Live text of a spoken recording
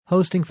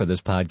Hosting for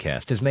this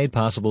podcast is made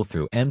possible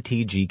through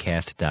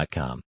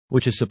mtgcast.com,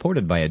 which is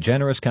supported by a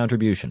generous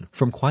contribution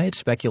from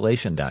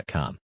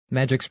quietspeculation.com,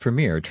 Magic's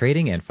premier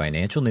trading and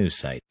financial news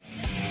site.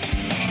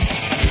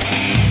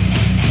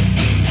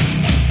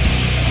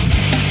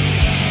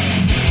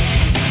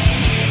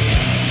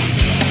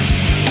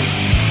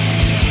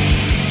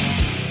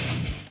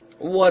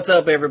 What's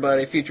up,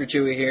 everybody? Future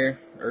Chewy here,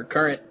 or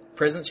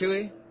present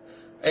Chewy?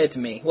 It's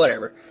me,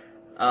 whatever.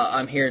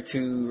 I'm here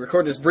to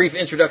record this brief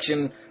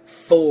introduction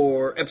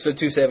for episode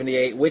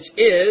 278, which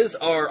is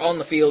our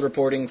on-the-field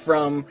reporting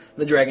from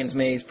the Dragon's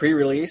Maze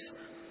pre-release.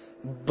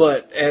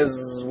 But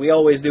as we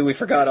always do, we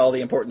forgot all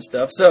the important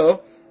stuff.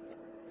 So,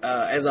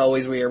 as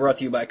always, we are brought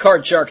to you by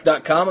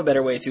CardShark.com, a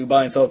better way to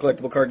buy and sell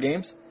collectible card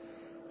games.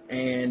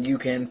 And you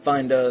can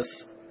find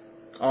us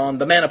on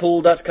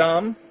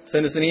themanapool.com.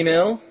 Send us an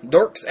email,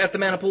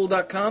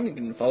 dorks@themanapool.com. You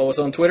can follow us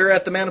on Twitter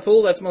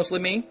 @themanapool. That's mostly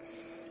me.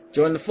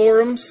 Join the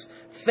forums,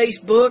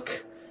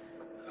 Facebook,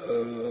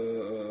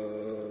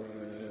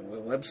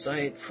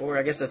 website for,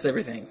 I guess that's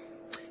everything.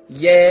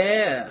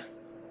 Yeah!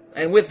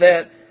 And with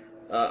that,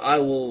 I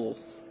will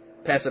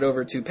pass it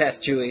over to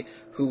Past Chewy,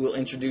 who will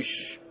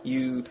introduce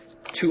you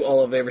to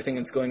all of everything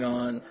that's going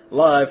on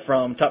live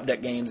from Top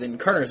Deck Games in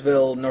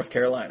Kernersville, North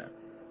Carolina.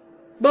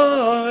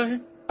 Bye!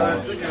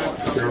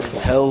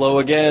 Hello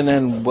again,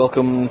 and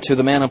welcome to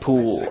the Mana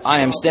Pool. I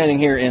am standing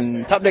here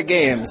in Top Deck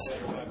Games,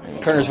 in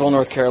Kernersville,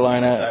 North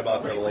Carolina,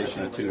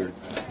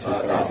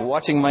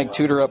 watching Mike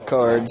tutor up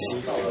cards.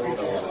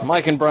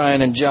 Mike and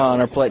Brian and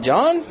John are playing.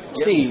 John?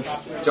 Steve?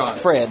 John.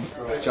 Fred?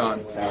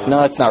 John.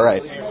 No, that's not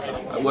right.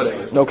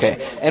 Whatever. Okay.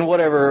 And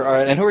whatever. All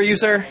right. And who are you,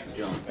 sir?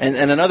 John. And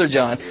another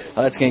John.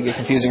 That's going to get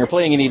confusing. We're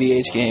playing an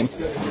EDH game.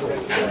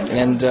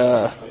 And,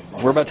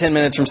 we're about 10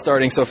 minutes from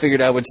starting, so I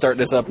figured I would start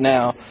this up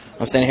now.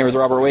 I'm standing here with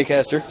Robert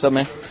Waycaster. What's up,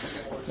 man?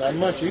 Not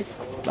much, you?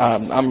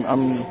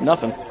 I'm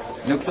nothing.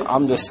 Okay.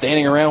 I'm just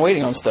standing around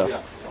waiting on stuff.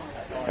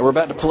 And we're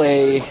about to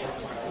play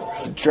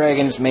the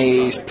Dragon's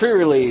Maze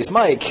pre-release.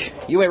 Mike,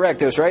 you went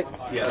Rakdos, right?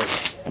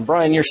 Yes. And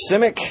Brian, you're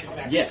Simic.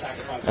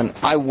 Yes. And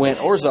I went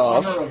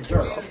Orzhov.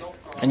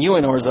 And you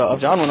went Orzhov.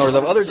 John went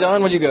Orzhov. Other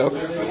John, where'd you go?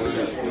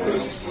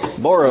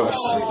 Boros.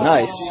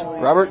 Nice.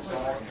 Robert?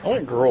 I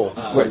went Gruul.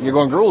 You're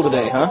going Gruul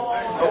today, huh?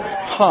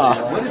 Huh.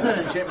 What is that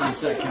enchantment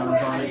set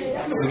counters on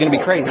it? This is going to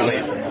be crazy.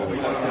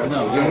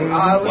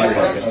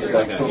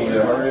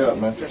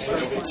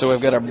 So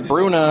we've got a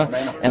Bruna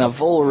and a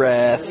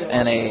Volrath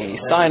and a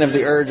Sign of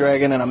the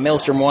Ur-Dragon and a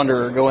Maelstrom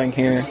Wanderer going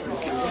here.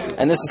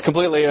 And this is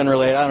completely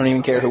unrelated. I don't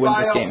even care who wins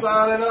this game.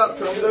 That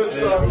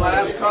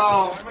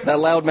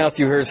loudmouth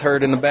you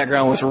heard in the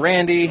background was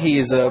Randy.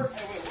 He's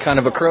kind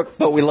of a crook,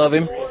 but we love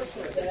him.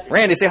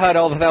 Randy, say hi to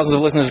all the thousands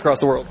of listeners across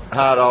the world.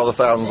 Hi to all the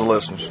thousands of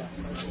listeners.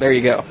 There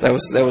you go. That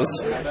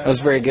was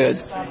very good.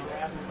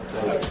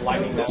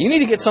 You need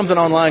to get something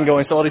online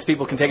going so all these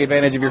people can take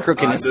advantage of your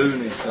crookedness. I do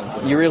need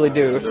something. You really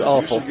do. It's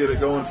awful. You should get it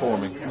going for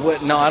me.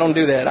 What? No, I don't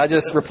do that. I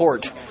just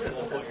report.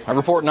 I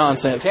report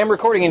nonsense. Hey, I'm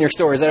recording in your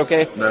store. Is that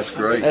okay? That's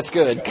great. That's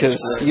good, because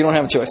you don't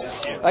have a choice.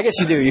 I guess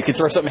you do. You could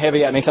throw something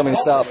heavy at me and tell me to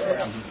stop.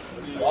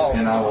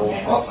 And I will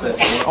offset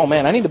it. Oh,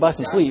 man, I need to buy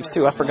some sleeves,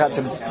 too. I forgot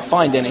to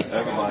find any.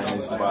 Everybody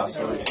needs to buy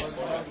sleeves.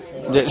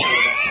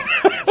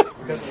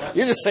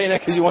 You're just saying that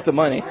because you want the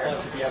money.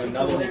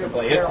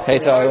 Hey,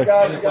 Tyler.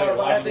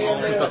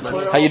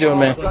 How you doing,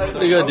 man?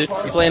 Pretty good, dude.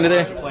 You playing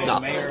today?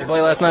 No. You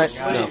play last night?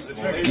 No.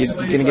 You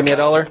gonna give me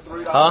 $1?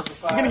 Huh?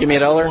 You gonna give me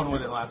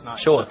 $1?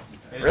 Sure.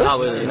 Really? Not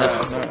really. No.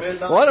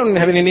 Well, I don't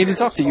have any need to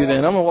talk to you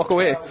then. I'm gonna walk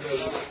away.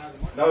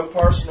 No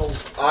personal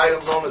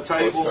items on the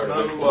table,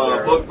 no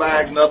book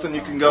bags, nothing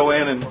you can go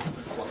in and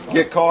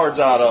get cards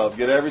out of.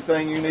 Get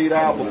everything you need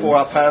out before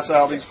I pass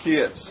out these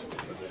kits.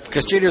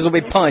 Because cheaters will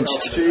be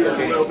punched. Cheaters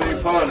will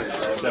be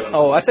punished.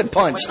 Oh, I said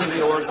punched.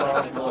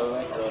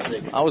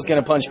 I was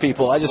gonna punch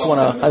people. I just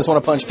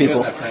wanna punch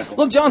people.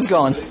 Look, John's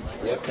gone.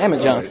 Damn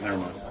it, John.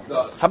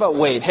 How about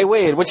Wade? Hey,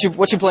 Wade, what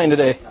you playing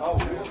today?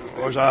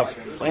 Orzhov.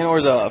 Playing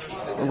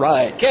Orzhov.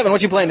 Right. Kevin,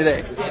 what you playing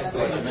today?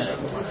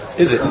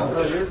 Is it?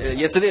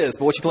 Yes, it is.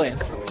 But what you playing?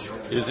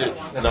 Is it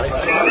nice?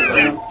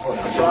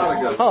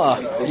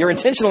 Huh? You're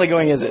intentionally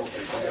going. Is it?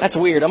 That's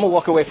weird. I'm gonna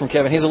walk away from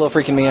Kevin. He's a little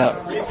freaking me out.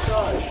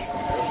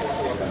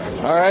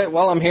 All right.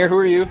 While I'm here, who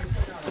are you?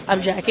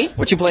 I'm Jackie.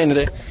 What you playing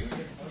today?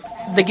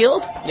 The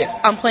Guild? Yeah.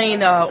 I'm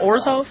playing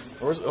Orzhov.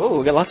 Oh,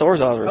 we got lots of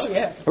Orzhovers. Oh,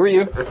 yeah. Who are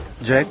you?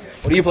 Jake.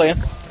 What are you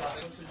playing?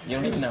 You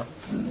don't even know.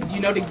 You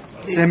know the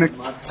Simic.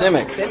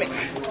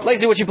 Simic.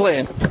 Lacey, what you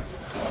playing?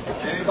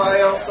 Anybody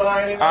else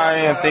signing? I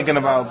am thinking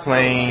about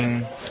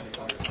playing.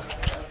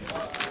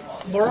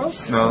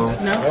 Boros? No.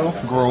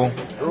 Gruul.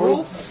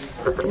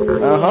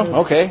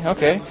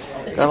 Okay.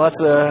 Got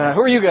lots of.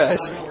 Who are you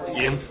guys?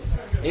 Ian.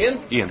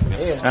 Ian.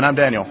 And I'm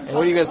Daniel. And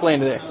what are you guys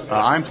playing today?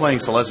 I'm playing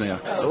Selesnya.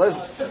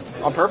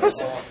 On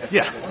purpose?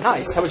 Yeah.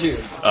 Nice. How about you?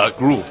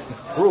 Gruul.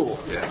 Gruul.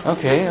 Yeah.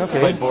 Okay.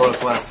 Played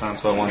Boros last time,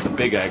 so I wanted the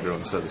big aggro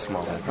instead of the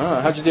small one.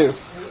 How'd you do?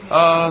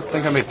 I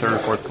think I made 3rd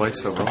or 4th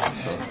place overall,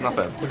 so not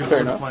bad. Fair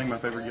enough. Playing my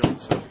favorite guild,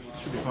 so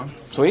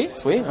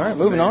Sweet. All right,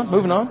 moving on.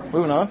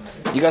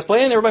 You guys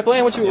playing? Everybody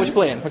playing? What you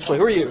playing?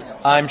 Who are you?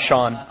 I'm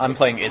Sean. I'm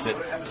playing Is It.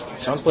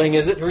 Sean's playing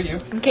Is It. Who are you?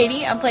 I'm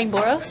Katie. I'm playing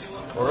Boros.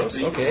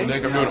 Boros. Okay.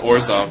 Nick, I'm doing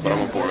Orzhov, but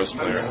I'm a Boros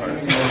player.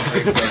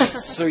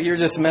 So you're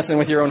just messing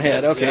with your own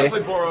head. Okay. Yeah, I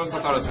played Boros.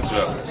 I thought I'd switch it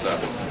up. So.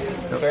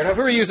 Fair enough.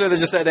 Who are you, sir, that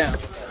just sat down?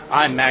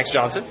 I'm Max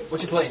Johnson.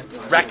 What you playing?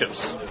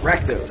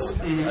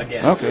 Rakdos.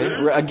 Again. Okay.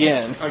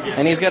 Again.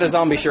 And he's got a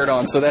zombie shirt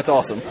on, so that's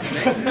awesome.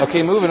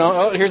 Okay, moving on.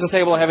 Oh, here's a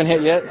table I haven't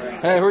hit yet.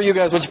 Hey, who are you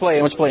guys? What you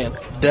playing?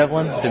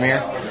 Devlin,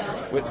 Demir.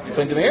 You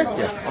playing Demir?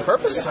 Yeah. On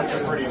purpose?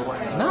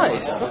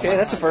 Nice. Okay,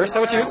 that's a first.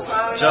 How about you?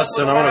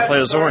 Justin, I want to play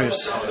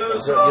Azorius.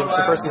 It's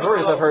the first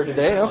Azorius I've heard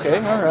today. Okay,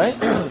 all right.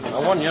 I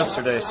won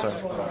yesterday, so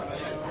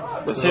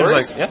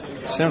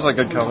seems like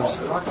good colors.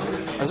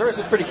 Azorius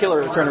was pretty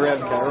killer at Return to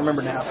Ravnica. I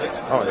remember now.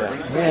 Oh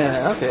yeah.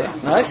 Yeah. Okay.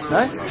 Nice.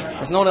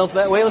 There's no one else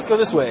that way. Let's go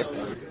this way.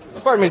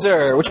 Pardon me,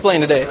 sir. What you playing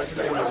today?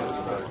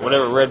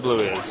 Whatever red blue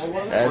is.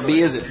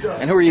 B Is It.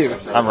 And who are you?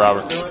 I'm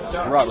Robert.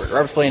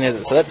 Robert's playing Is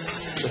It. So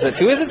is that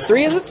 2 Is It's?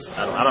 3 Is It's?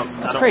 I don't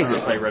crazy.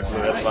 Really play red blue.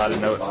 That's why I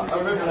didn't know it.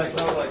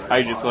 I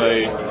usually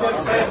play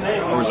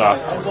Orzhov.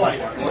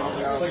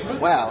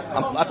 Wow.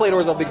 I played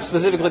Orzhov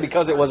specifically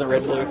because it wasn't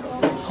red blue.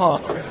 Huh.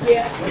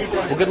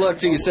 Well, good luck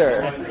to you,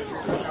 sir.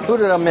 Who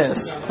did I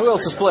miss? Who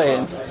else is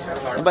playing?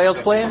 Anybody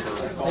else playing?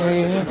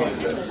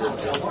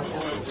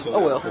 Oh,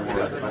 well.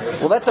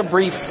 Well, that's a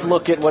brief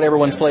look at what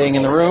everyone's playing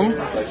in the room,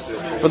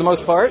 for the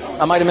most part.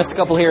 I might have missed a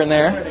couple here and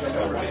there.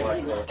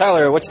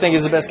 Tyler, what you think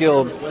is the best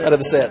guild out of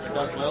the set?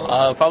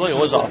 Probably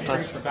Orzhov.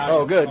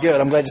 Oh, good.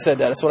 I'm glad you said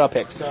that. That's what I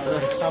picked.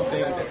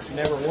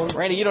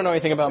 Randy, you don't know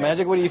anything about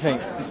Magic. What do you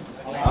think?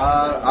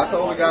 I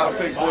told a guy to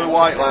pick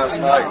blue-white last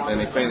night, and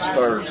he finished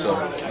third, so...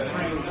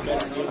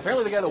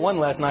 Apparently the guy that won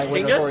last night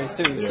went Notorious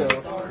too, so...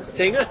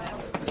 Tinga?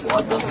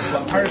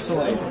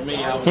 Personally, for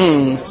me, I was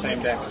the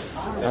same deck.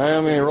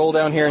 I'm going to roll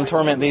down here and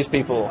torment these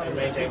people.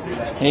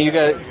 And you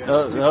guys...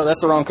 Oh,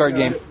 that's the wrong card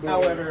game.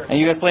 And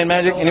you guys playing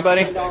Magic?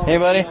 Anybody?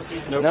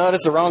 No,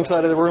 that's the wrong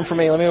side of the room for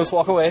me. Let me just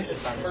walk away.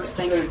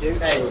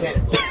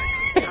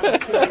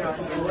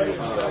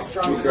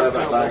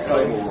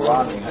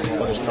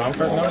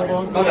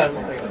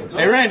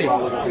 Hey, Randy.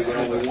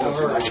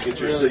 Get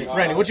your seat.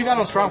 Randy, what you got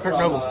on Strong Perk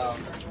Noble?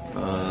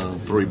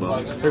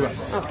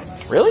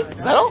 $3. Really?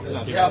 Is that all?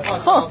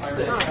 Huh.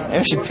 Maybe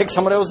I should pick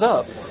some of those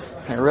up.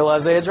 I didn't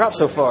realize they had dropped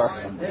so far. I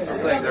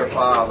think they're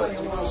 5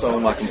 at some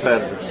of my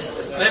competitors.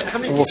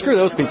 Well, screw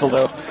those people,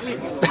 though.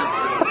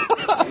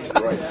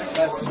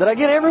 Did I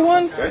get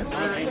everyone?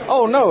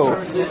 Oh, no.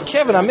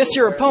 Kevin, I missed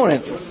your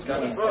opponent.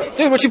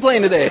 Dude, what you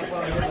playing today?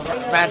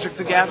 Magic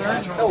the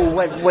Gathering. Oh,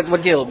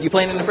 what guild? You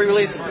playing in the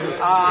pre-release?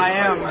 I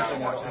am.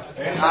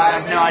 I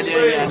have no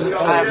idea yet. You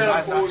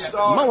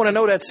might want to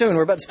know that soon.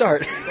 We're about to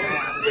start.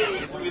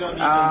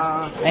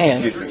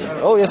 Man.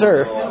 Oh, yes,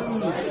 sir.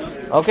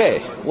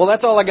 Okay. Well,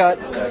 that's all I got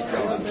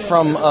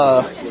from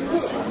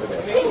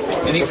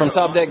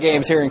Top Deck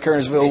Games here in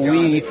Kernersville.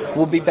 We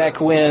will be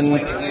back when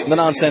the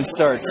nonsense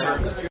starts.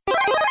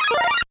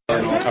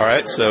 All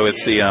right, so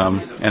it's the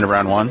end of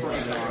round 1.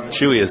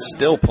 Chewy is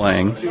still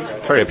playing.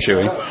 Hurry up,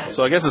 Chewy.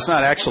 So I guess it's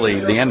not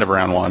actually the end of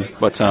round 1,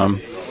 but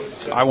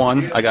I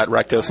won. I got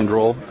Rakdos and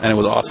Droll, and it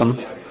was awesome.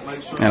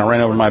 And I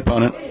ran over my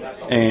opponent.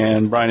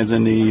 And Brian is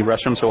in the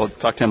restroom, so we'll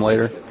talk to him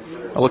later.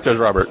 Oh, look, there's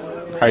Robert.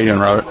 How you doing,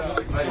 Robert?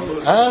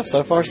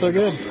 So far so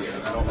good.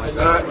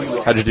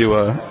 How'd you do?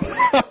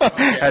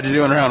 How'd you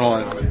do in round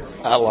 1?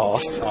 I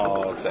lost.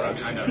 Oh, sad.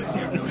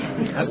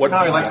 What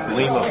how he likes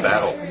Gleam of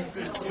Battle?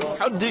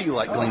 How do you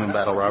like Gleam of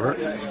Battle, Robert?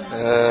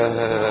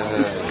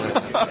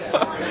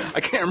 I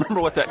can't remember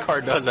what that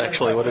card does,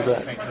 actually. What is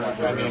that?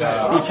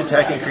 Each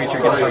attacking creature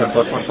gets on a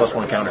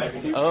 +1/+1 counter.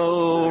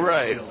 Oh,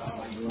 right.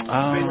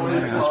 Oh,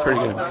 yeah, that's pretty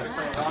good.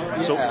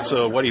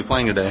 So what are you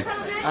playing today?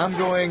 I'm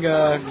going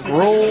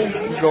Gruul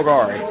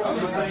Golgari.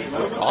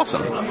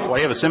 Awesome. Why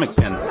do you have a Simic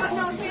pin?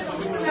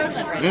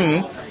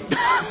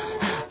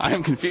 I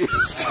am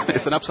confused.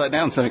 It's an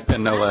upside-down Simic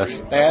pin, no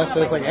less. They asked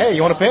us, like, hey,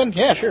 you want a pin?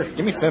 Yeah, sure.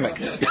 Give me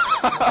Simic. I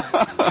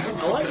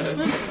like the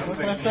Simic. What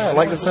can I say? I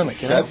like the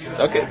Simic. You know?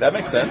 Okay, that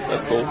makes sense.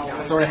 That's cool.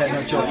 I sort of had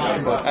no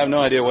choice. I have no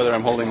idea whether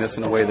I'm holding this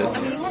in a way that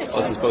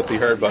lets us both be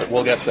heard, but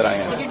we'll guess that I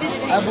am.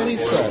 I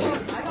believe so.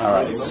 All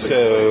right,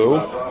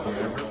 so...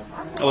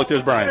 Oh, look,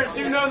 there's Brian.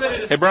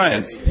 Hey,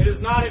 Brian.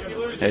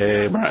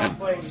 Hey, Brian.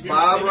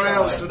 5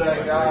 rounds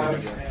today,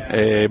 guys.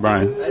 Hey,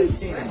 Brian.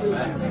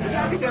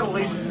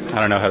 I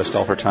don't know how to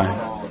stall for time.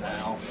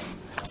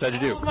 So how'd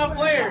you do?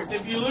 Players,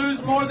 if you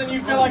lose more than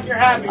you feel like you're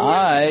happy with,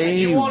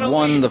 I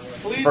won the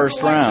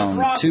first round,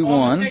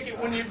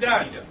 2-1. when you're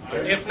done.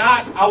 If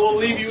not, I will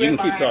leave you in. You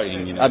can keep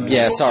talking. You know.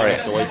 Yeah, sorry.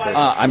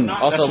 I'm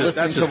also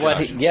listening to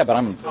what he... Yeah, but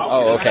I'm...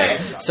 Oh, okay.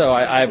 So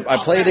I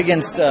played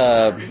against,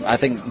 I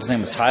think his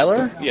name was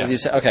Tyler? Yeah. Did you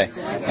say? Okay.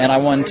 And I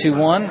won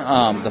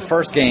 2-1. The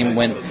first game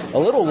went a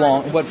little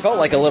long, what felt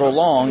like a little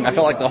long. I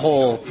felt like the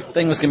whole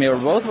thing was going to be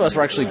over. Both of us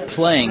were actually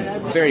playing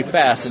very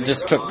fast. It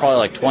just took probably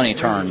like 20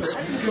 turns.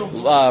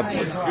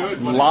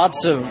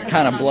 Lots of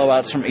kind of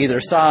blowouts from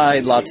either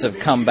side, lots of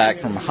comeback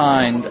from behind.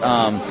 mind.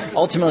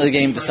 Ultimately, the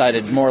game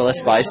decided more or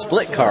less by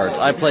split cards.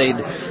 I played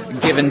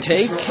Give and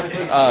Take,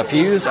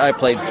 Fused. I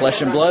played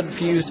Flesh and Blood,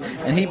 Fused.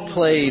 And he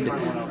played,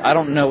 I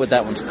don't know what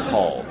that one's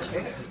called.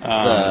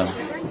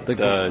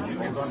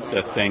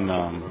 The thing...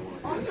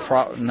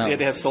 no.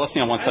 It has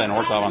Celestia on one side and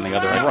Orzhov on the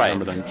other. I don't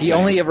remember them. He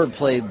only ever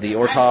played the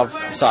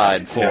Orzhov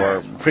side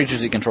for creatures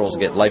he controls to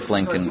get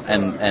lifelink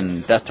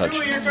and death touch.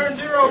 Your turn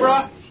 0,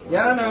 bro.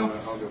 Yeah, I know.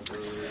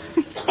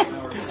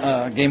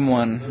 Game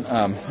 1,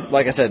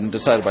 like I said,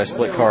 decided by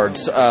split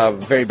cards.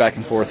 Very back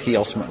and forth. He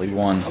ultimately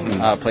won.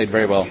 Played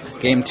very well.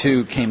 Game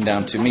 2 came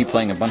down to me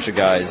playing a bunch of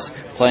guys,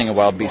 playing a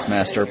Wild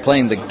Beastmaster,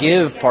 playing the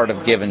give part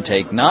of Give and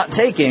Take, not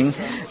taking,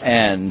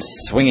 and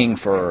swinging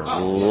for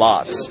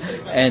lots.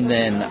 And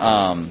then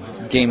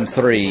Game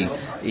 3,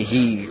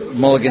 he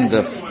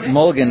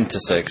mulliganed to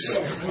 6.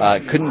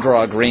 Couldn't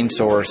draw a green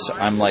source.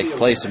 I'm like,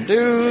 play some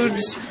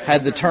dudes.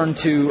 Had the turn 1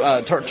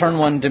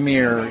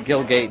 Dimir,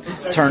 Gilgate,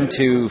 turn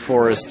 2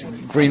 Forest,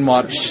 Green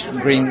Watch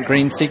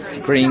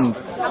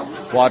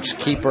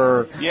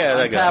Keeper. Yeah,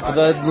 that guy. Tap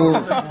the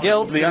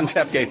guilt. The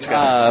untapped gates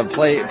guy.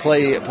 Play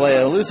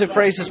Elusive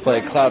Krasis,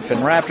 play Cloudfin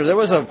Raptor. There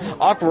was an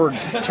awkward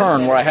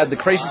turn where I had the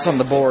Krasis on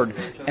the board,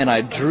 and I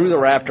drew the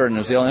Raptor, and it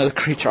was the only other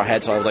creature I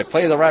had, so I was like,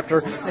 play the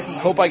Raptor,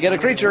 hope I get a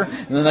creature.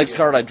 And the next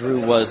card I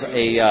drew was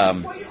a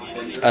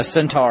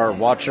Centaur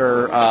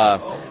Watcher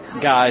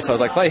guy, so I was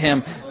like, play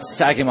him,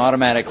 sack him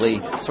automatically,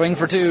 swing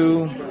for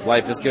 2,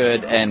 life is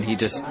good, and he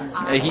just,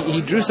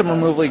 he drew some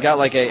removal, he got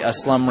like a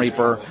Slum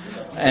Reaper,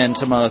 and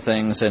some other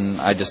things, and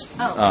I just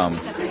got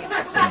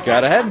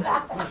ahead.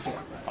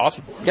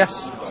 Awesome.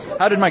 Yes.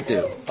 How did Mike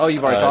do? Oh,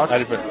 you've already talked?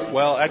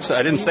 Well, actually,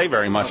 I didn't say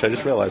very much. I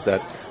just realized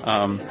that.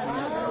 I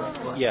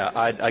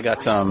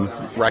got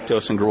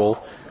Rakdos and Gruul,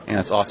 and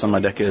it's awesome. My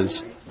deck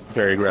is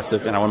very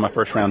aggressive, and I won my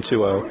first round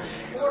 2-0.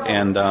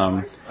 And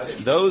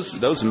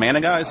those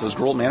mana guys, those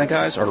Gruul mana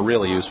guys, are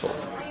really useful.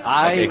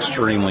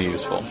 Extremely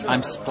useful.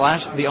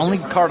 The only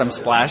card I'm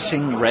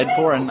splashing red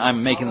for, and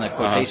I'm making the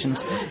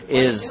quotations,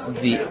 is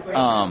the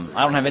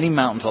I don't have any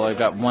mountains, although I've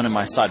got one in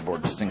my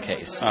sideboard just in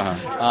case.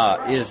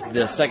 Is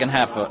the second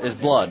half is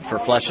Blood for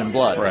Flesh and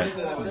Blood. Right.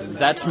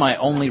 That's my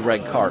only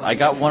red card. I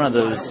got one of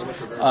those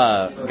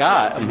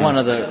one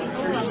of the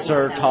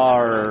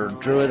Surtar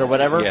Druid or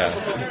whatever.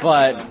 Yeah.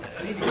 But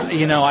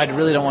I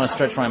really don't want to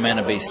stretch my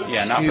mana base.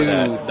 Yeah, not for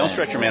that. Don't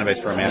stretch your mana base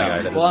for a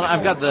mana guy. Well,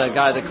 I've got the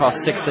guy that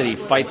costs 6 that he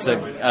fights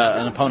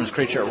an opponent's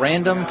creature at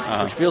random,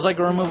 which feels like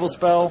a removal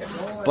spell.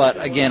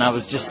 But again, I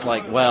was just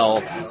like,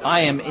 well,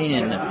 I am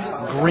in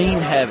green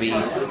heavy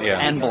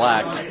and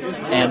black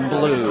and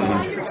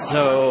blue.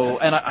 So,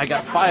 and I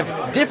got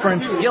 5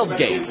 different guild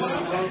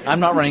gates. I'm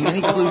not running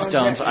any clue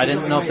stones. I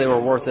didn't know if they were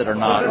worth it or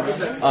not.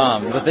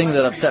 The thing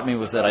that upset me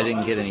was that I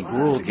didn't get any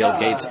Gruul guild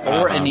gates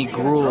or any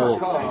Gruul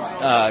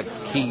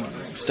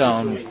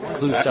keystone,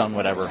 clue stone,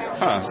 whatever.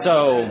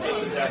 So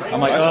I'm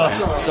like,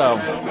 ugh. So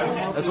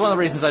that's one of the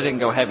reasons I didn't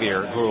go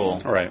heavier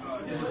Gruul. Right.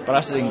 But I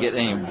also didn't get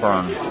any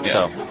burn. Yeah.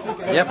 So,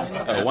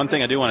 yep. One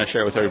thing I do want to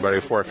share with everybody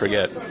before I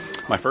forget,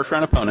 my first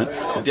round opponent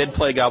did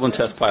play Goblin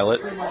Test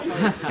Pilot,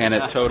 and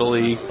it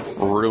totally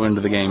ruined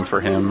the game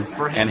for him,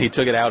 and he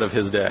took it out of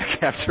his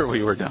deck after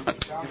we were done.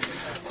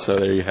 So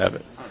there you have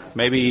it.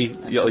 Maybe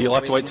you'll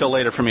have to wait till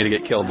later for me to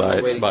get killed by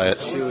it. Waiting on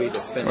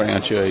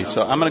Chewy.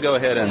 So I'm going to go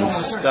ahead and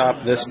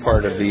stop this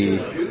part of the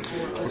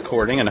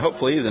recording, and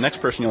hopefully the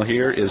next person you'll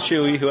hear is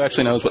Chewy, who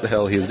actually knows what the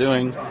hell he's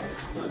doing.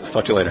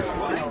 Talk to you later.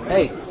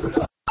 Hey.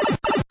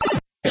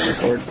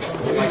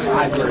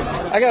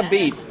 I got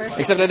beat,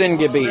 except I didn't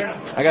get beat.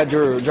 I got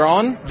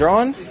drawn.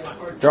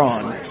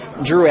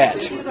 Drew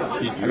at.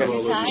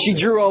 She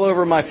drew all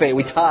over my face.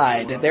 We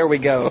tied. There we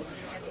go.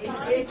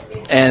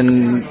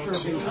 And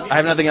I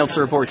have nothing else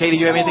to report. Katie,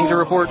 do you have anything to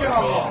report?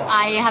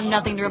 I have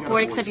nothing to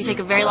report except you take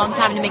a very long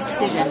time to make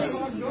decisions.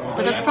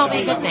 But that's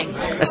probably a good thing.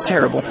 That's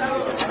terrible.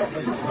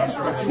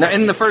 Now,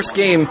 in the first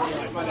game,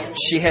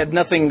 she had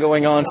nothing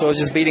going on, so I was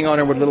just beating on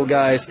her with little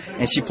guys,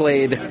 and she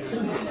played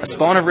a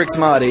Spawn of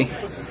Rixmati,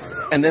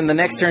 and then the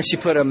next turn she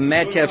put a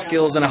Madcap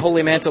Skills and a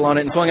Holy Mantle on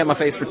it and swung at my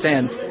face for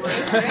 10.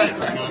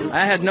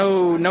 I had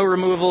no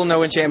removal,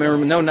 no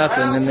enchantment, no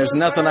nothing, and there's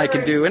nothing I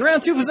could do. And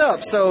round 2 was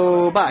up,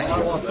 so bye.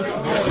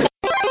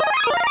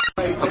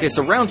 Okay,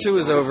 so round 2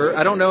 is over.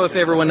 I don't know if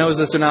everyone knows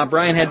this or not.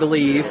 Brian had to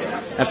leave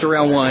after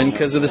round 1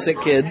 because of the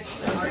sick kid.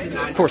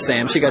 Poor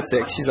Sam, she got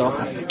sick. She's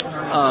awful.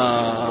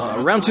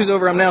 Round 2's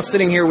over. I'm now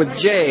sitting here with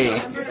Jay.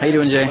 How you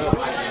doing, Jay?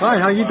 Fine,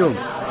 how you doing?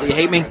 Do you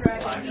hate me?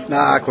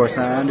 Nah, of course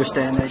not. I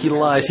understand that. He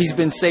lies. He's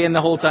been saying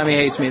the whole time he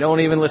hates me. Don't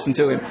even listen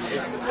to him.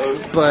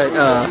 But,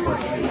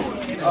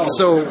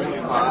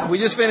 so we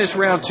just finished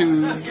round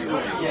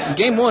 2.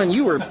 Game 1,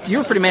 you were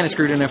pretty mana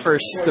screwed in the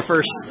first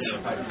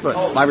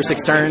 5 or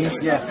 6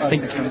 turns. Yeah, I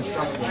think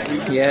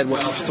you had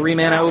 3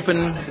 mana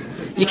open.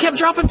 You kept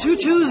dropping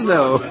 2/2s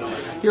though.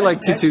 You're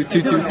like 2/2,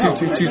 2/2,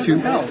 2/2,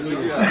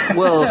 2/2.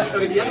 Well,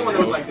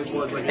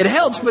 it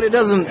helps, but it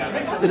doesn't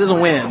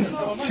win.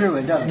 True,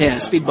 it doesn't. Yeah,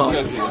 speed bump.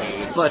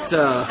 But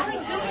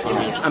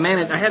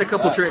I had a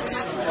couple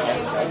tricks.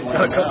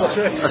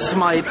 a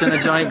smite and a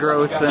giant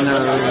growth and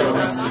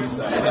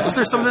was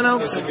there something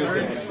else?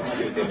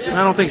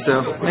 I don't think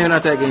so. Maybe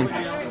not that game.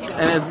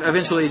 And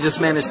eventually just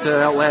managed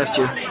to outlast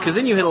you. Because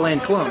then you hit a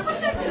land clump.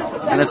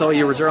 And that's all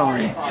you were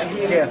drawing.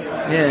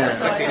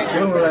 Yeah.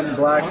 Blue, red, and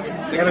black.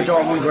 You haven't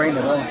drawn one green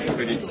at all.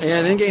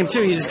 And in game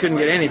 2, you just couldn't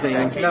get anything.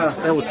 No.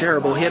 That was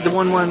terrible. He had the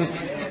 1/1.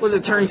 Was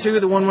it turn 2,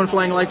 the 1/1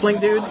 flying lifelink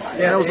dude?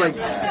 And I was like,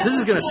 this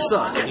is going to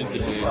suck.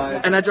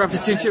 And I dropped a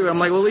 2/2. I'm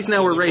like, well, at least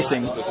now we're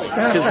racing.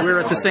 Because we're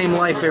at the same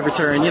life every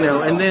turn, you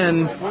know. And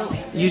then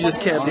you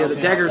just kept, the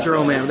Dagger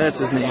Droman, that's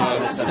his name.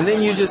 And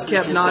then you just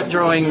kept not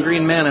drawing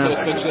green mana.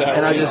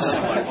 And I just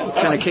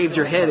kind of caved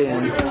your head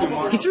in.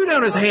 He threw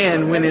down his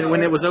hand when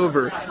it was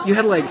over. You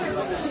had like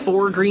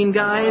 4 green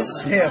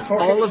guys,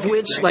 all of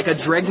which, like a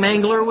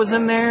Dregmangler was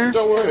in there.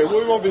 Don't worry,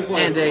 we won't be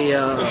playing. And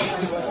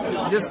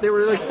there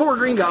were like 4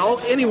 green guys,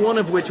 any one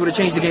of which would have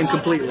changed the game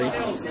completely.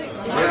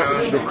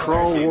 The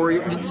Crawl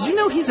Warrior. Did you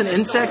know he's an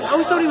insect? I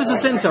always thought he was a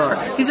centaur.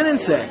 He's an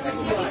insect.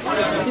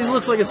 He just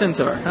looks like a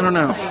centaur. I don't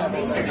know.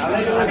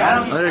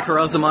 Other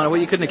Carouse the Monitor. Well,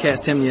 you couldn't have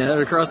cast him yet.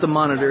 Other Carouse the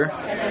Monitor.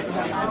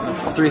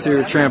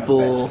 3/3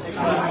 Trample.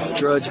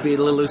 Drudge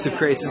Beetle, Elusive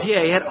Crasis.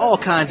 Yeah, he had all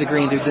kinds of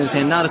green dudes in his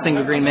hand. Not a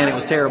single green man. It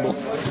was terrible.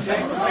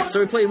 So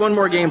we played one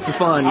more game for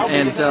fun,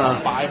 and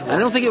I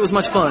don't think it was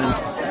much fun.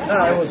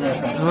 No, it wasn't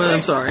much fun. Well,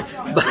 I'm sorry.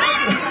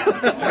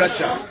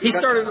 He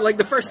started, like,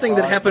 the first thing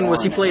that happened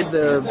was he played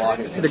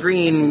the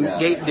green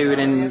gate dude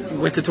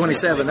and went to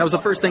 27. That was the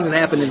first thing that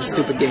happened in the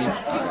stupid game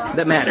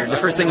that mattered. The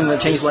first thing that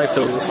changed life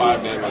totals.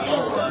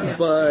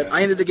 But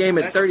I ended the game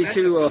at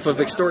 32 off of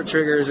extort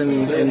triggers,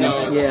 and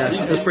yeah,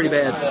 it was pretty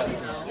bad.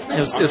 It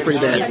was pretty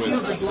bad.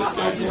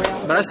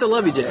 But I still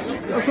love you, Jack.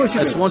 Of course you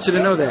do. I just want you to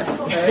know that.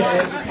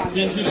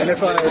 And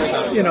if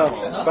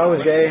I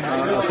was gay,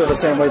 I feel the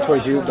same way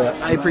towards you,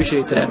 but I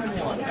appreciate that.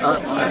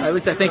 At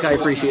least I think I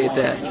appreciate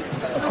that.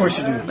 Of course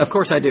you do. Of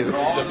course I do.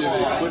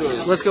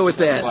 Let's go with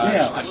that.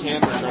 Yeah.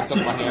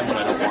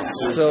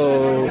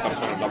 So,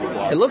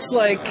 it looks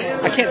like,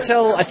 I can't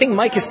tell, I think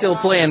Mike is still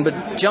playing,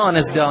 but John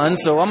is done,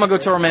 so I'm going to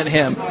go torment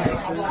him.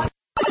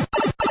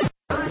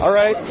 All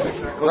right,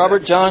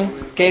 Robert, John,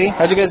 Katie,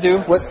 how'd you guys do?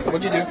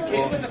 What'd you do?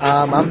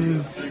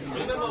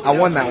 I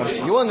won that one.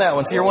 You won that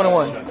one, so you're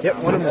 1-1. Yep,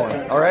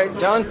 1-1. All right,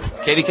 John.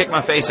 Katie kicked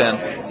my face in.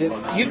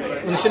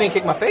 You shouldn't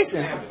kick my face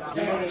in.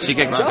 She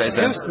kicked my face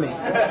in. Josh goosed me.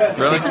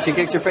 Really? She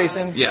kicked your face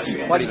in? Yes.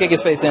 Why'd you kick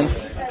his face in?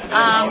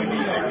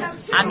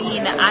 I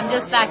mean, I'm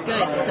just that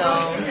good, so.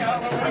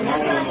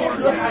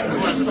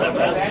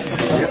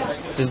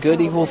 Does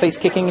good equal face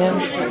kicking in?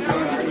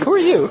 Who are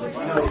you?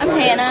 I'm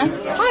Hannah.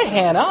 Hi,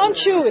 Hannah. I'm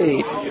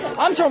Chewy.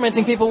 I'm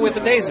tormenting people with a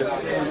taser.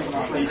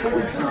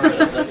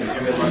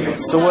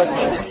 So what?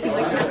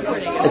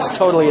 It's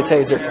totally a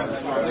taser.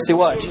 See,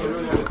 watch.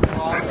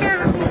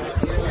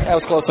 That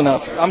was close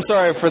enough. I'm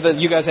sorry for that.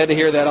 You guys had to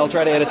hear that. I'll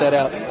try to edit that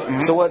out. Mm-hmm.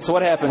 So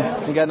what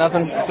happened? You got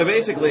nothing? So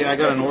basically, I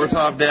got an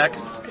Orzhov deck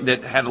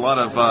that had a lot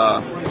of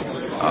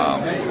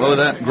what was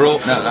that? Gruul?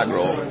 No, not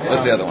Gruul.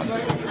 What's the other one?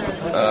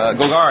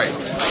 Golgari.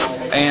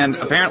 And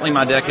apparently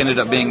my deck ended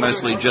up being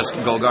mostly just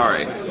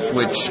Golgari,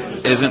 which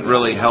isn't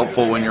really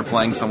helpful when you're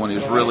playing someone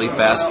who's really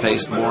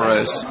fast-paced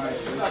Boros.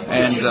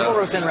 And she's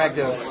Boros and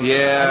Rakdos.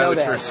 Yeah, which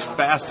was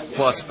fast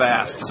plus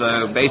fast.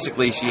 So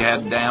basically she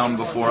had down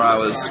before I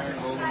was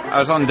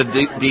on the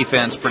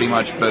defense pretty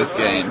much both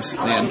games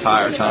the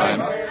entire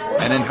time.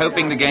 And then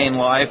hoping to gain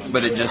life,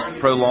 but it just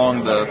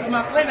prolonged the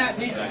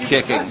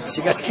kicking.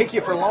 She got to kick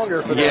you for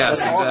longer for that. Yes,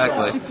 That's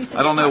exactly. Awesome.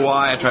 I don't know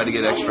why I tried to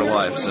get extra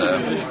life, so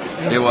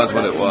it was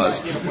what it was.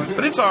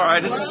 But it's all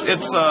right.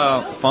 It's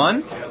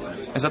fun.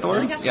 Is that the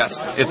word?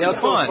 Yes. It's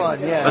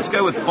fun. Yeah. Let's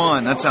go with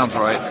fun. That sounds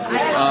right.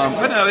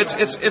 But no,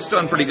 it's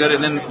done pretty good.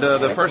 And then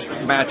the first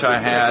match I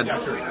had,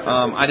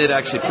 I did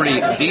actually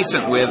pretty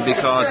decent with,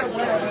 because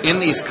in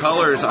these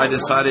colors I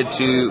decided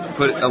to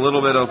put a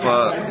little bit of,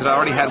 because I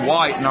already had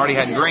white and already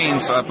had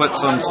green, so I put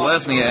some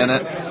Selesnya in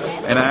it.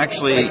 And I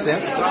actually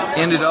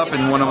ended up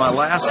in one of my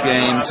last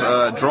games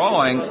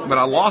drawing, but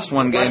I lost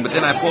one game. But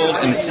then I pulled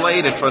and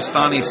played a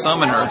Trostani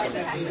Summoner,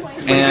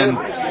 and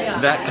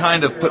that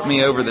kind of put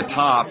me over the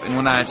top. And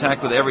when I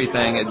attacked with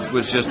everything, it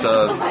was just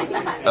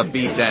a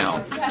beat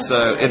down.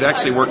 So it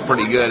actually worked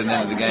pretty good at the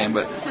end of the game,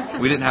 but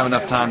we didn't have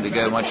enough time to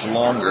go much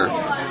longer.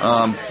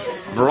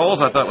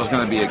 Varolz I thought was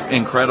going to be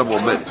incredible,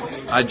 but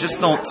I just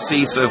don't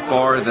see so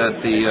far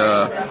that the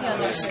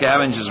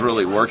scavenge is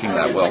really working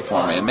that well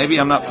for me. And maybe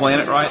I'm not playing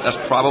it right. That's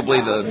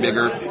probably the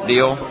bigger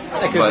deal.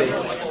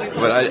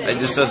 But it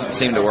just doesn't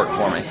seem to work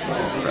for me.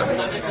 So.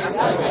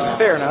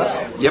 Fair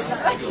enough. Yep.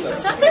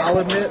 I'll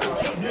admit,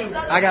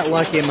 I got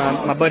lucky, and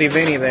my buddy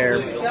Vinny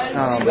there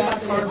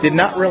did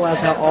not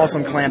realize how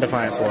awesome Clan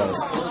Defiance was.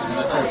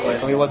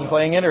 So he wasn't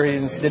playing it, or he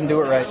just didn't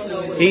do it right?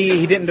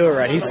 He didn't do it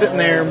right. He's sitting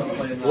there,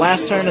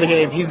 last turn of the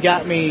game, he's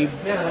got me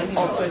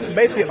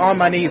basically on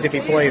my knees if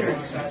he plays it.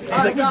 He's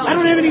like, I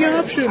don't have any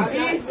options.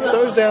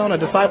 Throws down a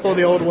Disciple of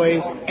the Old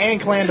Ways and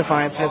Clan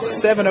Defiance, has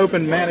 7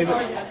 open mana. He's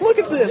like, look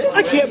at this,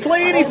 I can't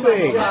play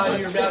anything.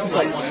 He's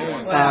like,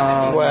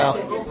 well.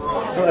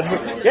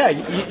 Yeah,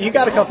 you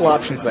got a couple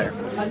options there.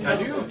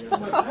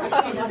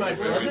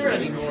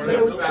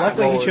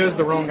 Luckily, he chose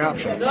the wrong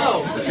option.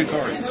 The 2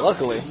 cards.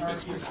 Luckily.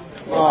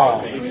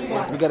 Oh,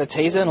 we got a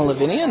Taza and a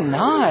Lavinia?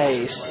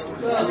 Nice.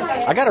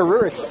 I got a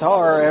Rurik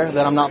Thar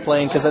that I'm not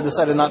playing because I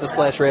decided not to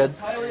splash red.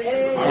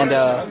 And,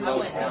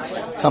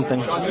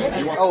 something.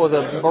 Oh,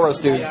 the Boros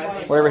dude.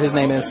 Whatever his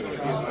name is.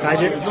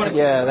 Kaiju?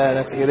 Yeah,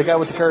 that's the guy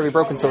with the curvy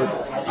broken sword.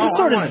 This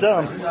sword is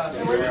dumb.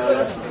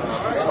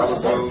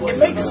 It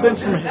makes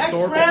sense from a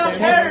historical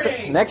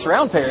standpoint. Next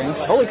round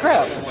pairings. Holy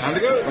crap.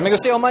 Let me go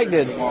see how Mike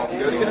did.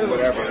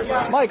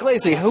 Mike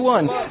Lacey, who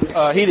won?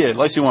 He did.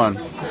 Lacey won.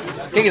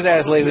 Kick his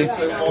ass, Lazy.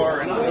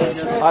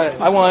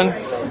 I won.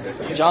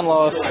 John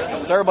lost.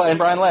 So everybody, and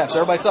Brian laughs.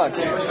 Everybody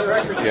sucks.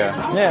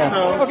 Yeah.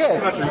 Yeah. Okay.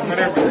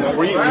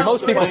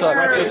 Most people suck.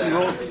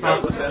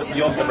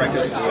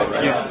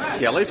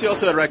 Yeah, Lacey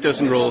also had Rakdos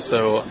and Gruul,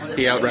 so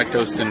he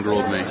out-Rakdosed and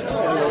Gruuled me.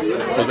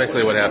 That's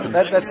basically what happened.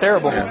 That's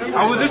terrible. Yeah.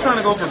 I was just trying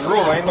to go for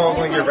Gruul. I didn't know I was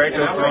going to get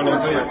Rakdos thrown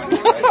into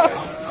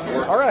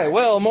it. All right.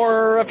 Well,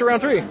 more after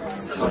round 3.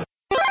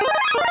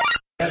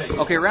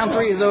 Okay, round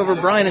 3 is over.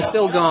 Brian is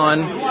still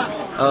gone.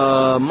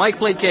 Mike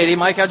played Katie.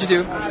 Mike, how'd you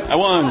do? I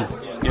won.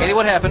 Katie,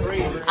 what happened?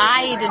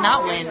 I did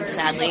not win,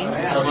 sadly.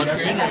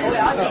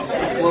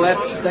 Well,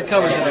 that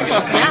covers it, I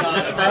guess. Yeah,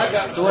 that's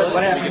better. So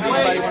what happened?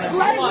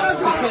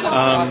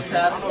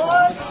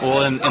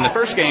 Well, in the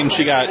first game,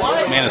 she got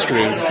mana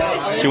screwed.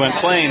 She went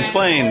plains,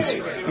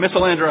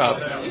 missile land drop,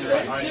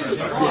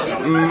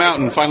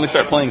 mountain, finally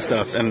start playing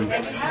stuff, and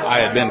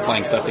I had been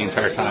playing stuff the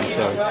entire time,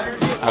 so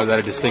I was at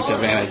a distinct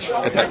advantage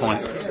at that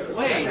point.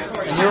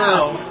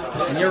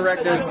 And your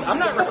Rakdos, I'm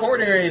not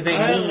recording or anything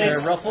there,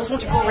 Ruffles. Why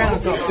don't you go around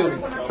and talk to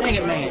him? Dang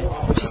it, man.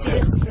 Don't you see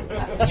this?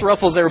 That's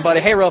Ruffles,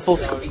 everybody. Hey,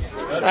 Ruffles.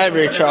 I have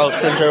Ray Charles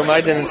syndrome.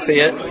 I didn't see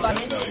it.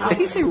 Did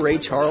he say Ray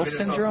Charles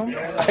syndrome?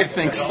 I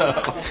think so.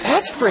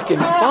 That's freaking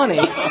funny.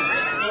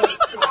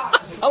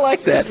 I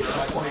like that.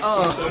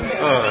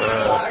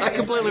 I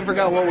completely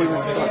forgot what we were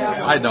talking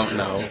about. I don't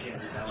know.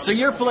 So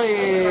you're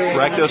playing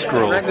Rakdos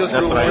Gruul. That's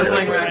what I heard. You're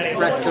playing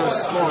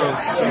Rakdos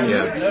Moros.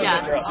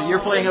 Yeah. So you're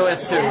playing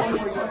OS2,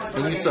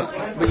 and you suck,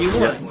 but you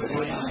won.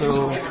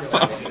 So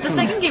The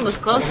second game was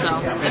close, though.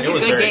 It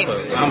was a good game.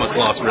 Close. I almost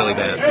lost really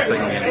bad the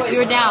second game. We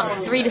were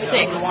down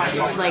 3-6,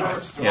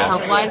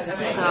 health-wise.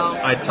 So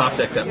I top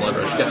decked that Blood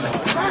Rush guy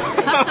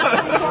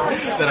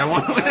that I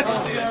won with.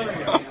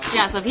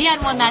 yeah, so if he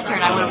had won that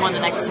turn, I would have won the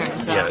next turn.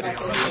 So it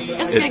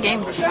was a good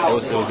game. It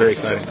was very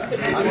exciting.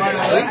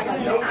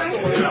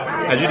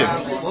 How'd you do?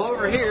 Well,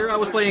 over here, I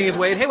was playing against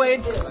Wade. Hey,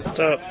 Wade. What's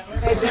up?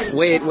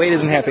 Wade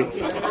isn't happy.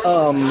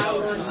 I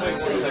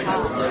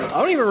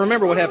don't even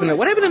remember what happened.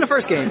 What happened in the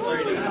first game?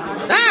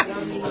 Ah!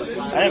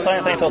 I didn't play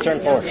anything until turn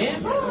 4.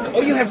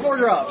 Oh, you had 4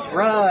 drops.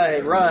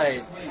 Right.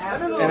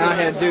 And I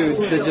had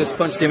dudes that just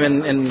punched him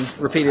in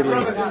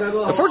repeatedly.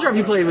 The 4 drop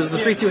you played was the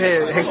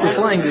 3/2 hexproof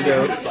flying dude,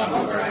 though. No,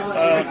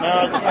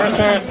 the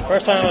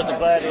first time was the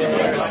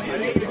gladiator.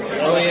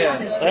 Oh, yeah.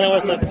 Then it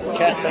was the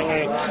cat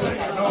thingy.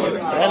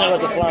 Then it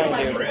was the flying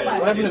dude.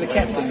 What happened to the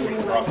cat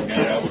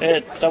thingy?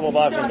 It double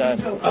boxed and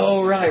died.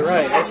 Oh, right.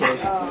 Okay.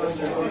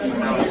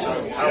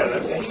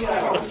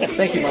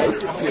 Thank you,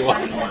 Mike.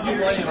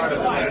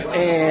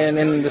 And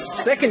in the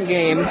second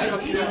game,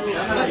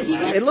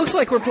 it looks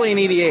like we're playing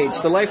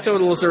EDH. The life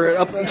totals are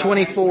up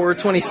 24,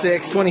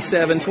 26,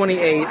 27,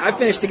 28. I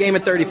finished the game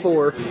at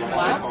 34.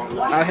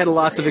 I had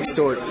lots of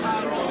extort.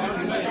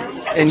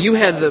 And you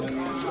had the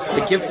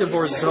Gift of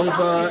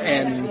Orzhova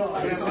and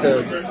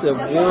the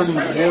worm,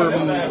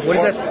 what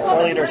is that?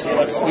 War Leader's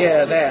Helix.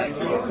 Yeah,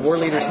 that. War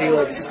Leader's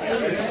Helix.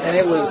 And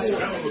it was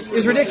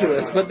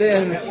ridiculous, but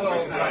then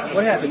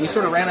what happened? You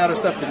sort of ran out of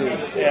stuff to do.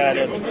 Yeah, I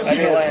did. I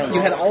did lands.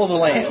 You had all the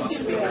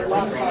lands.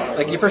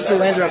 Like, your first 2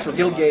 land drops were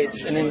Guild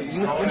Gates, and then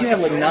would you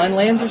have like 9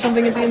 lands or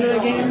something at the end of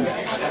that game?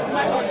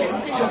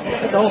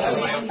 That's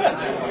awesome.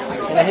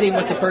 And I hit him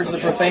with the Purge the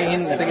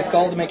Profane, I think it's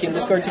called, to make him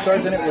discard 2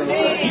 cards, and it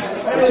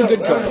was 2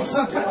 good cards.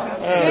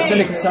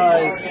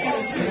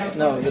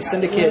 The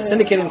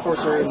Syndicate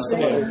Enforcer, and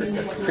some other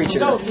creature.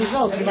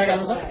 Results. You might got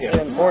results.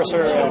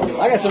 Enforcer.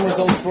 I got some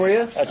results for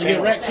you. You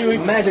get wrecked, Chewy?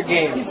 Magic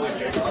games.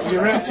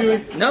 You wrecked,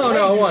 Chewy? No,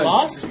 I won.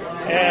 Lost?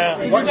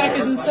 Yeah. Your deck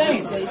is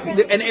insane.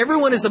 And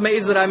everyone is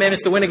amazed that I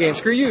managed to win a game.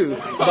 Screw you,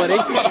 buddy.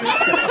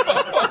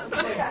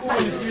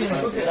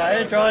 I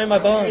didn't draw in my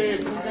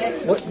bones.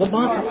 What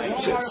bond?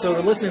 So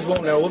the listeners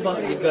won't know what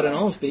bond. You've got an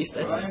Alms Beast.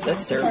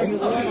 That's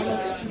terrible.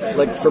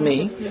 Like, for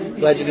me.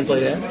 Glad you can play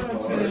that.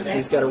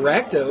 He's got a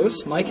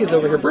Rakdos. Mike is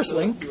over here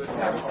bristling.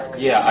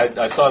 Yeah,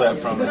 I saw that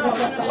from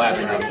last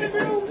round.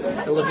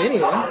 A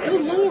Lavinia.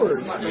 Good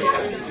lord.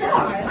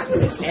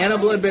 And a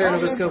Blood Baron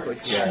of Viscopa.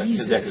 Yeah,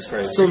 his deck is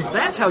crazy. So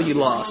that's how you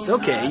lost.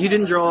 Okay, you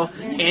didn't draw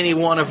any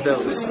one of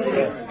those.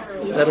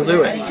 That'll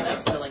do it.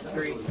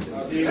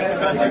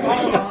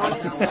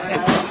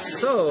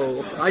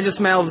 So, I just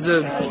mouthed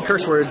the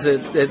curse words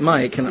at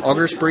Mike. And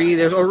Augur Spree,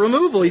 there's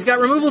removal. He's got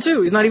removal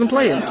too. He's not even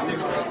playing.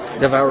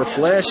 Devour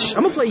Flesh.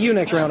 I'm going to play you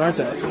next round, aren't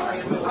I?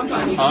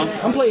 Huh?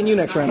 I'm playing you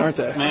next round, aren't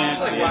I?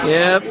 Man.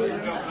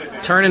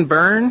 Yep. Turn and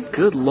burn.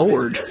 Good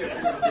lord.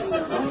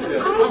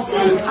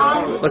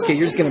 Let's get.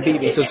 You're just gonna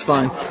beat me, so it's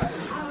fine.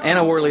 And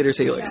a War Leader's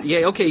Helix.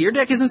 Yeah, okay, your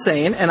deck is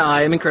insane, and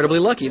I am incredibly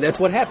lucky. That's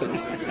what happened.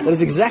 That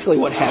is exactly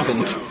what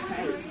happened.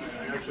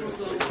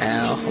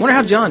 Ow. I wonder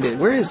how John did.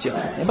 Where is John?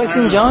 Anybody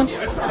seen John?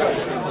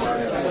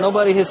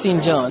 Nobody has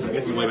seen John.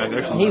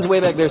 He's way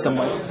back there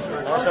somewhere.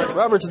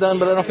 Robert's done,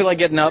 but I don't feel like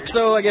getting up,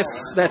 so I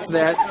guess that's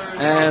that.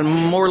 And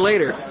more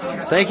later.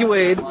 Thank you,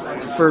 Wade,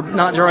 for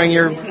not drawing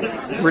your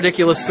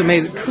ridiculous,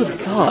 amazing... Good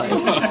God.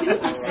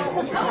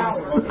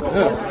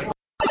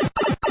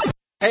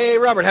 Hey,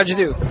 Robert, how'd you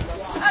do?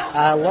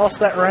 I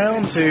lost that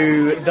round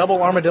to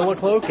double Armadillo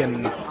Cloak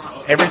and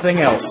everything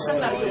else.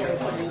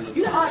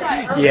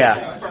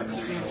 Yeah.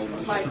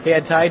 He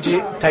had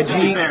Taiji.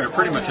 Fair,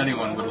 pretty much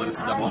anyone would lose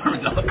to double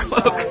Armadillo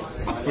Cloak.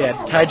 Yeah,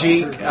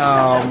 Taiji.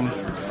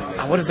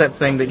 What is that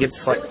thing that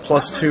gets like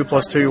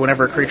 +2/+2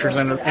 whenever a creature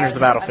enters the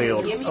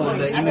battlefield? Oh,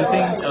 the emu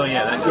things? Oh,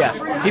 yeah.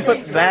 Yeah, he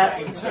put that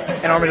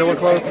in Armadillo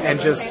Cloak and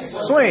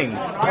just swing.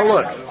 Oh,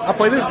 look, I'll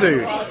play this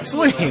dude.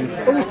 Swing.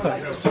 Oh, look.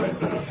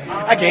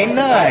 I gained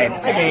 9.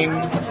 I gained...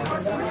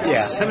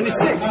 Yeah.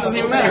 76. It doesn't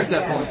even matter at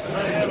that point.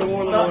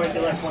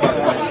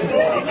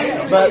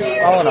 But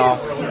all in all,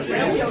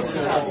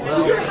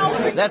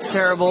 that's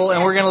terrible,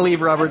 and we're going to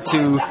leave Robert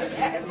to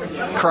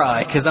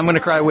cry, because I'm going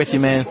to cry with you,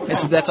 man.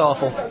 That's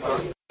awful.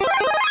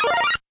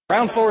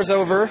 Round 4 is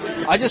over.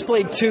 I just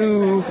played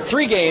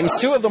 3 games.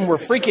 2 of them were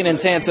freaking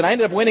intense, and I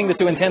ended up winning the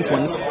 2 intense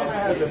ones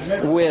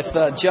with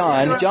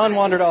John. John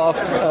wandered off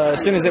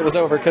as soon as it was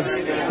over because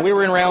we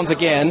were in rounds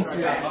again.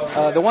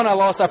 The one I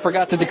lost, I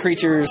forgot that the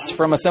creatures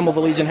from Assemble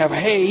the Legion have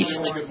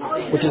haste,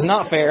 which is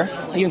not fair,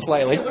 even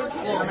slightly.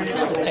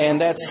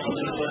 And that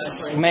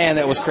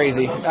was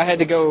crazy. I had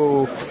to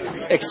go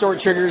extort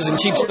triggers and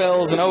cheap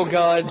spells and oh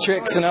god,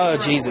 tricks and oh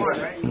Jesus.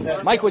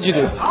 Mike, what'd you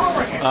do?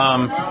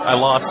 I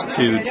lost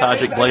to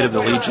Tajik Blade of the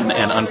Legion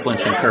and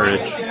Unflinching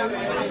Courage.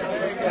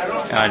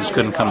 And I just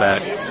couldn't come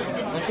back.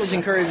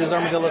 Unflinching Courage is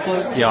Armadillo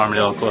Cloak? Yeah,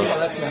 Armadillo Cloak. Oh,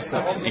 that's messed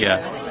up.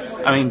 Yeah.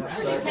 I mean,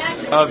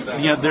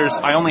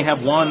 I only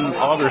have one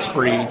Augur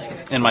Spree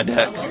in my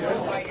deck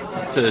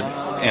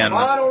and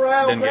Final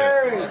round didn't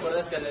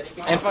get it.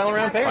 And final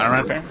round pair. Final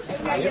round pair.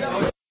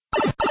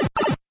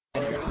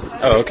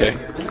 Oh, okay.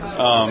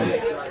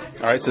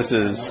 All right, so this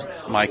is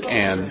Mike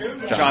and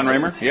John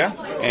Raymer, yeah.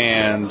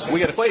 And we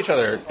got to play each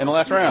other in the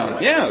last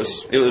round. Yeah,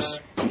 it was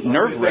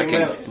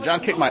nerve-wracking. John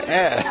kicked my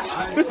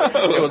ass.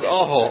 It was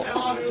awful.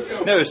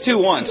 No, it was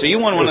 2-1, so you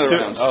won one of the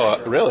rounds.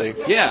 Oh, really?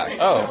 Yeah.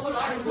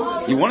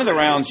 Oh. You won one of the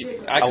rounds.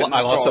 I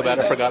lost so bad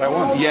I forgot I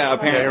won. Yeah,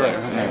 apparently.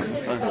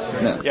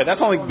 Yeah,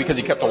 that's only because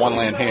you kept a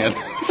one-land hand.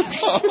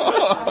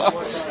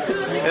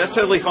 That's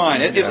totally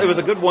fine. It was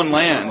a good one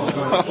land.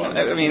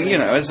 I mean,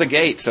 it's a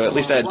gate, so at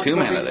least I had 2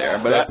 mana there.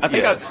 But I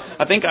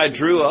think I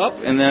drew up,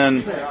 and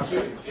then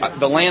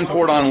the land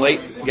poured on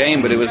late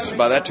game. But it was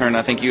by that turn,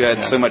 I think you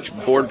had so much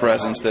board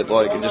presence that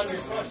it just.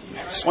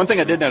 One thing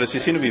I did notice, you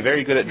seem to be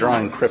very good at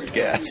drawing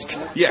Cryptghast.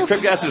 Yeah,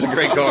 Cryptghast is a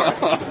great card.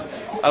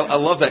 I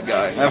love that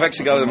guy. I've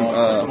actually got him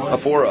a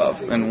 4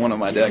 of in one of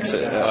my decks.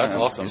 That's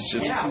awesome.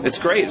 It's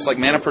great. It's like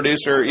mana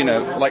producer,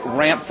 like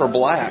ramp for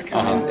black.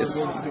 I mean, it's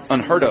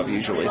unheard of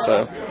usually,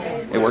 so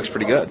it works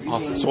pretty good.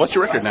 Awesome. So what's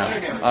your record now?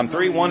 I'm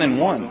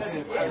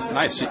 3-1-1.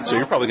 Nice. So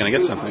you're probably going to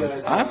get something.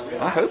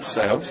 I hope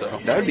so.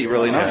 That would be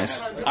really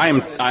nice. I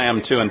am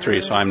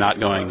 2-3, so I'm not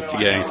going to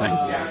get anything.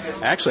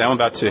 Actually, I'm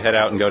about to head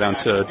out and go down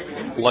to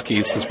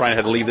Lucky's. Since Brian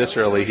had to leave this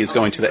early, he's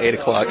going to the 8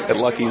 o'clock at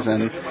Lucky's,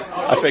 and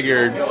I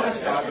figured,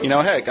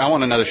 heck, I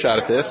want another shot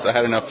at this. I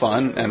had enough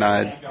fun, and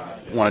I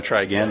want to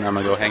try again. I'm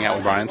going to go hang out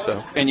with Brian.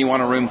 So. And you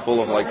want a room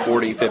full of like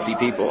 40, 50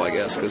 people, I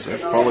guess, because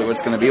that's probably what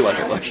it's going to be like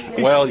at Lucky's.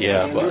 Well,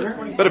 yeah,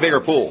 but a bigger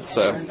pool,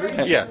 so.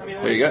 Yeah.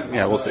 There you go.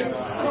 Yeah, we'll see.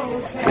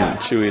 And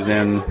Chewy's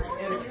in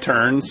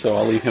turn, so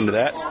I'll leave him to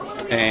that.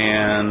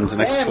 And the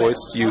next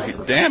voice you hear,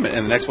 and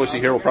the next voice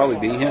you hear will probably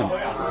be him.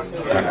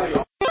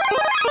 Right.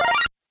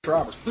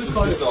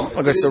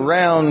 Okay, so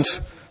round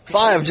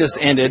 5 just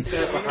ended.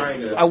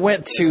 I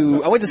went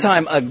to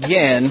time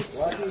again.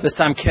 This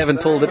time Kevin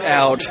pulled it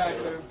out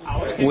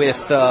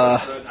with I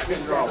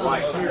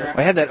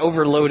had an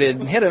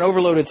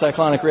overloaded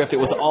Cyclonic Rift. It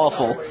was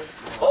awful.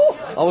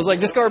 I was like,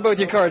 discard both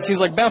your cards. He's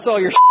like, bounce all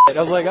your shit. I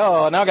was like,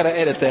 oh, now I gotta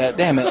edit that.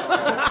 Damn it.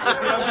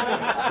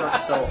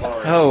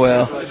 Oh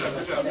well.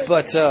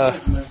 But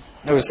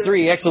there was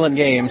 3 excellent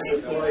games.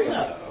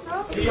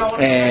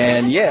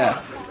 And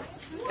yeah.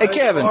 Hey,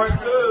 Kevin.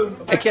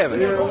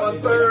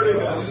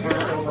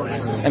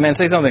 Hey, man,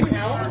 say something.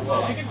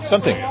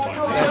 Something.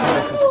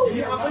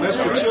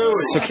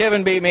 So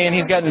Kevin beat me, and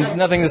he's got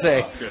nothing to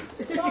say.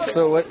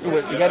 So what you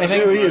got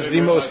anything? Chewy is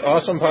the most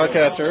awesome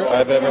podcaster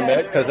I've ever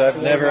met, because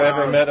I've never,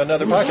 ever met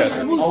another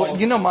podcaster. Oh,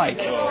 you know Mike.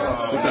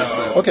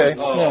 Okay.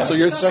 Yeah. So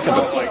you're the second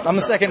best. I'm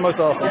the second most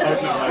awesome.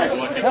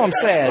 Now I'm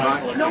sad.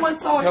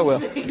 Oh, well.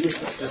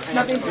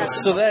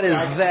 So that is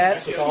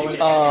that.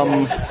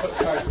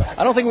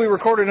 I don't think we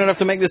recorded enough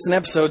to make this an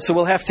episode, so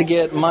we'll have to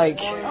get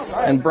Mike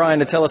and Brian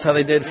to tell us how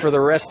they did for the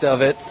rest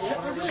of it,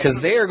 because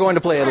they are going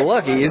to play at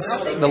Lucky's,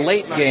 the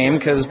late game,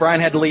 because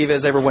Brian had to leave,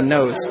 as everyone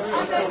knows.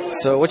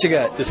 So what you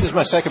got? This is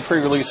my second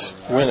pre-release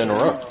win in a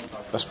row.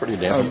 That's pretty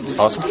damn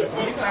awesome.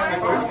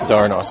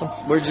 Darn awesome.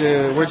 Where'd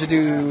you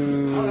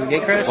do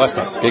Gate Crash? Last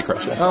time, Gate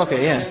Crash. Yeah. Oh,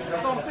 okay, yeah.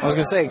 I was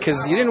gonna say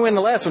because you didn't win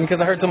the last one because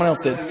I heard someone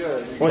else did,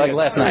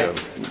 last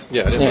night.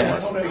 Yeah, I didn't win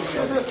last.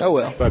 Oh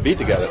well. But I beat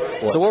the guy that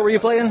won. So what were you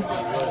playing?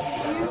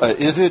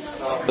 Is it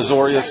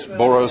Azorius,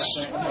 Boros?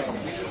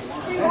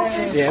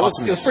 Yeah, it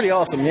was pretty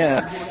awesome.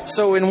 Yeah.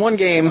 So in one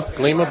game,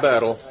 Gleam of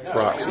Battle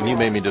rocks, and you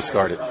made me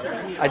discard it.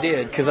 I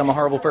did, because I'm a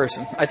horrible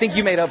person. I think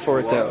you made up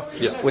for it, though,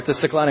 with the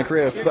Cyclonic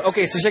Rift. But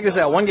okay, so check this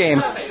out. One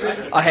game,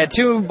 I had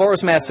 2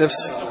 Boros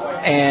Mastiffs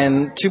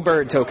and 2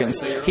 bird tokens.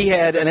 He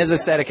had an Izzet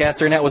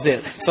Staticaster, and that was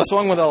it. So I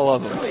swung with all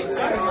of them.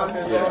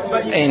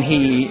 And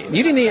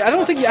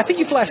I think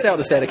you flashed out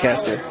the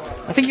Staticaster.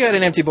 I think you had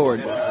an empty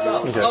board.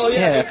 Okay. Oh,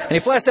 yeah. And he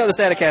flashed out the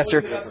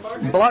Staticaster,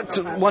 blocked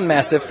 1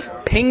 Mastiff,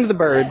 pinged the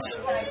birds,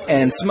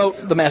 and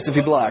smote the Mastiff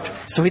he blocked.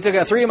 So he took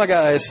out 3 of my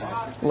guys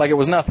like it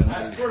was nothing.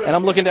 And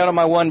I'm looking down at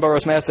my 1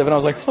 Boros Mastiff, and I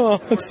was like, oh,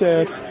 that's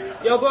sad.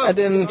 And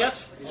then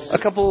a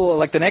couple,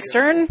 like the next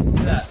turn,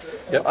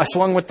 I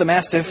swung with the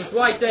Mastiff,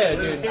 Right there,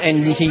 dude. and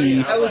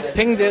he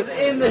pinged it,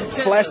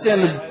 flashed in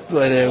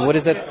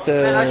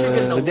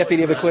the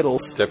Deputy of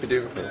Acquittals,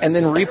 and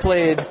then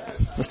replayed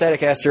the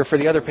Staticaster for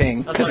the other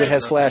ping, because it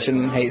has flash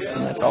and haste,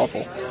 and that's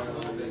awful.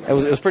 It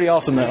was pretty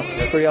awesome, though.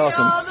 Pretty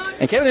awesome.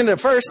 And Kevin ended up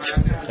first.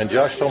 And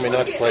Josh told me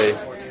not to play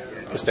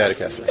the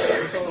Staticaster.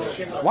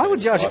 Why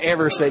would Josh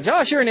ever say,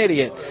 Josh, you're an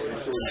idiot?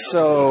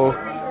 So,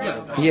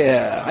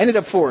 yeah, I ended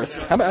up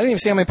 4th. I didn't even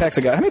see how many packs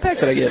I got. How many packs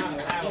did I get?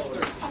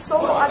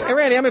 Hey,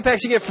 Randy, how many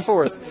packs you get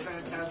for 4th?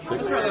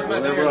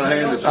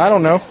 I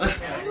don't know. I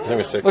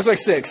think it's 6. Looks like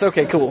 6.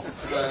 Okay, cool.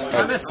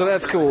 So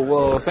that's cool.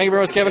 Well, thank you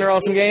very much, Kevin. They're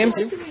awesome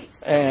games.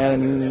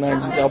 And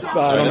I don't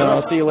know.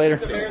 I'll see you later.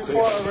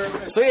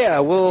 So yeah,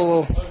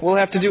 we'll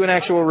have to do an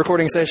actual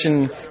recording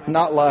session,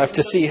 not live,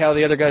 to see how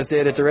the other guys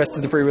did at the rest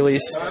of the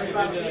pre-release.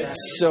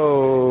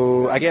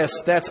 So I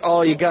guess that's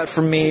all you got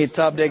from me,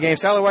 Top Deck Games.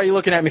 Tyler, why are you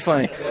looking at me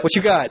funny? What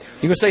you got?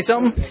 You gonna say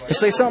something? You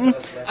say something?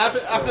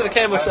 After the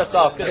camera shuts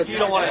off, because you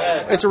don't want to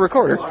add. It's a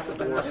recorder.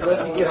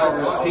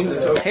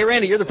 Hey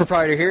Randy, you're the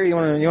proprietor here. You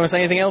want to say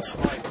anything else?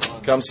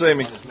 Come see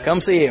me. Come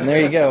see him. There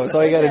you go. That's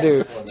all you got to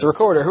do. It's a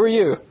recorder. Who are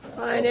you?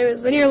 My name is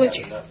Veneer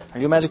Lucci. Are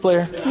you a Magic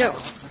player? No.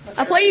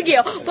 I play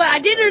Yu-Gi-Oh, but I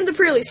did enter the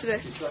pre-release today.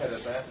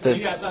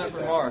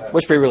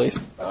 Which pre-release?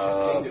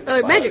 Magic.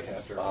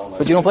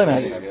 But you don't play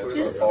Magic. I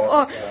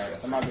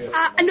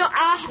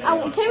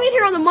came in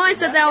here on the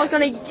mindset that I was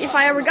going to, if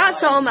I ever got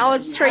some, I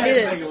would trade it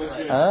in.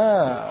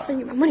 Ah. So I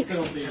get my money back.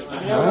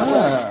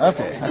 Ah,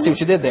 okay. I see what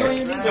you did there.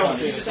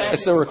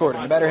 It's still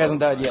recording. The battery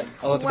hasn't died yet.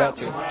 Although it's about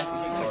to.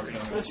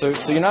 So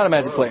you're not a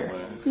Magic player?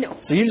 No.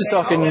 So you're just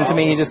talking to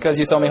me just because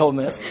you saw me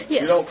holding this?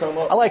 Yes.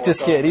 I like this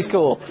kid. He's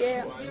cool.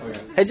 Yeah.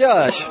 Hey,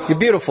 Josh, you're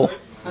beautiful.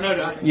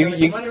 You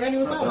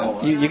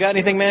got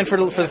anything, man, for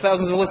the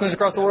thousands of listeners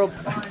across the world?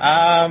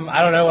 I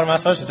don't know. What am I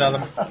supposed to tell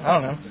them? I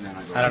don't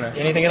know.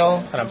 Anything at all?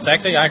 That I'm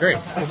sexy? I agree.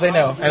 If they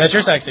know. And that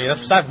you're sexy.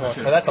 That's beside the point.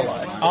 Well, that's a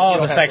lie. All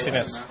the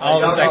sexiness.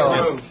 All the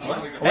sexiness.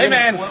 Hey,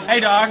 man.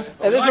 Hey, dog.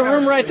 Hey, there's a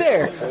room right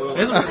there.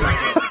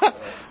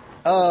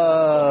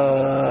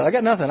 I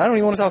got nothing. I don't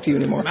even want to talk to you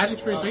anymore.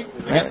 Magic's pretty sweet.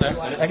 I guess so.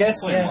 I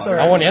guess, yeah, it's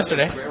alright. I won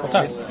yesterday. What's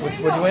up?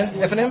 What'd you win?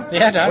 F&M?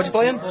 Yeah, dog. What you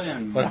playing?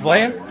 What I'm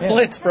playing? Yeah.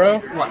 Blitz, bro.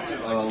 What?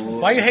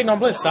 Why are you hating on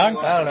Blitz, dog?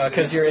 I don't know,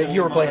 because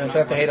you were playing it, so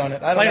I have to hate on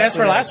it. I played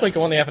Esper last week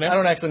and won the F&M. I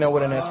don't actually know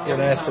what an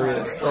Esper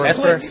is. Or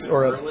Esper? a Blitz,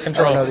 or a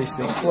Control. I don't know these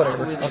things.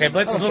 Whatever. Okay,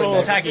 Blitz is a little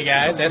attacky,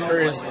 guys.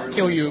 Esper is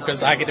kill you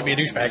because I get to be a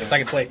douchebag because I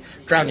can play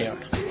Drown You out.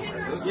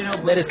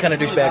 That is kind of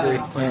douchebaggery.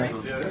 Yeah.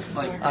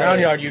 Drown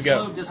Yard, you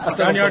go.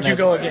 Drown Yard, you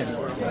go again.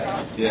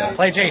 Yeah.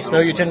 Play Jace,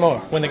 know you 10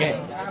 more. Win the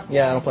game.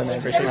 Yeah, I don't play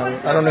Magic.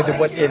 I don't know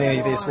what any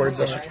of these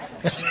words are.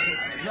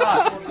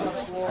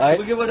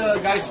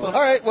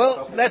 Alright,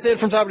 well, that's it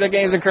from Top Deck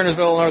Games in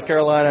Kernersville, North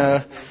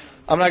Carolina.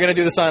 I'm not going to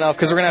do the sign-off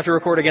because we're going to have to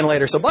record again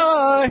later, so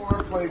bye!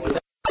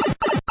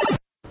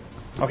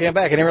 Okay, I'm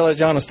back. I didn't realize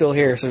John was still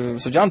here.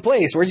 So John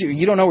placed.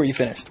 You don't know where you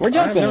finished. Where'd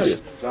John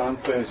finish? John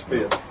finished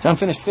 5th. John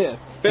finished 5th.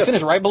 You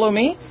finished right below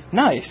me?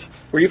 Nice.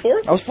 Were you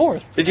 4th? I was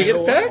 4th. Did you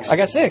get packs? I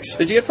got 6.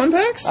 Did you get fun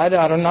packs? I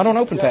don't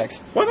open packs.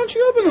 Why don't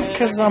you open them?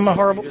 Because I'm a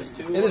horrible...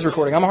 It is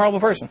recording. I'm a horrible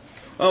person.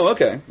 Oh,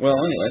 okay. Well,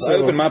 anyways, I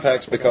open my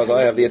packs because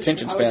I have the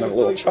attention span of a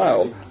little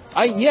child.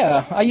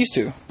 I used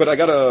to. But I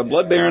got a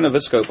Blood Baron of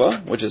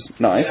Viscopa, which is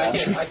nice.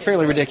 It's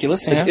fairly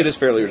ridiculous. Yeah. It is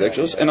fairly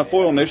ridiculous. And a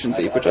foil Notion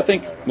Thief, which I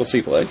think we'll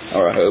see play,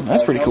 or I hope.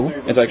 That's pretty cool.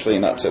 It's actually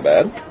not so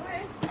bad.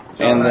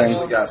 John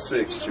actually got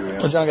 6, Chewie.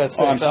 Well, John got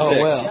 6. I'm 6.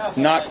 Well.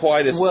 Not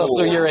quite as well, cool.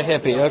 so you're a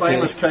hippie. Okay.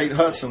 Famous Kate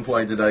Hudson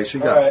played today. She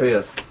got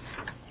 5th.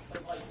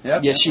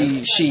 Yep. Yeah,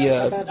 she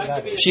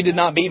did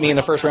not beat me in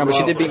the first round, but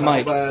she did beat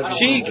Mike.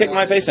 She kicked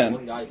my face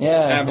in.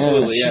 Yeah,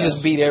 absolutely. Yeah. She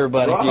just beat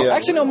everybody. Yeah.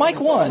 Actually, no, Mike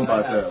won.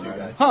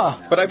 Huh?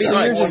 But I beat so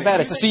Mike. You're just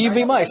bad at it. So you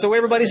beat Mike. So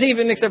everybody's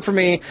even except for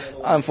me.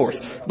 I'm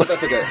 4th. But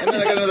that's okay. And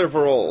then I got another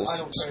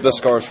Paroles, the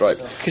Scar Stripe.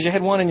 Because you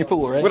had one in your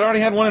pool, right? But I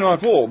already had one in my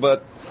pool,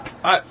 but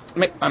I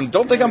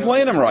don't think I'm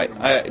playing them right.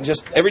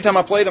 Every time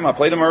I played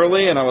them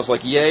early, and I was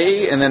like,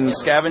 yay, and then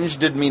Scavenge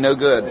did me no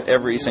good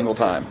every single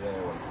time.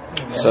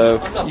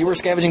 So you were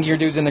scavenging your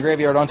dudes in the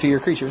graveyard onto your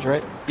creatures,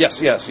 right?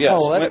 Yes.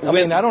 Oh, I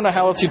don't know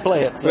how else you'd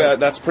play it. So. Yeah,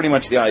 that's pretty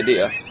much the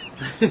idea.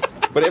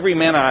 But every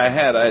mana I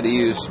had to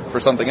use for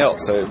something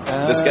else, so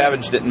the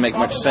scavenge didn't make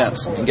much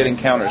sense, and getting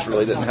counters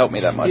really didn't help me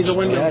that much. He's a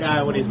win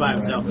guy when he's by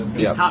himself.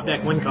 He's top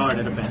deck win card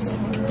at a best.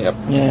 Yep.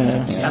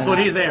 Yeah. That's what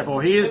he's there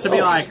for. He is to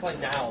be like...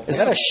 Is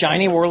that a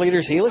shiny War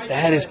Leader's Helix?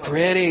 That is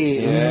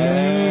pretty.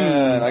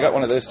 Yeah, and I got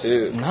one of those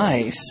too.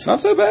 Nice.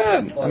 Not so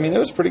bad. I mean, it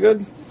was pretty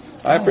good.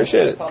 I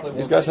appreciate it.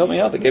 These guys helped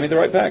me out. They gave me the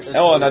right packs.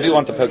 Oh, and I do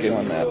want the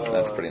Pokemon map.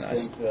 That's pretty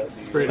nice.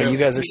 You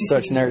guys are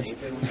such nerds.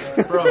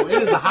 Bro,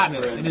 it is the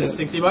hotness. It is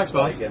 $60,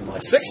 boss.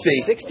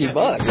 60? $60?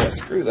 Yeah,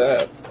 screw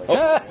that.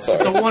 Oh, sorry.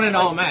 It's a one and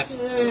all match.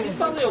 It's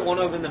probably a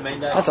 1-0 in the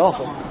main deck. That's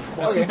awful.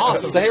 Okay.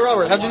 Awesome. So, hey,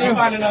 Robert, how'd you do?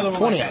 Find another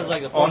 20.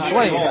 On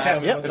 20.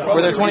 Yep.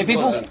 Were there 20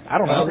 people? I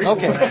don't know.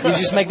 Okay. Did you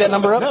just make that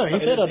number up? No, he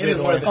said I'd do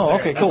it. Oh,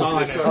 okay, cool. All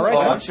right.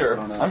 I'm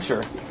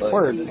sure.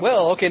 Word.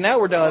 Well, okay, now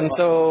we're done,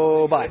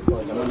 so bye.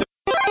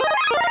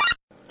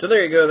 So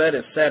there you go. That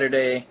is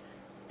Saturday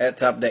at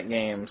Top Deck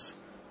Games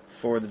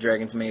for the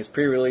Dragon's Maze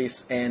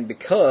pre-release. And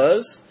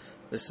because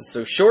this is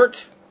so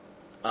short,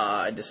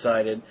 I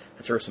decided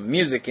to throw some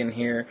music in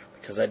here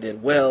because I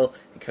did well,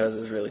 because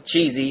it's really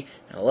cheesy,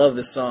 and I love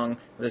this song.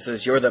 This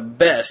is You're the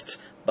Best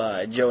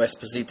by Joe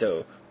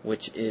Esposito,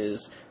 which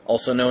is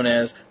also known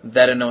as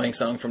That Annoying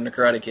Song from the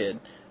Karate Kid.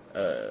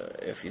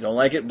 If you don't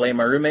like it, blame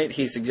my roommate.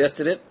 He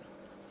suggested it.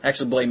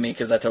 Actually, blame me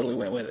because I totally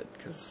went with it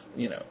because,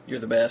 you're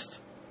the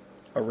best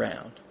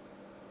around.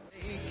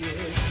 History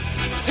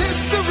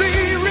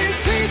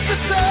repeats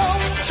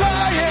itself.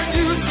 Try and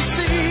you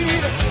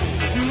succeed.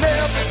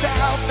 Never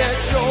doubt that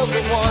you're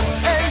the one,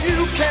 and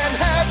you can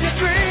have your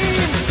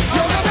dream.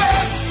 You're the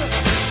best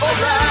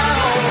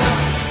around.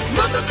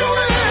 Nothing's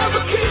gonna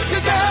ever keep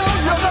you down.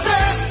 You're the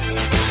best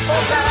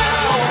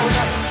around.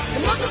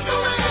 And nothing's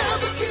gonna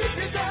ever keep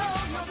you down.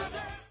 You're the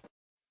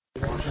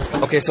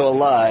best. Okay, so I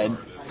lied.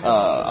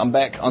 I'm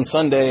back on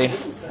Sunday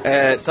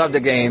at Top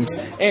Deck Games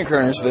in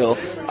Kernersville.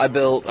 I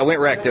went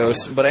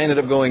Rakdos, but I ended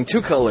up going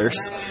 2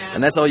 colors,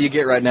 and that's all you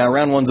get right now.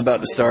 Round 1's about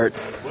to start.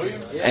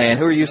 And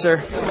who are you, sir?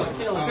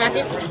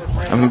 Matthew.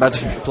 I'm about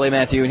to play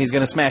Matthew, and he's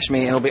going to smash me,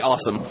 and it'll be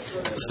awesome.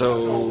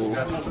 So,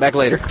 back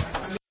later.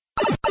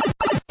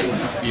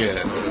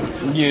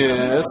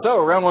 Yeah,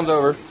 so round 1's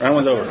over.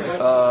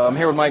 I'm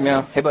here with Mike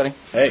now. Hey, buddy.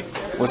 Hey.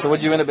 So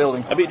what'd you end up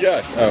building? I beat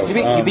Josh. Oh,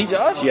 you beat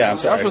Josh? Yeah, I'm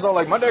sorry. Josh was all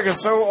like, my deck is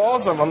so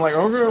awesome. I'm like,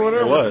 okay,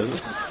 whatever. It was.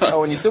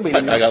 Oh, and you still beat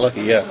him. I got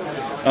lucky, yeah.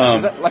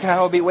 Is that like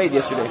how I beat Wade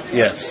yesterday?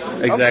 Yes,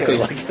 exactly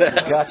like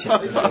that.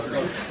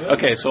 Gotcha.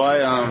 Okay, so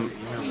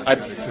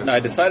I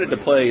decided to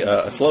play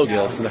a slow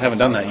guild since I haven't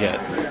done that yet.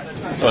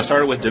 So I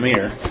started with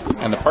Demir,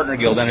 and the partner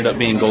guild ended up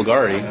being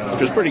Golgari,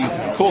 which was pretty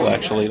cool,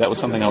 actually. That was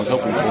something I was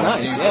hoping for. That's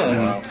nice, yeah.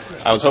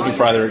 And I was hoping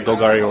for either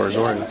Golgari or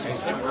Azorius,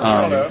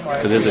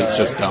 because it's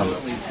just dumb.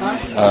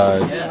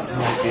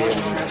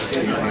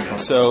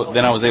 So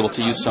then I was able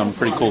to use some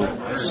pretty cool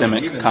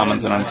Simic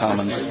commons and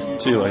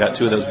uncommons, too. I got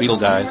 2 of those beetle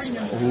guys.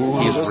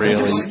 He's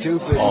really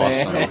stupid,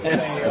 awesome.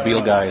 Man. The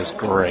beetle guy is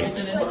great.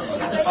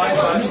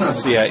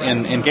 So yeah,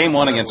 in game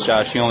 1 against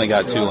Josh, he only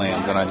got 2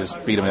 lands, and I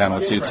just beat him down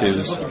with 2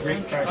 2s,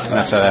 and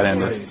that's how that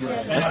ended.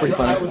 That's pretty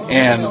funny.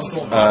 And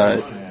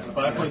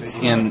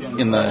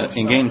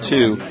in game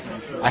 2,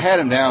 I had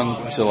him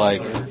down to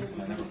like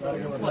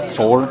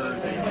 4,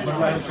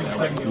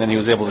 and then he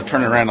was able to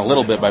turn it around a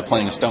little bit by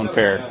playing a Stone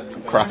Fair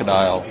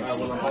Crocodile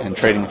and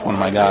trading with one of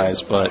my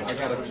guys, but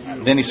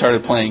then he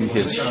started playing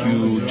his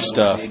huge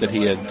stuff that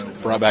he had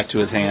brought back to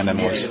his hand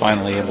and was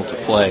finally able to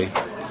play,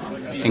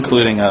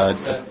 including a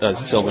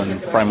Sylvan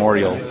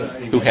Primordial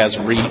who has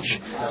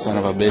reach. Son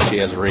of a bitch, he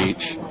has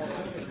reach.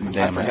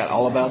 Damn I forgot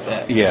all about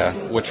that. Yeah,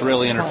 which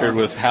really interfered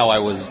with how I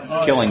was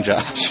killing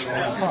Josh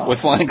with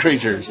flying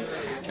creatures,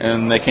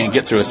 and they can't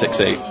get through a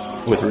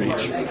 6/8 with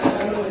reach.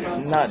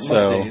 Not most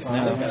days,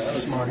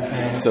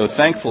 no. So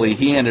thankfully,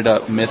 he ended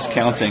up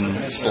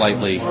miscounting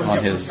slightly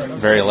on his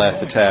very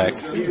last attack.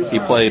 He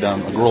played a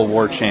Gruul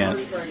War Chant,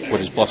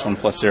 which is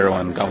 +1/+0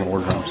 and Goblin War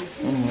Drums,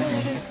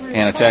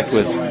 and attacked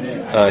with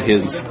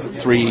his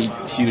 3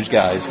 huge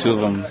guys. 2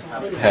 of them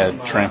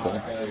had Trample,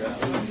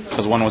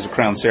 because one was a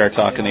Crown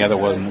Ceratok and the other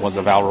one was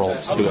a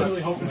Valrolf who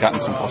had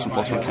gotten some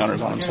 +1/+1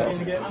 counters on himself,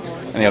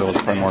 and the other was a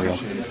Primordial.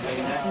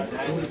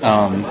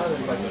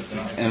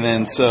 And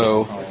then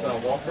so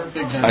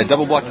I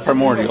double blocked the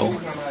Primordial,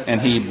 and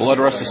he Blood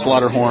Rusted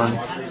Slaughterhorn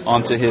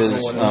onto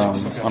his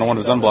on one of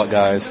his unblocked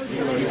guys,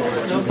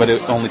 but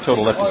it only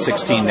totaled up to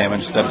 16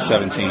 damage instead of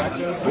 17.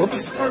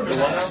 Whoops.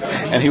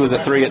 And he was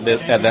at 3 at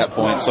that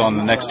point, so on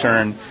the next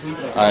turn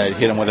I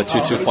hit him with a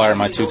 2/2 flyer and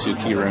my 2/2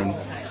 key rune,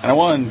 and I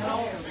won.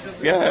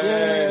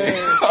 Yay!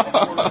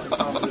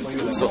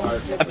 So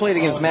I played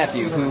against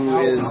Matthew, who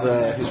is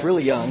who's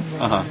really young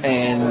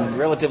and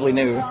relatively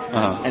new.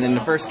 And in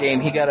the first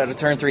game, he got out of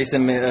turn 3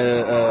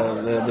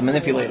 the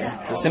manipulator.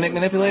 The Simic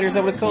manipulator, is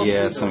that what it's called?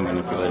 Yeah, Simic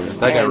manipulator.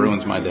 That guy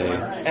ruins my day.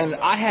 And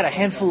I had a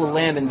handful of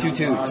land and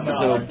 2/2s,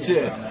 so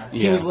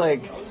he was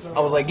like, I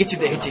was like, get you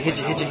to hit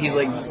you. He's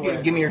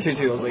like, give me your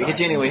 2/2. I was like, hit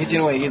you anyway.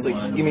 He's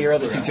like, give me your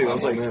other 2/2. I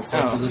was like,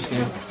 oh.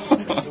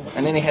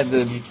 And then he had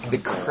the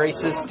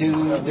Krasis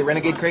dude, the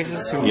Renegade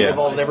Krasis, who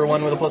evolves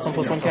everyone with a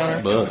 +1/+1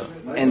 counter.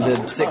 And the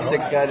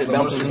 6/6 guy that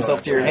bounces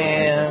himself to your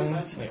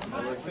hand.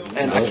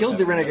 And I killed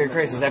the Renegade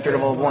Krasis after it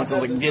evolved once. I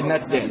was like,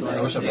 that's dead.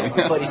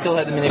 But he still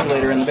had the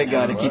manipulator and the big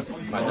guy to keep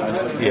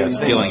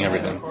stealing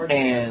everything.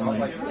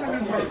 And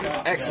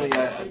actually,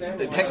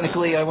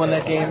 technically I won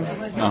that game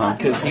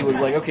because he was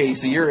like, okay,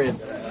 so you're at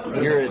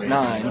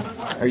 9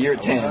 or you're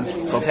at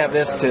 10, so I'll tap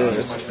this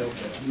to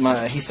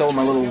he stole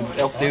my little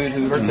elf dude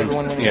who hurts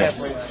everyone when he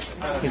taps.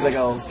 He's like,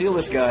 I'll steal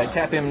this guy,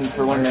 tap him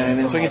for 1 minute, and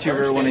then swing at you for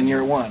everyone, and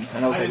you're at 1.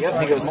 And I was like, yep.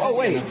 And he goes, oh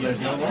wait, can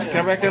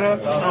I back that up?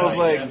 And I was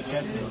like,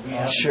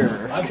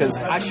 sure, because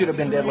I should have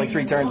been dead like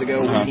 3 turns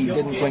ago when he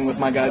didn't swing with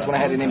my guys when I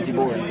had an empty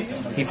board.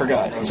 He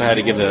forgot. So I had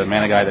to give the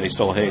mana guy that he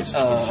stole haste.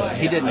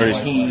 He didn't.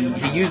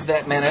 He used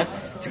that mana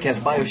to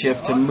cast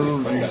Bioshift to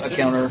move a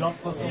counter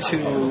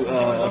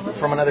to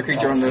from another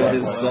creature onto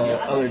his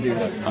other dude,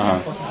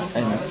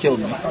 and killed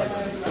me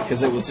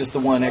because it was just the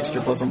one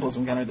extra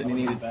 +1/+1 counter that he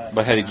needed.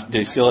 But did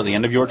he steal it at the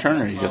end of your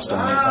turn, or he just stole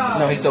it?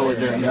 No, he stole it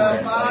during his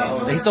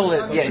turn. He stole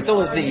it. Yeah, he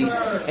stole it at the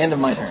end of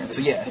my turn.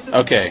 So yeah.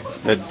 Okay,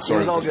 that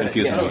sort of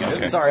confusing me.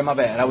 Okay. Sorry, my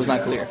bad. I was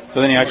not clear.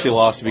 So then you actually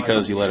lost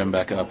because you let him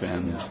back up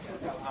and.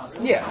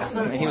 Yeah,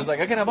 and he was like,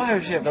 I can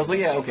Bioshift. I was like,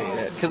 yeah,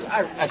 okay, because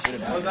I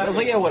should have. I was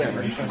like, yeah,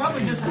 whatever.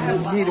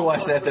 You need to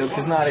watch that, though,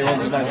 because not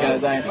everyone's as nice guy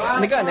as I am.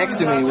 And the guy next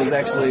to me was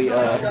actually,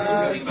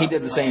 he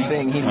did the same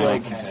thing. He's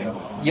like,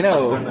 I'm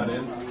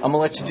going to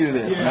let you do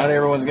this, but not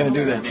everyone's going to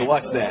do that, so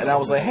watch that. And I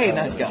was like, hey,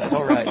 nice guys,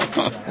 all right.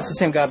 That's the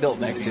same guy I built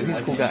next to. He's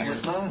a cool guy.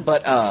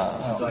 But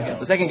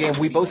the second game,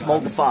 we both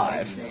mulled the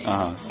 5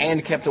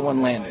 and kept a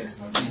 1 lander.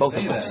 Both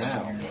of us.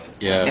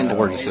 Yeah, and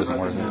 4 just isn't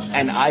worth it.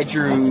 And I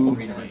drew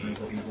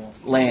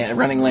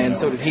running land,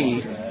 so did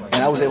he, and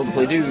I was able to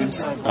play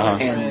dudes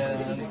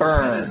and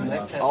burn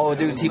all the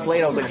dudes he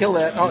played. I was like, kill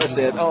that. Oh, it's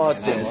dead. Oh,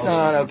 it's dead.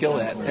 No, kill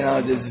that.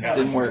 And it just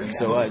didn't work,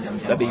 so I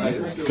beat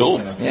him. Cool.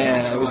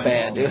 Yeah, it was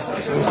bad, dude.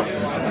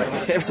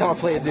 Every time I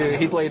play a dude,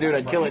 he'd play a dude,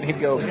 I'd kill it, and he'd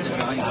go,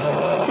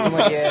 I'm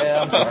like,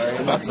 yeah,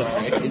 I'm not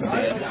sorry. It's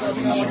dead.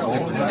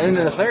 And then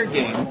in the third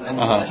game,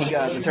 he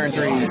got the turn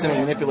 3 Simic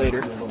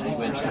manipulator.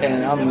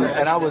 And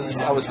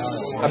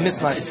I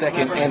missed my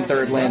second and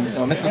third land.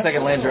 No, I missed my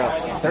second land drop.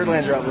 Third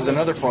land drop was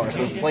another forest.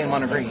 I was playing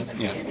mono green.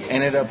 Yeah.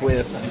 Ended up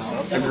with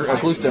a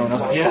glue stone. I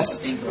was like, yes.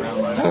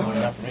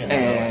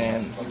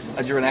 And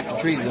I drew an active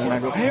treason, and I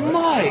go, hey,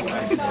 Mike.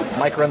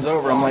 Mike runs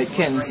over. I'm like,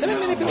 can Simic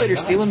manipulator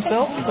steal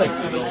himself? He's like,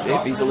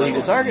 if he's a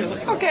legal target. I was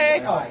like,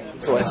 okay.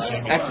 So I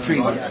active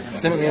treason,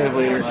 Simic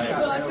manipulator,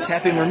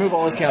 tap him, remove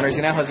all his counters.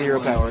 He now has 0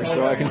 power,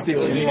 so I can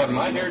steal him.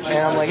 And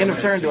I'm like, end of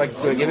turn, do I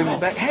give him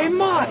back? Hey,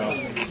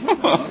 Mike. I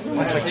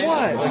was like,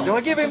 what? Like, do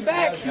I give him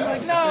back? He's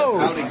like, no.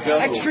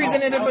 Active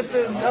treason ended, but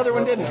the other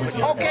one didn't. I was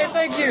like, okay,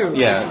 thank you.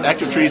 Yeah,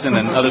 active treason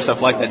and other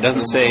stuff like that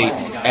doesn't say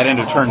at end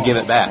of turn give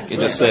it back. It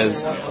just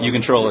says you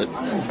control it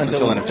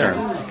until end of turn.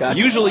 Gotcha.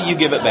 Usually you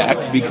give it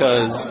back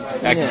because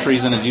active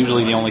treason is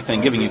usually the only thing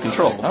giving you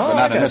control, but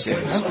not in this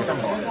case.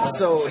 Okay.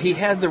 So he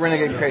had the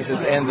Renegade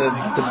Krasis and the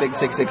big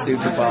 6/6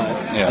 dude for 5.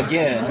 Yeah.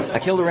 Again, I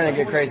killed the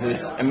Renegade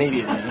Krasis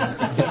immediately.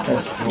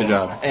 Good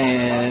job.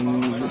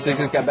 And the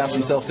 6/6 guy bounced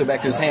himself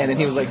back to his hand, and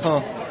he was like,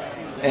 huh.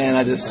 And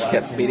I just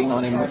kept beating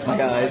on him with my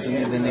guys,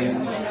 and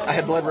then I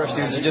had Blood Rush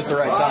dudes at just the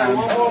right time.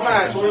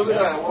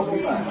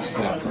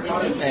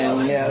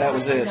 And yeah, that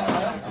was it.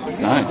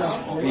 Nice.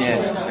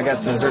 Yeah, I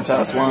got the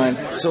Xertas wine.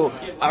 So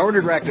I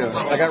ordered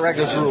Rakdos. I got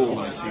Rakdos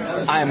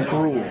Gruul. I am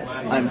Gruul.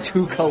 I'm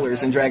 2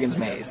 colors in Dragon's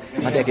Maze.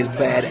 My deck is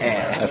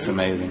badass. That's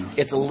amazing.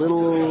 It's it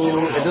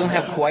doesn't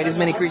have quite as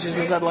many creatures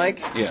as I'd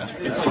like. Yeah.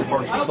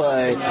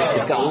 But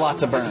it's got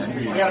lots of burn.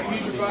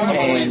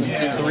 And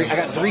I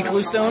got 3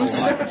 Clue Stones,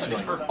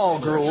 all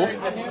Gruul.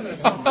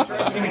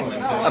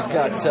 I've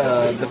got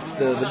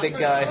the big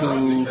guy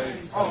who,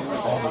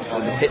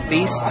 the Pit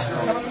Beast,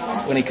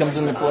 when he comes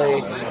into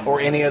play, or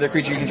any other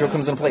creature you control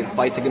comes into play,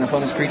 fights an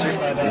opponent's creature.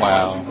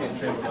 Wow.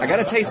 I got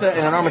a Tesa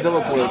and an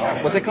Armadillo Cloak.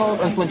 What's it called?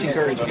 Unflinching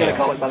Courage. We gotta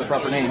call it by the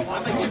proper name.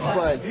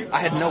 But I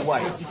had no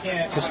white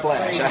to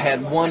splash. I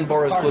had 1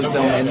 Boros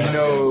Bluestone and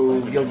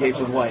no Guild Gates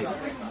with white.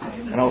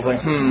 And I was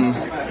like,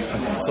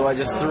 So I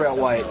just threw out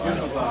white.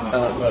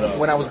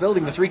 When I was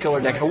building the 3-color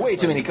deck, I had way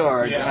too many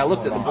cards, and I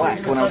looked at the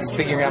black when I was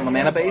figuring out my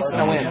mana base,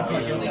 and I went,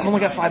 I've only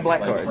got 5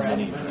 black cards.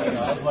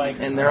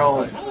 And they're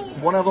all,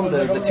 one of them,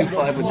 the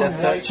 2/5 with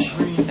Death Touch,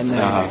 and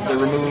the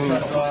remove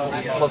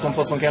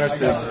 +1/+1 counters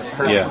to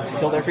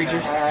kill their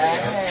creatures.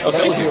 Okay.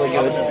 That was really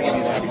good.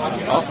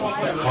 Awesome.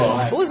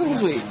 Well, listen,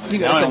 sweet. You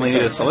now I only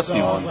need a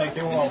Celestine one,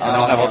 and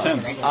I'll have all 10.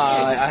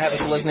 I have a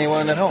Celestine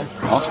one at home.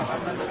 Awesome.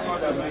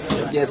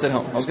 Yeah, it's at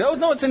home. I was going,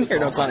 no, it's in here.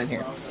 No, it's not in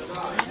here.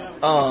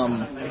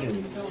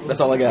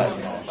 That's all I got.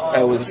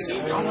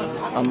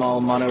 I'm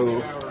all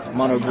mono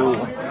gruel.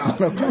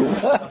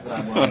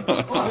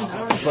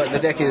 But the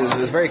deck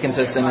is very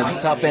consistent. At the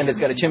top end, it's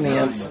got a chimney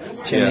imp.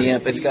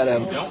 It's got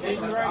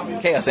a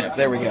chaos imp.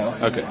 There we go.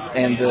 Okay.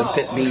 And the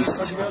pit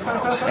beast,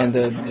 and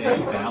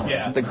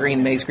the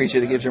green maze creature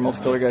that gives your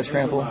multicolor guys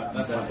trample.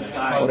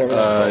 Whatever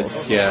that's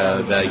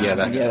called.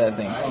 That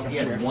thing.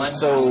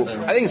 So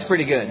I think it's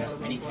pretty good.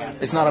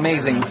 It's not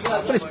amazing,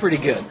 but it's pretty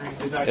good.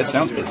 It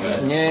sounds pretty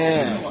good.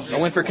 Yeah. I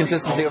went for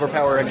consistency over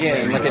power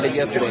again, like I did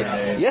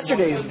yesterday.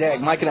 Yesterday's deck,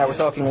 Mike and I were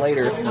talking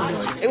later,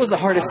 it was the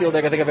hardest sealed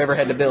deck I think I've ever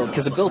had to build,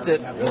 because I built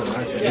it with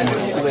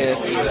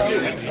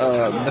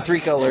the 3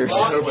 colors.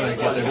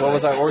 What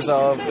was I?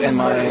 Orzhov and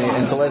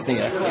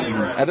Selesnya.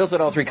 I built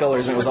it all 3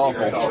 colors and it was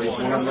awful.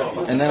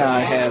 And then I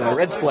had a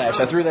red splash.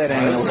 I threw that in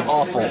and it was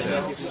awful.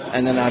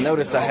 And then I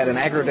noticed I had an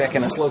aggro deck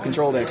and a slow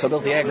control deck, so I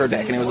built the aggro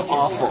deck and it was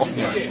awful.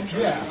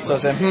 So I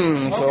said,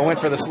 so I went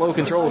for the slow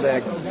control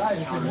deck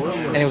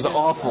and it was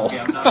awful.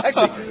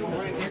 Actually,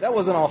 that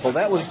wasn't awful.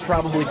 That was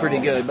probably pretty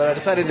good. But I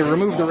decided to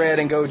remove the red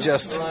and go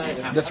just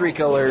the 3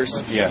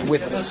 colors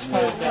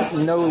with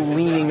no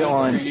leaning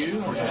on.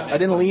 I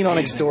didn't lean on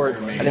Extort.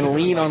 I didn't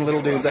lean on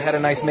Little Dudes. I had a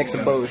nice mix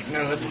of both.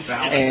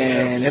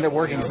 And ended up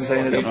working since I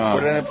ended up,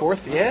 what did I end up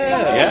 4th?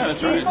 Yeah,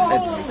 that's right.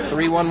 At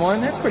 3-1-1.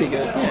 That's pretty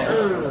good.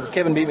 Yeah.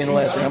 Kevin beat me in the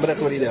last round, but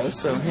that's what he does.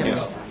 So,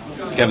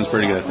 Kevin's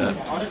pretty good at that.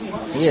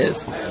 He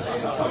is.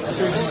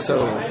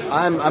 So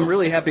I'm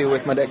really happy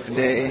with my deck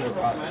today,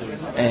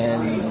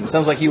 and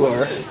sounds like you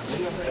are.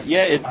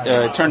 Yeah,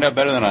 it turned out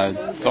better than I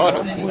thought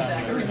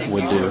it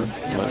would do.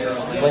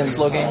 But playing the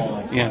slow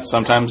game? Yeah,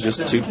 sometimes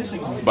just a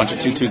bunch of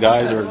 2/2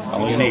 guys are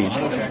all you need.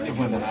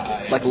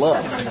 Like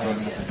love.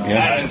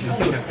 Yeah.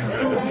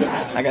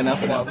 I got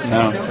nothing else.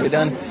 No. We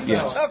done?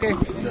 Yes. Okay.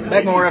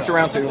 Back more after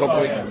round 2,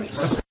 hopefully.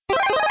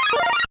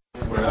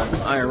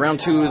 Alright, round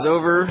 2 is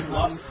over.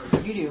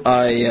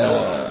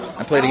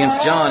 I played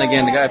against John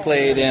again, the guy I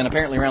played in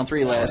apparently round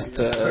 3 last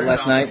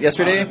night.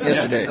 Yesterday?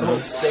 Yesterday.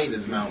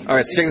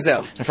 Alright, so check this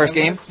out. In the first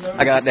game,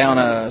 I got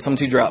down some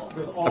 2-drop.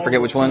 I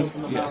forget which one.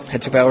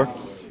 Had 2 power.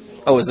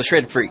 Oh, it was the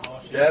Shred Freak.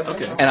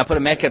 Okay. And I put a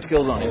Madcap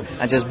Skills on him.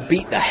 I just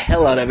beat the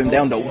hell out of him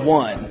down to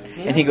 1.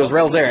 And he goes,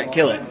 Relzeric,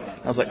 kill it.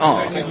 I was like, oh.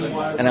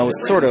 And I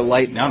was sort of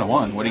light. Down to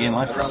 1. What do you gain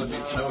life from?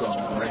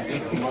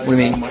 What do you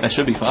mean? That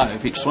should be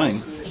 5 each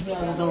swing.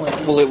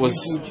 Well, it was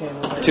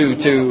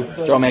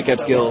 2-2, draw Madcap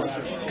Skills,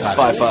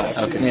 5-5.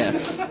 Okay. Yeah.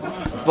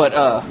 But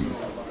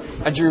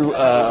I drew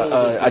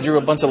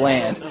a bunch of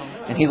land,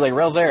 and he's like,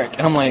 Relzeric.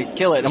 And I'm like,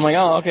 kill it. I'm like,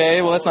 oh,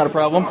 okay, well, that's not a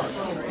problem.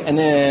 And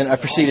then I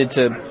proceeded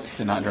to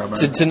not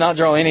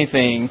draw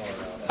anything.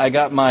 I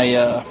got my...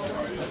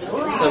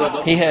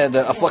 he had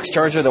a Flux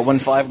Charger, the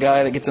 1/5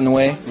 guy that gets in the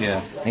way.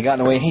 Yeah. And he got in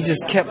the way, and he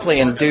just kept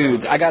playing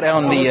dudes. I got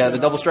on the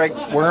Double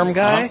Strike Worm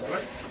guy,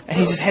 and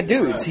he just had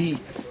dudes. He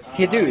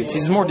had dudes.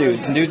 He's more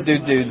dudes, and dudes.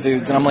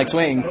 And I'm like,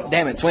 swing.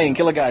 Damn it, swing,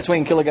 kill a guy,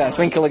 swing, kill a guy,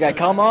 swing, kill a guy.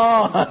 Come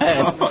on!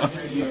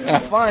 And I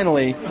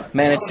finally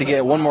managed to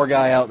get one more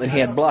guy out, and he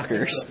had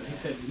blockers.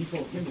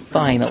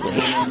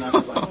 Finally.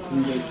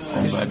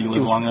 I'm glad you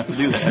lived long enough to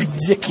do that.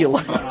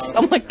 Ridiculous.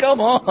 I'm like,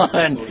 come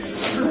on!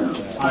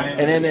 And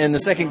then in the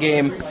second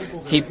game,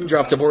 he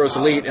dropped a Boros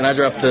Elite, and I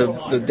dropped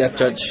the Death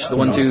Touch, the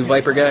 1/2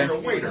 Viper guy.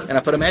 And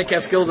I put a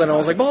Madcap Skills on, and I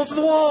was like, balls to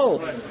the wall!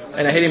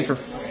 And I hit him for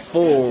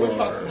 4.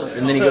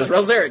 And then he goes,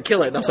 Relzeric,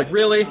 kill it. And I was like,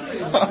 really?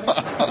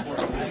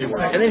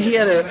 And then he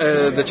had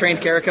the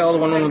trained Caracal, the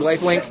one with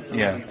lifelink.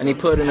 Yeah. And he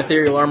put an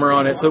Ethereal Armor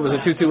on it, so it was a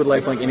 2/2 with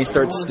lifelink, and he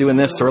starts doing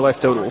this to our life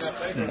totals.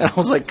 And I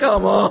was like,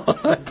 come on!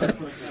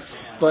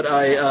 But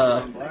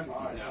I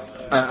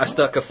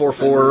stuck a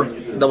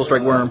 4/4 Double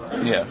Strike Worm.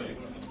 Yeah.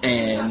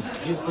 And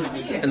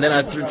then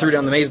I threw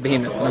down the Maze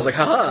Behemoth, and I was like,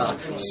 haha,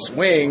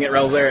 swing at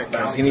Relzeric,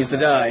 because he needs to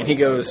die. And he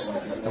goes,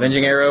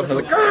 Avenging Arrow. I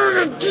was like,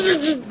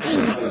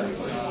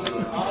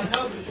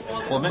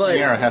 well,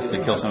 Avenging Arrow has to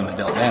kill someone that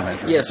dealt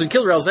damage. Right? Yeah, so he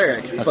killed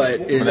Relzeric,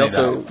 but it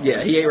also, he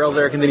ate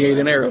Relzeric and then he ate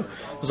an arrow.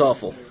 It was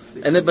awful.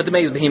 But the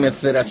Maze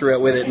Behemoth that I threw out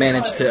with it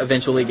managed to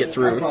eventually get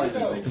through.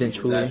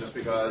 Eventually.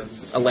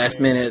 A last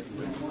minute...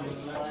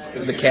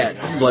 the cat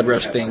blood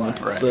rush thing,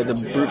 the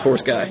brute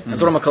force guy.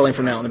 That's what I'm calling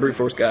from now on, the brute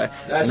force guy.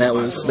 And that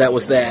was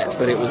that.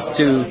 But it was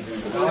two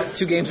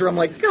games where I'm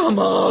like, come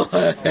on.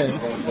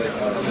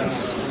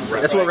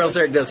 That's what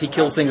Relzeric does. He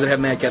kills things that have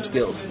Madcap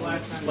Skills.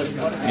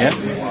 Yeah.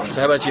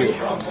 So how about you?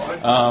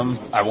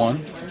 I won.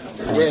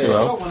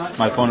 4-2-0.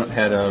 My opponent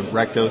had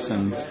Rakdos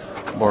and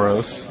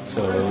Boros,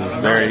 so it was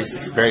very,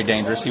 very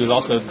dangerous. He was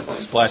also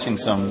splashing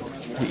some.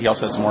 He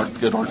also has some more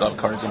good Orzhov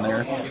cards in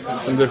there.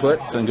 Some good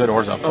what? Some good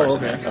Orzhov cards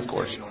in there, of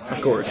course.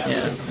 Of course,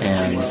 yeah.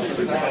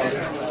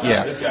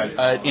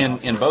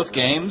 And, in both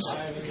games,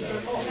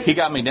 he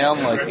got me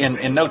down, like,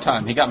 in no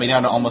time. He got me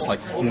down to almost, like,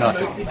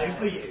 nothing.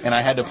 And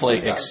I had to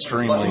play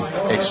extremely,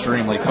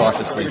 extremely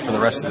cautiously for the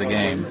rest of the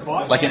game.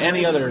 Like, in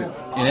any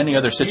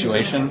other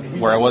situation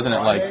where I wasn't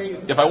at, like...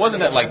 If I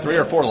wasn't at, like, 3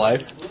 or 4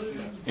 life...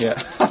 Yeah.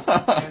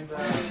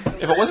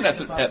 If it wasn't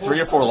at 3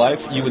 or 4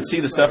 life, you would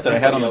see the stuff that I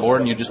had on the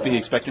board, and you'd just be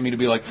expecting me to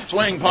be like,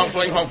 swing, pump,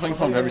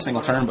 every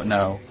single turn, but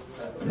no.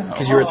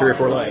 Because you were at 3 or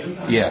 4 life.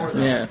 Yeah.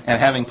 Yeah. And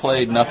having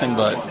played nothing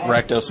but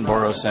Rakdos and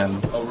Boros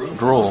and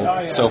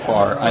Gruul so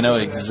far, I know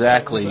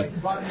exactly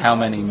how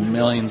many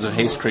millions of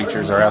haste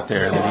creatures are out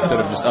there that he could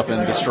have just up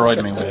and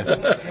destroyed me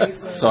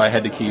with. So I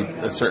had to keep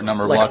a certain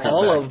number of Like blockers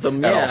all back of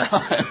them, at yeah. all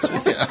times.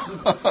 Yeah.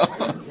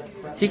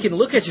 He can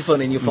look at you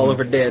funny and you fall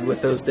over dead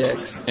with those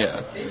decks.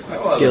 Yeah.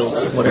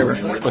 Guilds, whatever.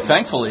 But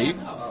thankfully,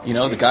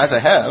 the guys I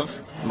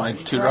have, my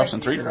 2-drops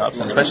and 3-drops,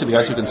 and especially the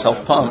guys who can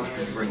self-pump,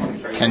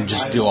 can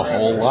just do a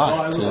whole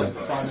lot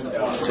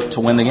to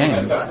win the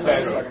game.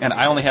 And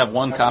I only have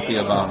one copy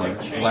of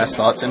Last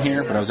Thoughts in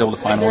here, but I was able to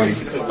find one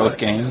both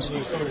games.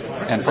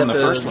 And from the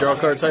first draw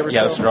card cyber?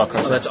 Yeah, that's the draw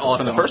card. Oh, that's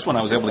awesome. From the first one,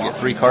 I was able to get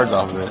 3 cards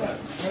off of it.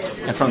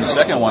 And from the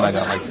second one, I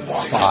got like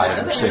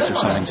 5 or 6 or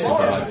something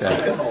stupid like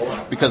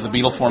that. Because the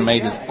Beetleform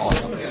Mage is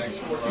awesome.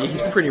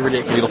 He's pretty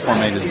ridiculous. Beetleform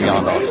Mage is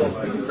beyond awesome.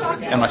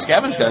 And my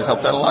Scavenge guys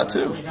helped out a lot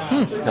too.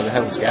 Because I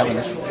have the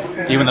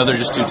Scavenge. Even though they're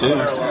just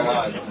 2/2s.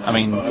 I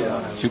mean,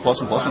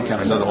 2+1/+1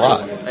 counters does a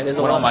lot.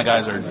 All my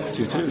guys are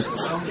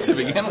 2/2s to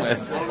begin with.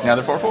 Now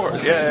they're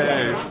 4/4s.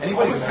 Yay!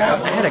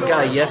 I had a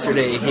guy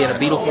yesterday, he had a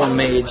Beetleform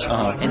Mage,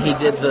 and he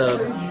did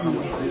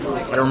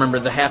I don't remember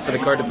the half of the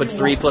card that puts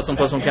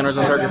 3+1/+1 counters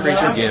on target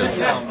creature. Give.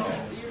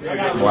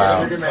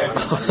 Wow. I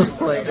was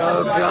like,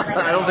 oh god,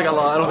 I don't think I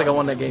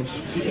won that game.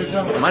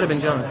 It might have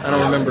been John. I don't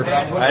remember.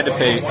 I had to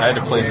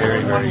play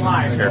very, very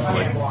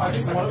carefully.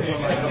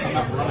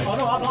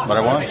 But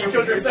I won.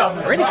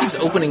 Randy keeps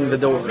opening the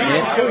door, and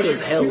it's cold as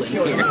hell in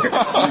here.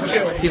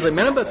 He's like,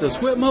 man, I'm about to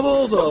sweat my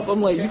balls off.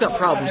 I'm like, you got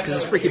problems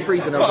because it's freaking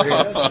freezing over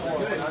here.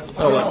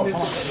 Oh well.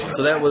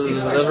 So that was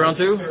round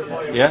 2?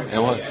 Yeah, it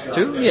was.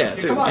 2? Yeah,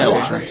 2. Yeah, it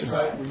was round 2.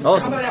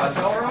 Awesome.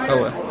 Oh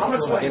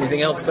well.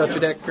 Anything else about your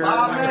deck?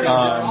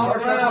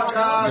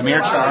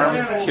 Demir Charm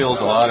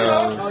kills a lot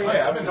of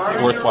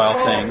worthwhile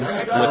things.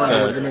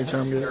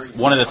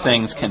 One of the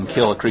things can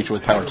kill a creature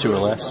with power 2 or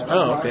less.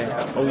 Oh, okay.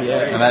 Oh,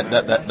 yeah. And that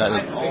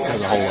is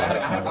a whole lot.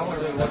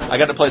 I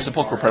got to play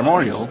Sepulchral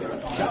Primordial.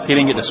 He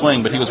didn't get to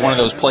swing, but he was one of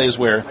those plays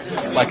where,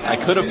 like, I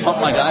could have pumped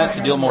my guys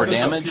to deal more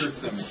damage,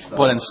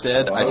 but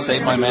instead I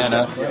saved my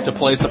mana to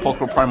play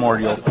Sepulchral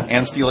Primordial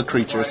and steal a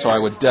creature, so I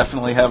would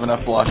definitely have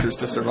enough blockers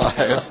to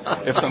survive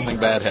if something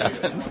bad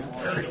happened.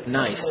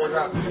 Nice.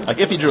 Like,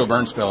 if he drew a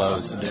burn spell, I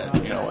was dead,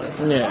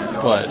 whatever. Yeah.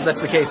 But that's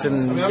the case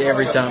in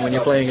every time when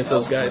you're playing against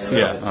those guys. So.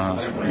 Yeah.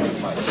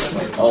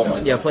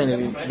 Yeah,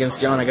 playing against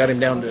John, I got him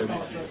down to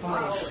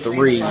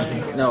 3.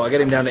 No, I got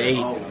him down to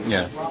 8.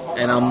 Yeah.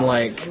 And I'm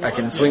like, I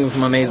can swing with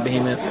my Maze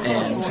Behemoth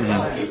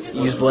and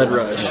use Blood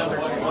Rush.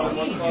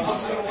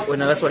 Well,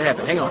 no, that's what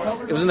happened. Hang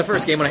on. It was in the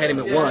first game when I had him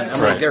at 1. I'm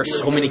like, there are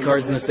so many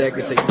cards in this deck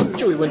that say,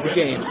 Joey wins a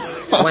game.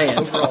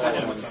 Land.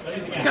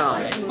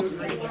 Guy.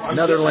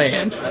 Another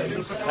land.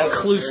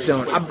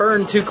 Cluestone. I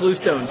burned 2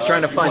 Cluestones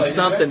trying to find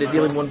something to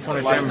deal him 1 point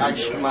of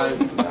damage.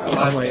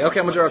 I'm like, okay,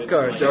 I'm going to draw a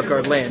card. Draw a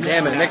card, land.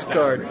 Damn it, next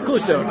card.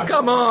 Cluestone.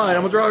 Come on.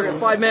 I'm going to draw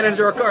 5 mana and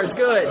draw a card. It's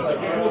good.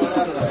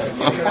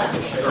 I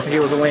think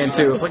it was a land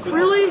too. I was like,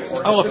 really?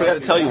 Oh, I forgot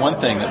to tell you one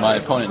thing that my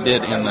opponent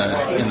did in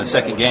the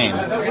second game.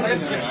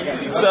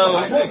 So,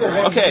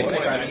 okay.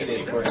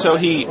 So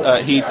he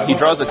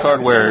draws the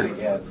card where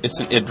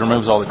it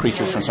removes all the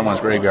creatures from someone's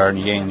graveyard and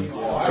you gain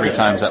 3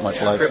 times that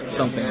much life. Crypt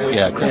something.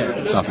 Yeah,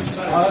 crypt something.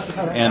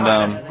 And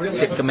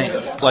Take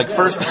command. Like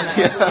first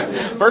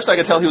I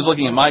could tell he was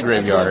looking at my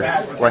graveyard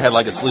where I had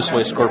like a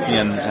Sluiceway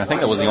Scorpion, and I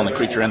think that was the only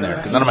creature in there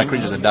because none of my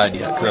creatures had died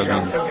yet because I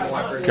was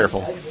being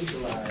careful.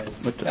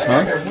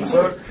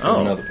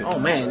 Oh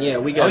man, yeah,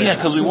 we got. Oh yeah,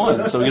 because we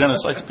won, so we get on a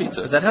slice of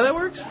pizza. Is that how that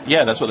works?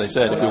 Yeah, that's what they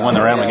said. If we won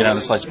the round, we get on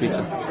a slice of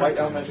pizza.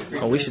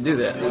 Oh, we should do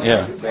that.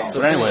 Yeah.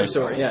 So but anyway,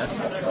 story, yeah.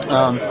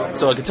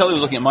 So I could tell he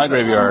was looking at my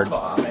graveyard,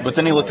 but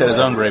then he looked at his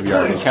own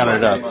graveyard and counted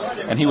it up,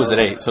 and he was at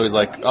 8. So he's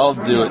like, "I'll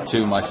do it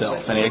to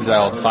myself," and he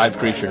exiled 5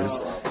 creatures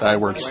that I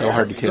worked so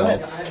hard to kill,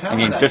 and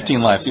gained 15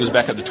 life. So he was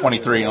back up to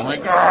 23, and I'm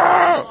like,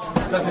 "Argh!"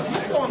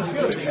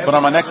 But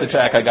on my next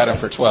attack, I got him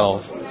for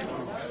 12.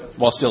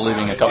 While still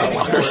leaving a couple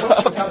blockers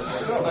up.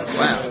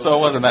 Wow. So it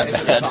wasn't that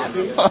bad.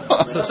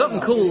 So something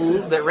cool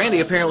that Randy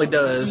apparently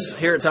does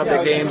here at Top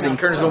Deck Games in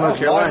Kernersville, North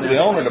Carolina. Ask the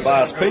owner to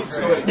buy us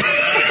pizza.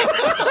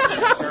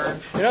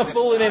 You're not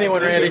fooling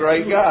anyone, Randy. He's a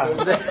great guy.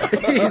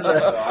 He's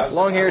a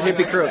long-haired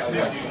hippie crook.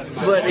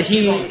 But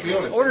he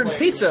ordered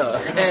pizza,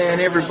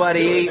 and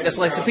everybody ate a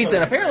slice of pizza.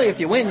 And apparently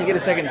if you win, you get a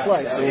second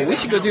slice. So we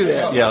should go do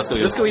that. Yeah,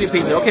 let's go eat a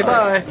pizza. Okay,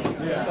 bye.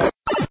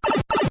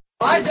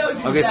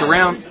 Okay, so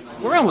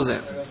what round was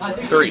that?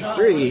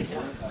 3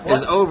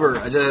 is over.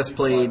 I just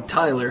played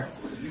Tyler,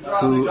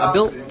 who I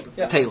built.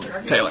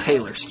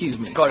 Taylor, excuse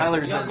me.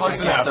 Tyler's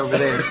over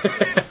there.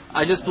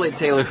 I just played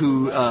Taylor,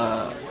 who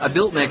I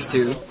built next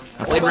to.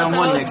 Played round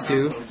 1 next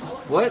to.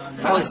 What?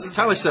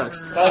 Tyler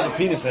sucks. Tyler's a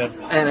penis head.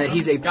 And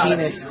he's a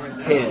penis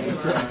head.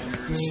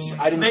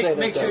 I didn't say that.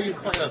 Make sure you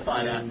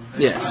clarify that.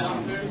 Yes.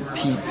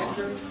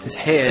 His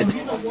head.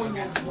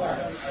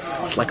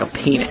 It's like a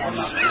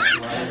penis.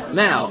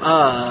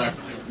 Now,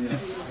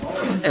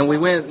 and we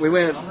went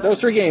those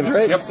 3 games,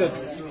 right? Yep.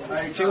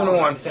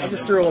 2-1. I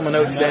just threw all my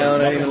notes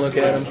down. I didn't even look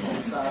at them.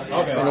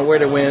 I don't know where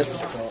they went.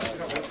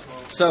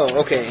 So,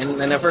 okay, in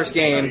the first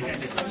game,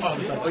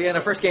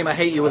 I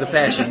hate you with a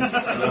passion.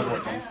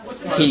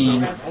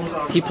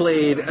 He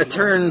played a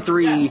turn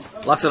 3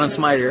 Loxodon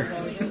Smiter,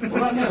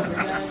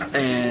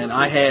 and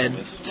I had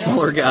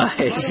smaller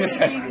guys,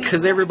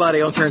 because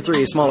everybody on turn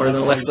 3 is smaller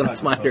than Loxodon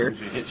Smiter.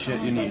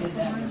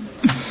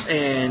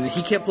 And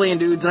he kept playing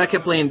dudes, and I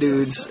kept playing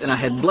dudes, and I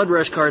had Blood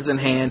Rush cards in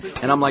hand,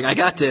 and I'm like, I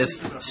got this,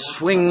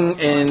 swing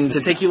and to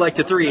take you like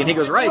to 3, and he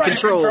goes, right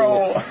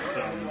control.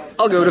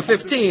 I'll go to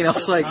 15. I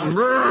was like,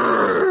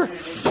 brrr.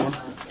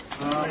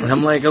 And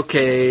I'm like,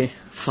 okay,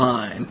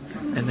 fine.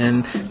 And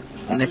then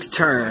next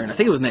turn, I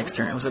think it was next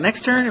turn. Was it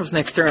next turn? It was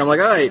next turn. I'm like,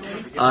 all right,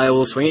 I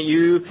will swing at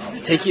you,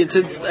 take you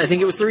to, I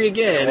think it was 3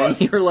 again.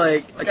 And you were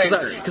like,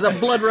 because I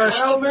blood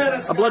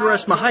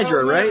rushed my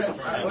Hydra, right?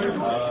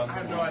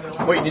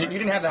 Wait, you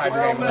didn't have the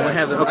Hydra game? I didn't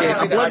have it. Okay,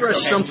 I blood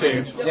rushed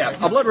something. Yeah.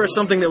 I blood rushed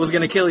something that was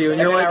going to kill you, and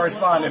you're like, I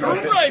responded.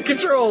 Right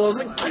control. I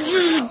was like,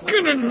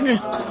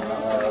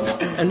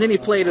 and then he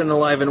played an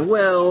Alive and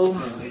Well,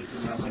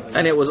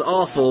 and it was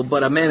awful,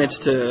 but I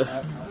managed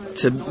to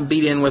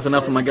beat in with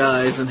enough of my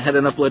guys and had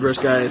enough Blood Rush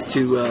guys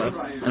to,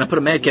 and I put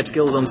a Madcap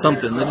skills on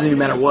something, that doesn't even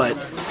matter what,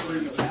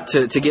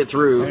 to get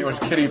through. It was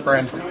Kitty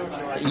Friend.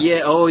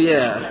 Yeah, oh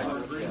yeah.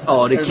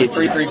 Oh, the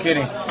Kitty. 3-3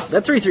 Kitty.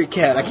 That 3-3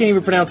 cat, I can't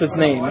even pronounce its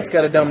name. It's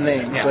got a dumb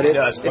name, but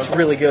it's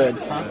really good.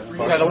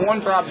 Yeah, the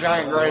 1-drop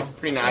Giant Growth,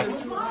 pretty nice.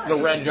 The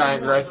red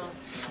Giant Growth.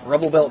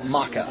 Rebel Belt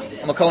Maka. I'm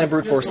gonna call him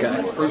Brute Force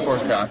guy. Brute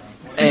Force guy.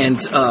 And,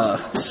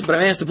 but I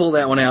managed to pull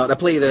that one out. I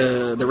played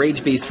the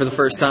Rage Beast for the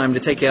first time to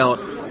take out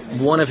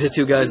one of his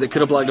 2 guys that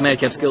could have blocked the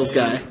Madcap Skills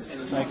guy.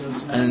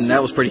 And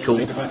that was pretty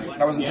cool.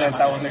 That was intense.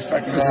 I wasn't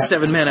expecting that. It's a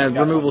 7 mana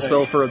removal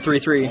spell for a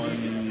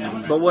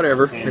 3-3. But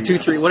whatever. A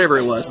 2-3, whatever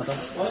it was.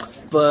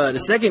 But the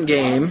second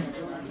game,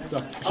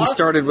 he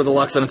started with a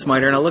Loxodon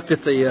Smiter, and I looked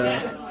at the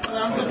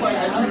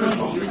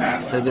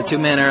 2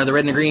 mana, the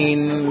red and the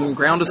green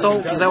ground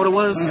assault, is that what it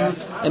was?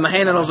 In my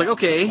hand, and I was like,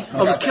 okay,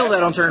 I'll just kill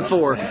that on turn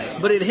 4.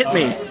 But it hit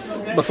me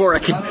before I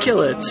could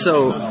kill it,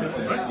 so...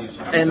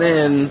 And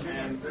then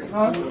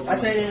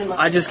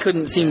I just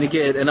couldn't seem to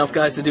get enough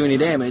guys to do any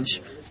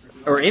damage.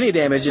 Or any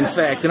damage, in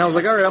fact. And I was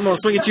like, all right, I'm going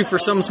to swing at you for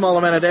some small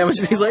amount of damage.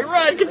 And he's like,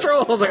 right,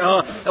 control. I was like,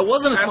 oh, that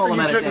wasn't a small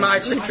amount of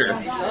damage. You took my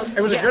creature.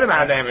 It was a good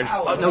amount of damage.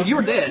 No, you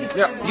were dead.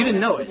 Yeah. You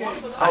didn't know it.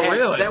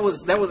 Really? That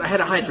was. I had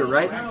a Hydra,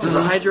 right? It was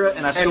a Hydra,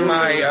 and I stole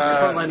my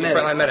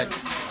frontline medic.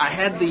 I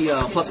had the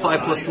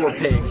 +5/+4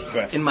 pig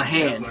in my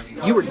hand.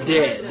 You were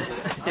dead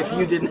if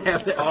you didn't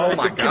have that. Oh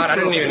my god, I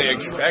didn't even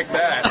expect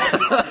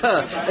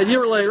that. And you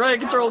were like, right,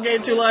 control,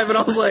 gain 2 life, and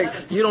I was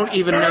like, you don't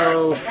even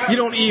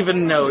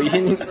know.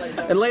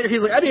 And later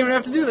he's like, I didn't even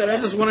have to do that. I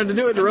just wanted to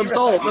do it to rub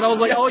salt. And I was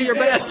like, oh, you're a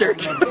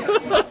bastard.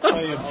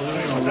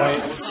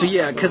 So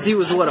yeah, because he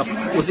was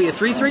was he a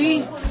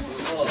 3-3?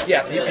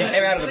 Yeah, he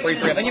came out of the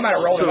 3-3. I think he might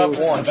have rolled him up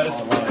once.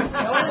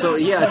 So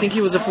yeah, I think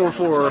he was a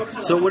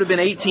 4-4. So it would have been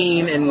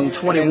 18 and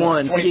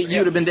 21. So you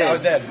would have been dead. I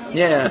was dead.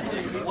 Yeah.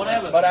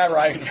 But I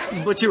riot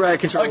control. But you riot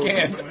control.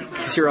 Again.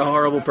 Because you're a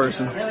horrible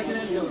person.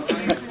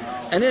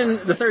 And then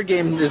the third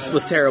game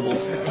was terrible.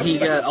 He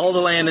got all the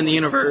land in the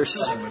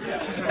universe.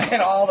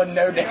 And all the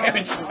no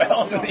damage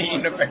spells in the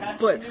universe.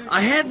 But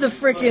I had I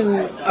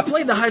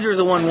played the Hydra as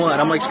a 1/1.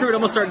 I'm like, screw it, I'm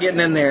going to start getting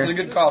in there. It was a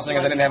good call, seeing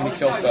as I didn't have any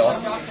kill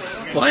spells.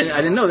 Well, I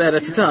didn't know that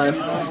at the time.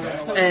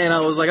 And I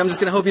was like, I'm just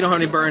going to hope you don't have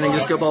any burn and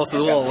just go balls to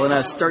the wall. And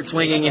I start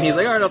swinging, and he's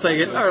like, all right, I'll take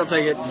it.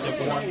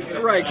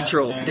 Right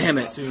control, damn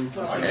it. And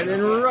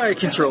then right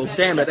control,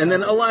 damn it. And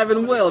then Alive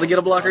and Well to get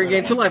a blocker and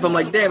gain 2 life. I'm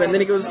like, damn it. And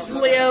then he goes,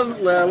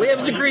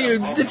 Liev's decree, you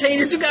detain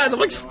your 2 guys. I'm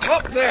like,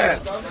 stop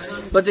that.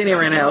 But then he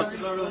ran out.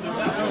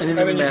 And it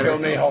didn't matter.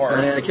 Killed me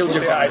hard. I killed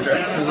you hard.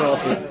 It was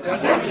awful.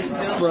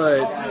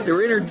 But they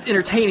were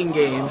entertaining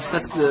games.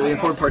 That's the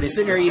important part. He's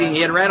sitting there eating.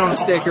 He had a rat on a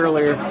stick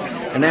earlier,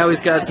 and now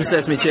he's got some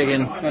sesame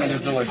chicken. And it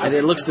is delicious. And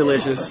it looks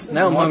delicious.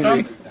 Now I'm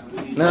hungry.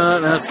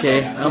 No, it's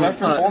okay.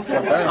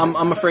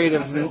 I'm afraid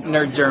of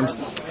nerd germs.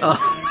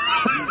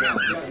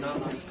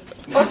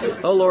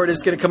 Oh Lord,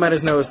 it's going to come out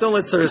his nose. Don't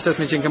let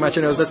sesame chicken come out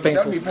your nose. That's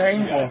painful. That'd be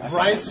painful.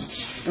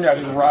 Rice? Yeah,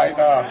 just rice.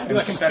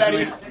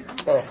 Sesame.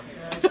 Oh.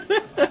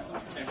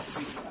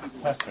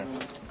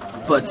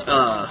 But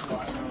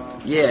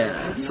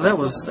yeah, so that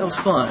was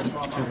fun.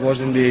 It was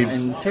indeed.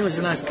 And Taylor's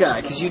a nice guy,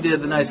 because you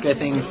did the nice guy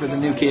thing for the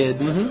new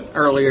kid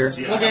earlier,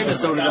 and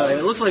so did I.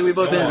 It looks like we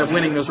both ended up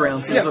winning those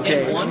rounds, so it's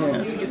okay.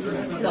 Yeah.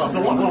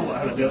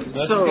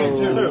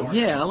 So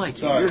yeah, I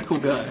like you. You're a cool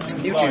guy.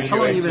 You too. How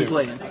long have you been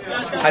playing?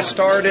 I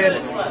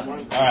started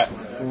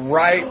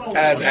right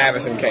as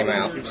Avacyn came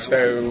out,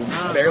 so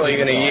barely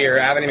even a year.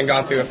 I haven't even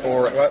gone through it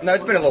no,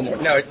 it's been a little more.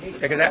 No,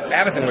 because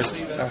Avacyn was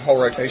a whole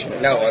rotation.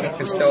 No,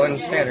 it's still in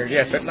standard.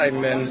 Yeah, so it's not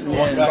even been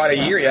quite a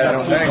year yet, I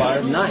don't think.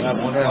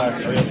 Nice.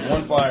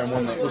 One flyer and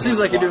one. Well, it seems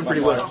like you're doing pretty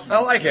well. I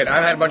like it.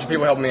 I've had a bunch of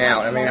people helping me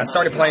out. I mean, I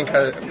started playing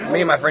because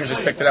me and my friends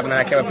just picked it up, and then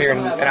I came up here,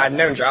 and I'd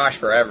known Josh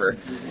forever,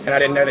 and I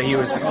didn't know that he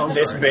was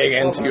this big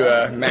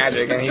into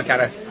Magic, and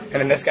and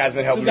then this guy's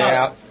been helping me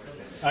out.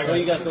 What are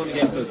you guys doing to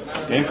game 2?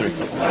 Game 3.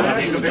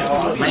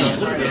 Man.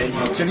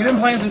 So have you been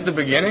playing since the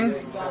beginning?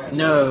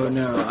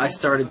 No. I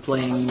started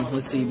playing,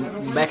 let's see,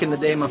 back in the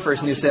day my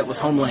first new set was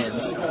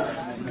Homelands.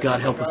 God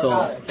help us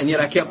all. And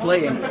yet I kept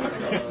playing.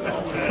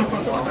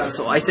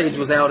 So Ice Age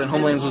was out and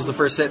Homelands was the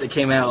first set that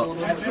came out.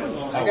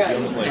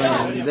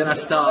 And then I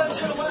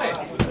stopped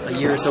a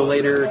year or so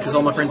later because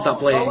all my friends stopped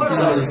playing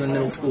because I was in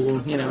middle school,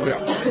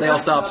 they all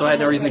stopped, so I had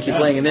no reason to keep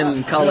playing. And then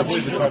in college,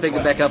 I picked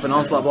it back up in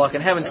Onslaught Block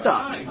and haven't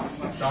stopped.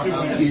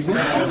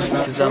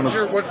 What's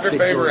your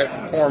favorite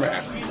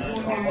format?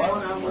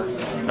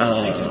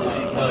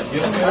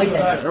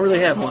 I don't really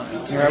have one.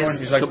 I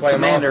guess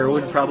Commander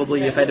would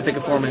probably, if I had to pick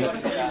a format.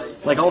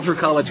 Like all through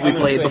college we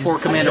played, before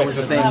Commander was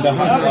a thing,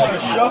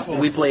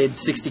 we played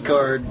 60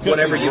 card,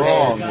 whatever you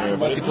had,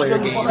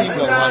 multiplayer games,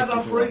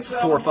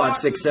 4, 5,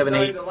 6, 7,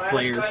 8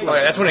 players. Oh,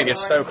 yeah, that's when it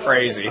gets so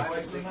crazy.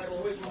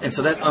 And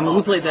so that,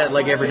 we played that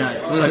like every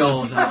night, like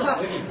all the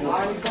time.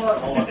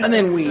 And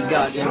then we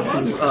got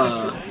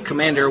into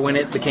Commander when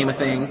it became a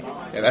thing.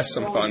 Yeah, that's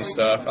some fun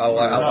stuff. I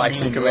like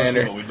some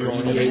Commander.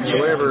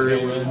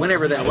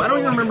 Whenever that was. I don't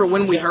even remember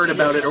when we heard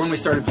about it or when we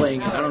started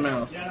playing it. I don't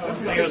know.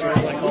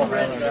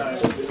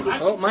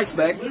 Oh, Mike's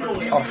back.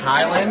 Oh,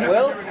 Highland?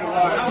 Well,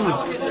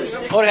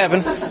 what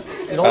happened?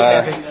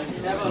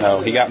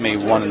 No, he got me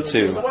 1 and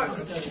 2.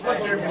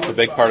 The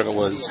big part of it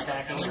was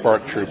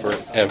Spark Trooper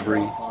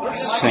every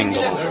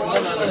single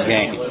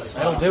game.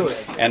 That'll do it.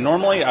 And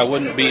normally I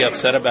wouldn't be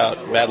upset about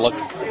bad luck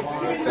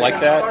like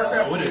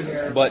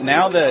that. But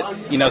now that,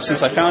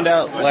 since I found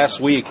out last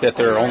week that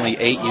there are only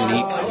 8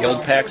 unique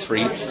guild packs for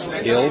each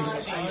guild,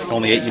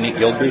 only 8 unique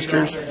guild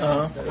boosters,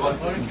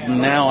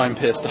 now I'm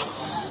pissed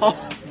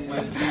off.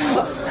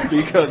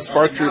 Because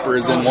Spark Trooper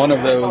is in one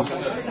of those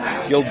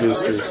guild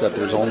boosters that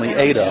there's only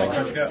 8 of.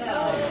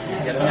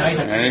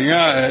 And you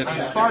got it.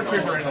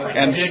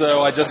 And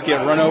so I just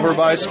get run over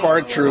by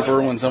Spark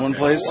Trooper when someone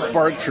plays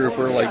Spark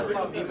Trooper,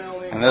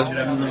 and that's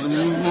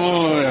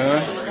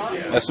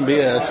some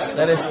BS.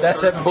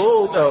 That's that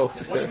bull, though.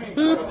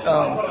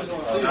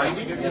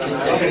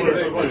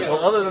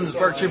 Well, other than the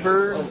Spark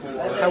Trooper,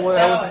 how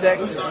was the deck?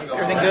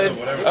 Everything good?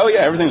 Oh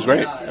yeah, everything's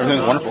great.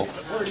 Everything's wonderful.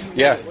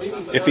 Yeah,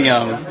 if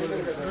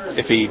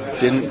he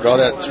didn't draw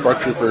that Spark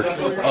Trooper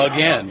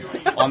again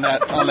on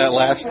that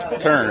last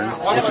turn,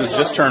 which was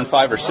just turn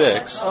 5 or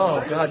 6. Oh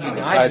God, you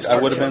died. I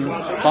would have been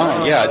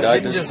fine. Yeah, I died.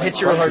 It didn't just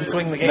hit you real hard and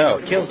swing the game. No,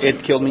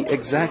 it killed me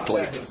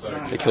exactly.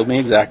 Because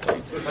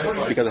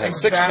it has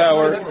 6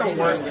 power.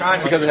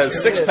 Because it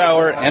has 6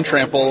 power and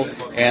trample,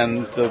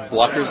 and the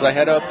blockers I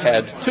had up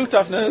had 2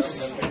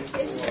 toughness.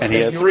 And he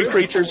had 3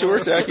 creatures who were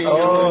attacking.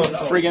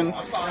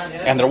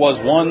 And there was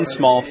one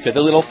small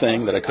fiddly little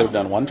thing that I could have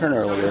done 1 turn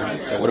earlier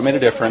that would have made a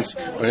difference,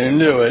 but I didn't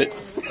do it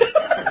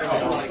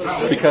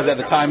because at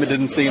the time it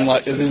didn't seem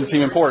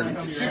important.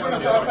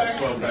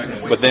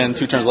 But then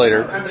 2 turns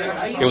later,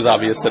 it was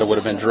obvious that it would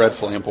have been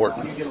dreadfully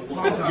important.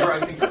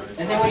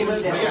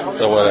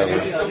 So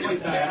whatever.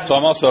 So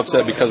I'm also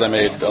upset because I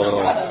made a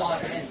little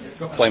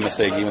play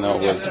mistake, even though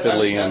it was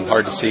fiddly and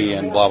hard to see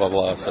and blah blah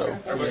blah. So.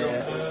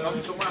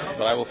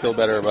 But I will feel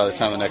better by the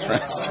time the next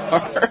round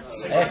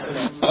starts.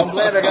 Excellent. I'm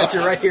glad I got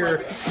you right here,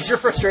 because your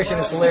frustration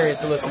is hilarious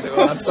to listen to.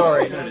 I'm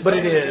sorry, but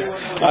it is.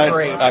 It's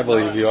great. I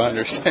believe you. I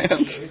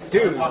understand.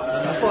 Dude,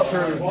 I fought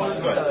through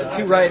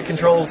 2 Riot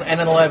Controls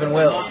and an 11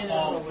 Will.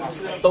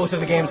 Both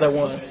of the games I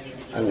won.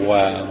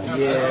 Wow.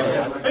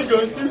 Yeah.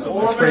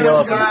 It's pretty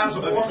awesome.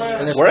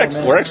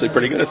 We're actually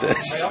pretty good at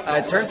this.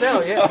 It turns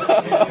out, yeah.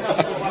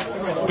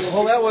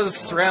 Well, that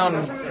was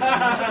round 3.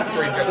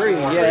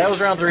 Yeah, that was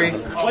round 3.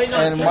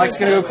 And Mike's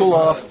going to go cool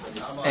off.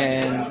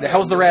 And how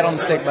was the rat on the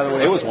stick, by the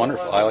way? It was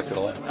wonderful. I liked it a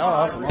lot. Oh,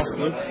 awesome.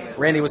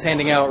 Randy was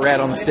handing out rat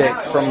on the stick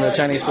from the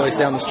Chinese place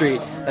down the street.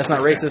 That's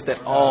not racist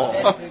at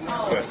all.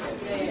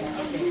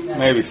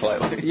 Maybe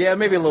slightly. Yeah,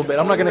 maybe a little bit.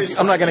 I'm not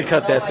gonna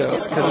cut that though,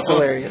 because it's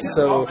hilarious.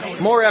 So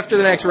more after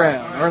the next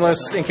round, or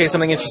unless in case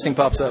something interesting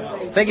pops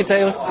up. Thank you,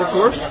 Taylor. Of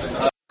course.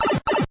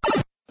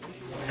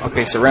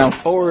 Okay, so round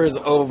 4 is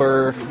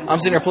over. I'm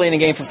sitting here playing a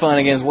game for fun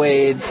against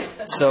Wade.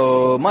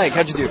 So, Mike,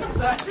 how'd you do?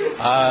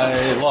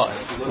 I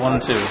lost 1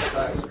 and 2.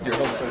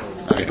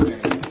 Okay.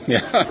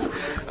 Yeah,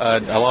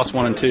 I lost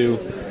 1 and 2.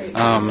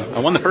 I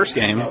won the first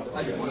game,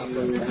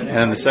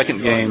 and the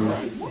second game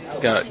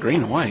got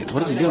green and white.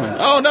 What is he doing?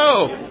 Oh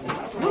no!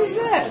 What is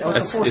that?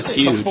 It's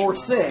huge.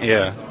 4-6.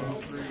 Yeah.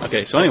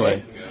 Okay. So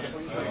anyway,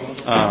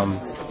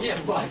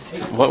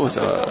 what was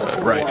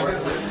right?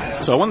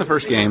 So I won the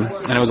first game,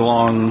 and it was a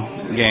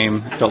long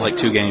game. It felt like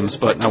 2 games,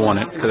 but I won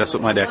it because that's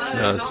what my deck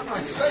does.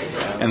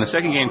 And the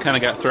second game kind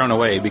of got thrown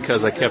away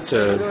because I kept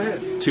a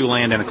 2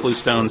 land and a Clue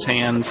Stone's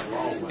hand,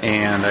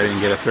 and I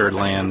didn't get a 3rd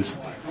land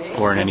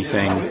or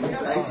anything,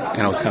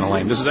 and it was kind of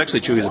lame. This is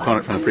actually Chewy's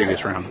opponent from the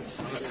previous round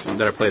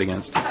that I played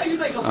against. Hey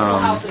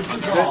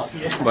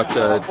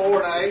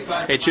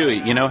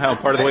Chewy, you know how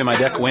part of the way my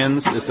deck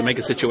wins is to make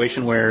a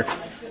situation where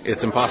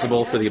it's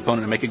impossible for the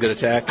opponent to make a good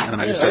attack, and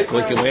I just start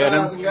clicking away at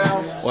him?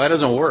 Well, that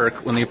doesn't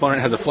work when the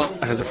opponent has a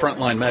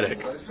frontline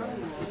medic.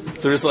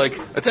 So just like,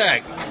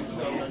 attack!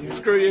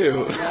 screw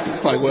you.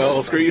 I'm like,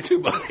 well, screw you too,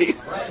 buddy.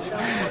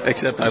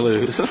 Except I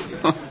lose. So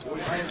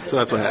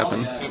that's what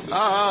happened.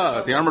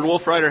 The Armored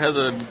Wolf Rider has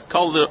a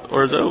Call to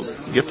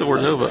Orzo, Gift of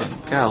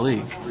Orzova.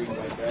 Golly.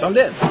 So I'm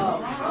dead.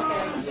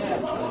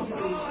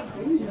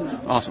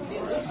 Awesome.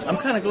 I'm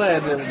kind of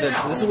glad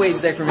that this is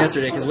Wade's deck from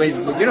yesterday, because Wade,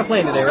 you're not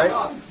playing today,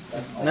 right?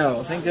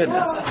 No, thank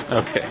goodness.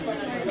 Okay.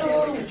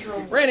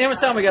 Randy, how much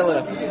time we got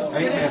left?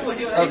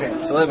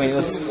 Okay, so let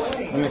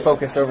me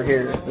focus over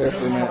here there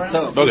for a minute.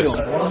 So, Focus.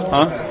 Keep going.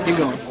 Huh? Keep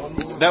going.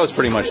 That was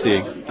pretty much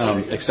the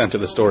extent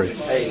of the story.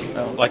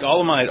 Like all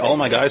of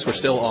my guys were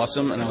still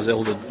awesome, and I was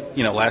able to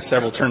last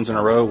several turns in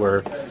a row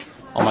where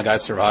all my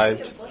guys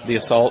survived the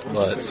assault,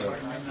 but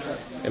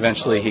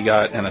eventually he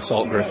got an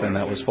assault griffin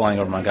that was flying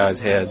over my guys'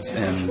 heads,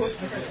 and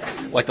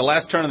like the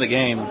last turn of the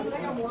game,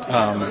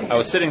 I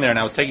was sitting there and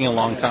I was taking a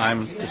long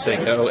time to say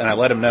go, and I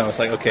let him know. It's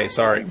like, okay,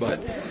 sorry, but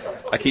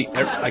I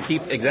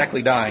keep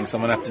exactly dying, so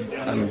I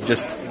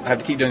have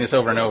to keep doing this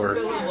over and over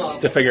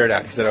to figure it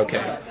out. He said,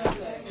 okay.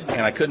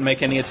 And I couldn't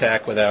make any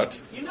attack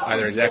without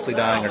either exactly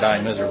dying or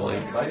dying miserably.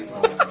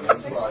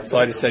 So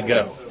I just said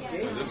go.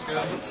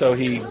 So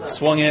he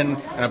swung in,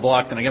 and I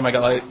blocked, and I gave my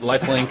guy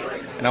lifelink,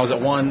 and I was at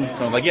 1,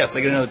 so I'm like, yes,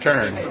 I get another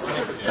turn.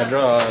 I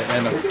draw,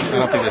 and I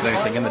don't think there's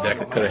anything in the deck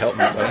that could have helped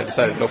me, but I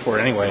decided to go for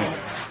it anyway.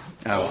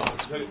 And I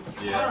lost.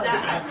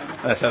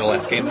 That's how the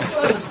last game ended.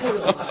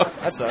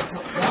 That sucks.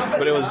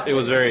 But it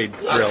was very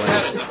thrilling.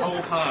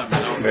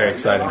 Very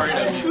exciting.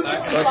 So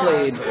I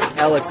played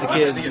Alex the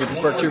Kid with the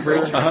Spark Trooper.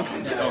 And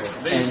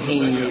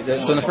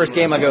so in the first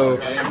game I go,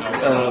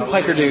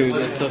 Piker dude,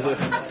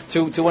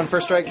 2-1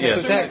 first strike, to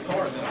attack.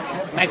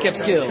 Madcap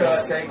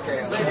skills.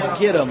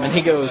 Get him. And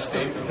he goes,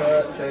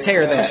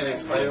 tear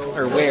that.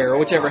 Or wear, or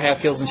whichever half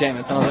kills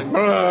enchantments. And I was like,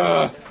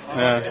 bruh.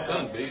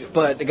 Yeah.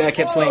 But the guy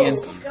kept swinging,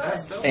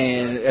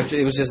 and after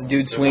it was just a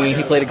dude swinging.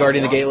 He played a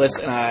Guardian of the Gateless,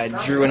 and I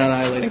drew an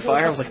Annihilating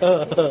Fire. I was like,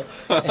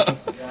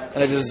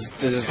 and I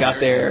just got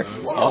there.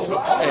 Awesome.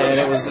 And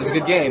it was a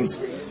good game.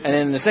 And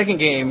then the second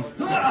game,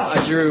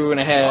 I drew and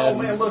I had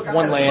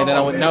 1 land, and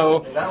I went,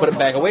 no, put it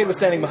back. Wade was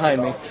standing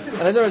behind me.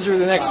 And I drew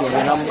the next one,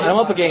 and I'm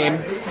up a game.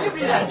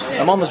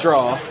 I'm on the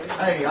draw.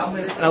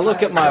 And I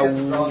look at my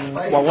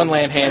 1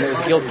 land hand. It was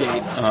a Guild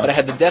Gate, but I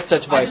had the Death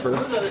Touch Viper,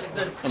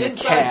 and a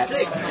Cat,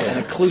 and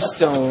a Clue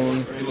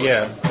Stone,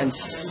 and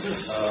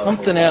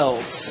something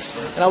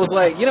else. And I was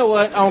like, you know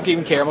what? I don't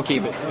even care. I'm going to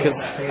keep it.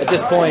 Because at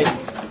this point,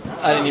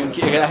 I didn't even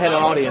care. I had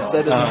an audience.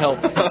 That doesn't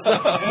help.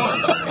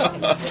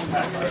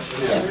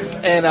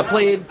 And I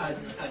played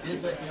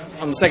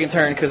on the second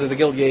turn because of the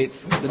Guild Gate,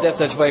 the Death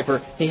Touch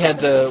Viper. He had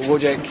the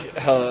Wojak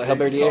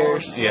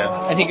Halberdiers.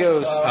 Yeah. And he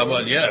goes, how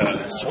about,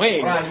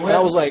 swing. And I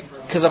was like,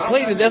 because I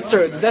played the Death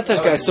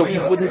Touch guy so he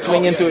wouldn't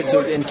swing into it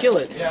and kill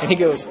it. And he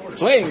goes,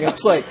 swing. And I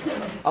was like,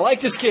 I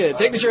like this kid.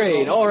 Take the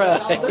trade. All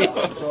right.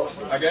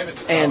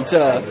 And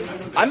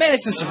I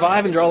managed to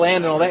survive and draw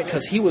land and all that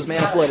because he was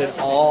mana flooded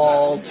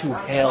all to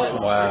hell. It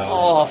was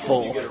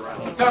awful.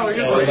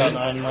 About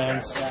 9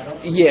 lands.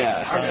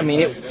 Yeah, I mean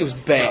it was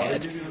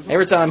bad.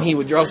 Every time he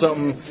would draw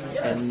something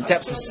and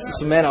tap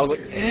some mana, I was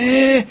like,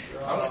 eh.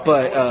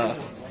 But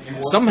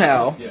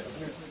somehow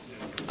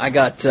I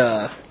got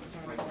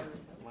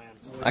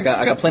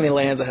plenty of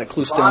lands. I had a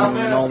Clue Stone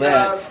and all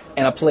that,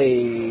 and I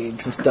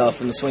played some stuff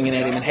and was swinging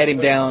at him and had him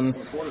down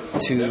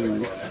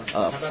to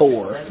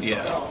 4.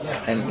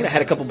 Yeah. And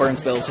had a couple burn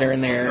spells here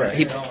and there. Right.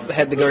 He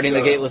had the Guardian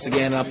of the Gateless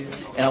again, and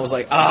I was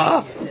like,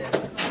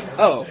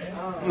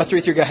 my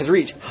 3/3 guy has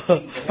reach.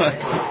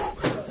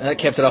 And that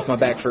kept it off my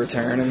back for a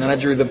turn, and then I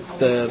drew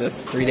the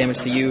 3 damage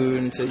to you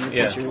and to your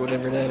creature,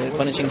 whatever that is,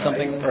 punishing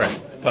something. Right.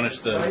 Punish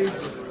the.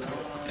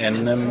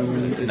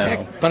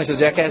 Punish the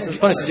jackasses.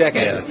 Punish the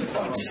jackasses.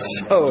 Yeah.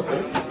 So,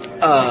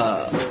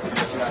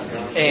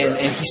 and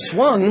he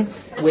swung.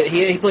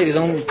 He played his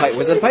own pike.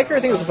 Was it a piker? I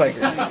think it was a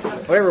piker.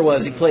 Whatever it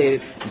was, he played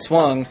it and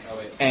swung.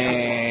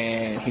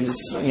 And he was,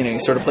 he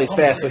sort of plays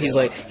fast. So he's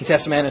like, he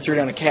taps a mana and threw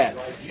down a Cat.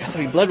 I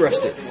thought he blood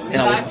rushed it, and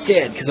I was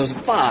dead because I was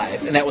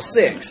 5, and that was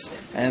 6.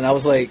 And I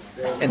was like,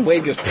 and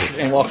Wade goes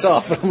and walks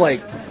off. And I'm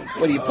like,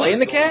 what, are you playing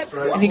the Cat?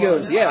 And he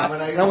goes, yeah.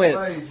 And I went,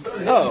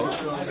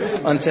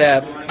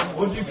 untap,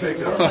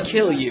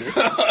 kill you.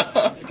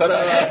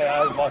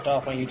 I walked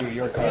off when you drew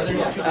your card.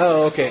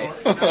 Oh, okay.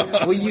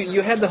 Well,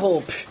 you had the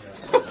whole.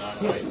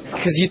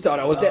 Because you thought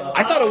I was dead.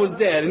 I thought I was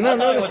dead, and I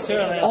noticed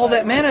all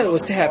that mana that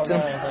was tapped.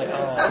 And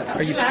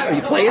are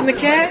you playing the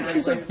Cat?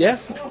 He's like, yeah.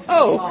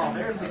 Oh,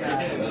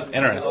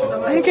 interesting.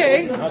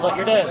 Okay. I was like,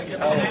 you're dead.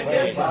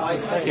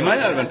 He might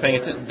not have been paying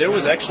attention. There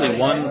was actually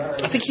one.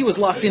 I think he was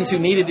locked into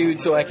need a dude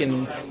so I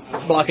can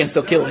block and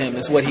still kill him.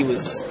 Is what he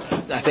was.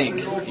 I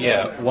think.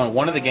 Yeah.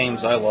 One of the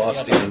games I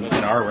lost in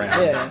our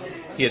round. Yeah.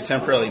 He had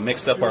temporarily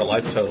mixed up our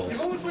life totals.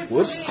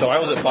 Whoops. So I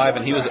was at 5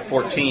 and he was at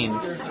 14,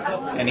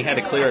 and he had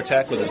a clear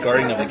attack with his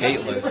Guardian of the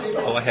Gateless.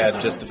 Well, I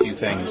had just a few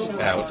things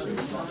out,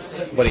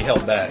 but he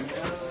held back.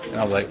 And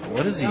I was like,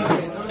 what is he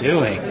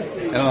doing?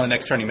 And on the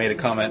next turn he made a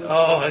comment,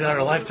 I got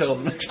our life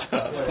totals mixed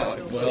up. I'm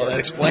like, well, that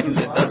explains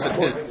it,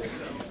 doesn't it?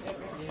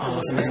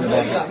 Oh, something's in the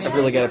bathroom. I've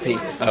really got to pee.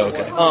 Oh,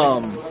 okay.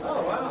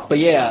 But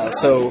yeah,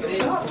 so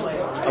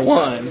I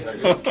won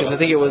because I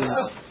think it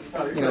was,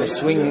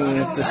 swing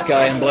this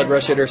guy and blood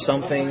rush it or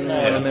something.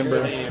 I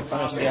remember.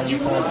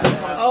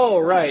 Oh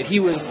right, he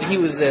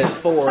was at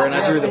 4, and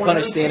I drew the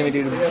punish the enemy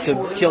dude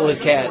to kill his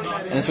cat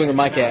and then swing with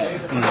my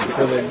cat.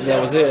 That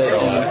was it.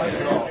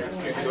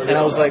 And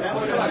I was like,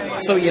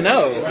 so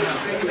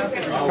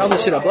probably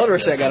should have blood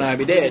rushed that guy and I'd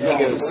be dead. And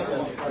he goes,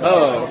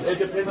 oh,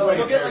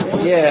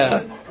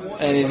 yeah.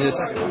 And it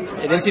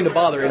didn't seem to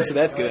bother him, so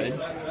that's good.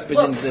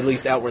 But then, at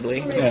least outwardly.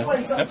 Yeah,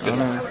 that's good.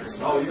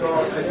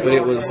 But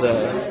it was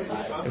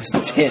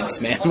tense,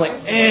 man. I'm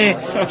like,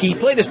 He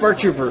played a Spark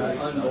Trooper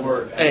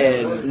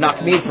and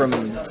knocked me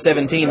from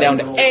 17 down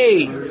to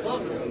 8.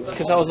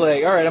 Because I was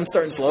like, all right, I'm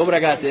starting slow, but I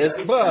got this.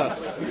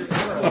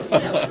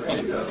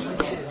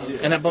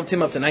 And I bumped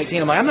him up to 19.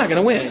 I'm like, I'm not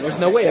going to win. There's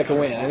no way I can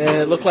win. And then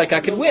it looked like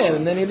I could win,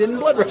 and then he didn't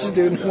blood rush the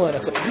dude and won. I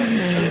was like,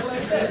 I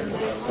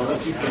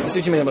see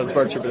what you mean about the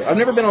Spark Trooper. I've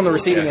never been on the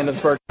receiving end of the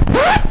Spark.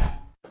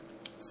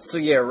 So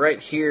yeah, right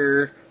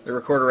here, the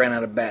recorder ran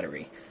out of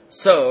battery.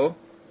 So,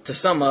 to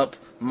sum up,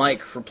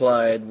 Mike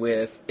replied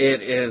with,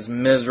 "It is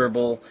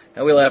miserable,"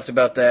 and we laughed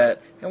about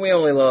that, and we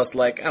only lost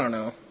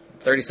 30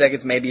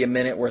 seconds, maybe a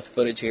minute worth of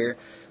footage here,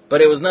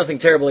 but it was nothing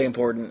terribly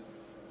important,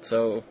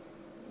 so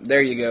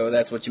there you go,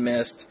 that's what you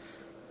missed.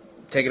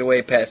 Take it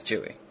away, past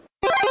Chewy.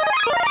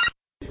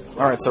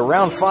 Alright, so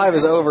round 5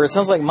 is over. It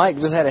sounds like Mike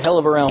just had a hell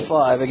of a round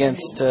 5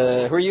 against,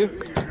 who are you?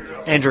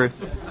 Andrew.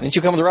 Didn't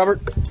you come with Robert?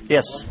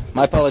 Yes.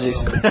 My apologies.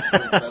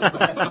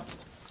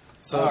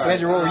 So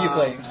Andrew, what were you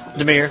playing?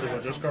 Demir.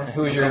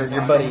 Who was your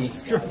buddy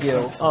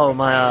guild? Oh,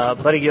 my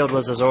buddy guild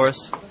was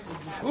Azorus.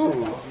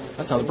 Ooh,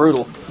 that sounds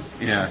brutal.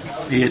 Yeah,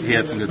 he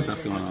had some good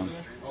stuff going on.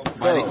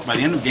 By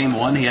the end of game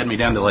 1, he had me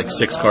down to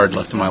 6 cards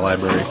left in my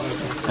library.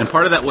 And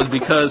part of that was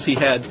because he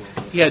had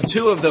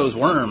 2 of those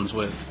worms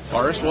with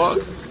Forest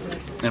Walk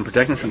and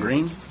Protection from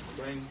Green.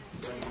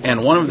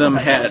 And one of them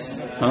had...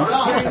 Huh?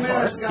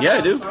 Yeah,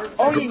 I do.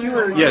 Oh, you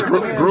were... Yeah,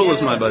 Gruul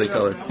is my buddy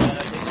color.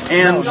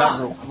 And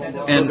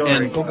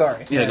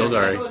Golgari. Yeah,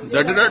 Golgari.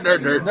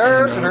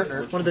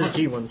 One of those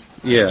G ones.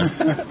 Yeah.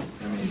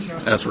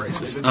 That's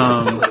racist.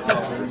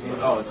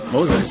 What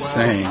was I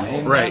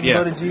saying? Right,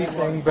 yeah.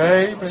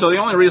 So the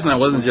only reason I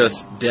wasn't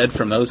just dead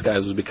from those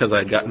guys was because I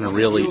had gotten a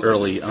really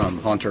early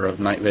Haunter of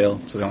Night Vale,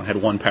 so they only had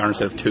 1 power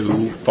instead of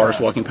 2 Forest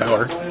Walking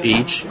power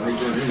each.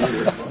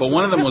 But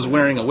one of them was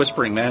wearing a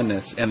Whispering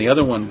Madness, and the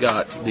other one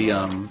got the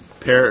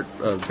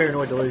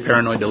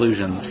Paranoid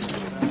Delusions.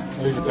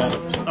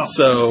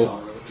 So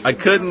I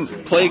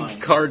couldn't play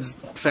cards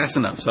fast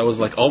enough, so I was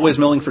always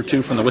milling for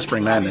 2 from the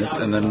Whispering Madness,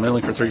 and then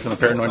milling for 3 from the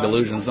Paranoid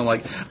Delusions. And I'm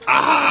like,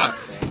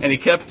 and he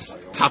kept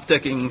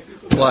top-decking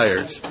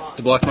Flyers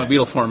to block my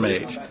Beetle Form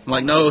Mage. I'm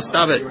like, no,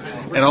 stop it.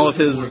 And all of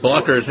his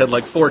blockers had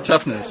 4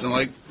 toughness. And I'm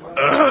like,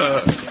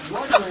 ugh.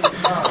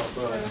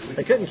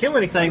 They couldn't kill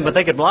anything, but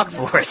they could block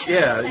for it.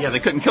 Yeah, they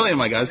couldn't kill any of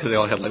my guys because they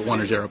all had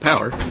 1 or 0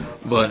 power.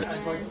 But,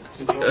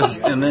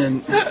 and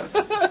then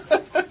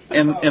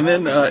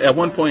at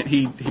one point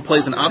he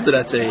plays an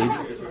Obsidiate Aid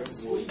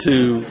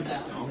to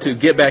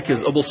get back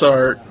his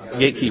Ubulsar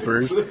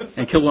Gatekeepers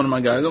and kill one of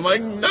my guys. I'm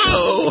like,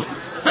 no,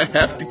 I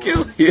have to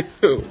kill you.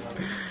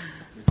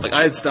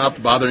 I had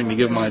stopped bothering to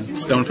give my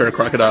Stonefair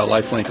Crocodile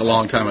lifelink a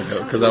long time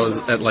ago because I was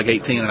at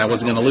 18 and I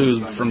wasn't going to lose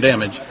from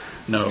damage.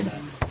 No.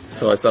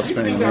 So I stopped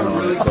spending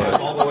money on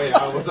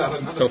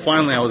it. So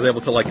finally I was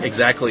able to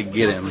exactly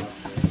get him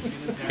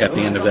at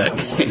the end of that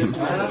game.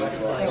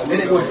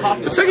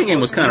 The second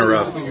game was kind of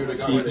rough.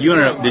 Did you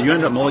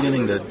end up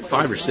mulliganing to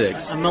 5 or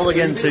 6? I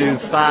mulliganed to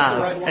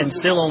 5 and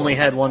still only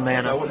had 1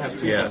 mana.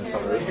 Yeah. I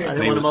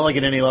didn't want to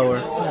mulligan any lower.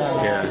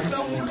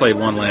 Yeah. You played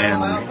 1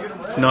 land.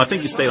 No, I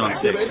think you stayed on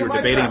 6. You were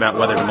debating about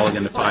whether to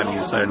mulligan to 5 and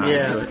you decided not to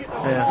do it.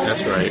 Yeah.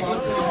 That's right.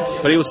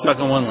 But he was stuck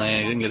on 1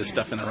 land. He didn't get his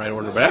stuff in the right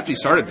order. But after he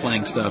started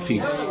playing stuff, he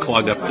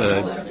clogged up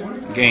the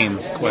game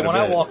quite a bit. When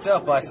I walked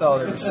up, I saw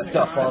there was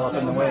stuff all up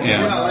in the way.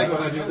 Yeah.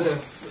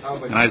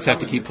 And I just have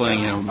to keep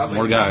playing,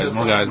 more guys.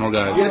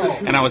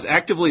 And I was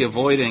actively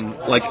avoiding,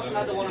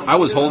 I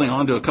was holding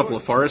on to a couple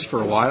of forests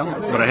for a while,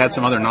 but I had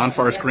some other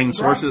non-forest green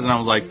sources, and I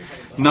was like,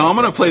 no, I'm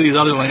going to play these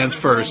other lands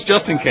first,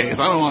 just in case.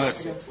 I don't want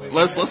to,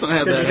 let's not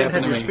have that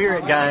happen to me. If you didn't have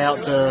your spirit guy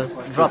out to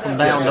drop them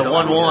down to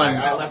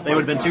 1/1s, they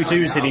would have been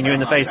 2/2s hitting you in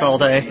the face all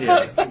day.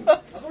 Yeah.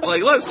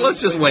 Let's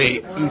just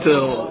wait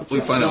until we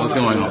find out what's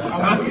going on.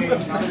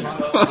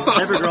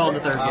 Never draw in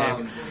the 3rd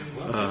game.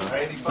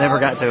 Never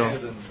got to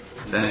him.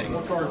 Dang. Yeah,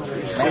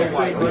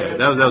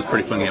 that was a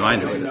pretty fun game. I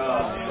enjoyed it.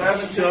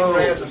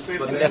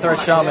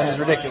 Deathrite Shaman is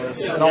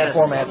ridiculous in all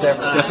formats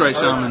ever. Deathrite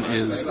Shaman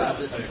is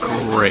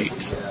great.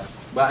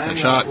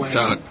 Shock.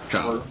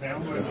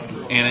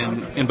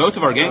 And in both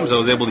of our games, I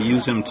was able to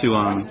use him to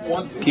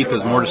keep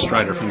his Mortis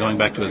Strider from going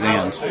back to his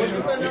hands.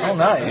 Oh,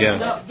 nice.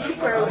 Yeah.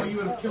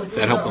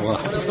 That helped a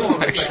lot,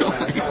 actually.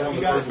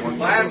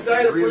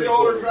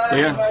 So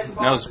yeah,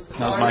 that was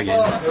my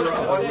game.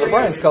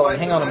 Brian's calling.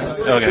 Hang on a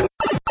minute. Okay.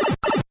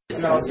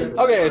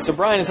 Okay, so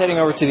Brian is heading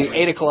over to the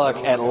 8 o'clock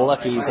at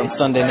Lucky's on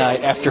Sunday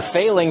night after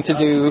failing to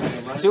do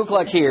 2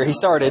 o'clock here. He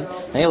started,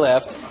 and he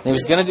left, and he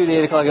was going to do the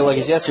 8 o'clock at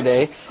Lucky's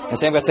yesterday, and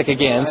Sam got sick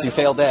again, so he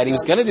failed that. He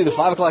was going to do the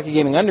 5 o'clock at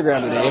Gaming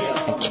Underground today,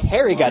 and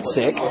Carrie got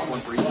sick,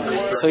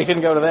 so he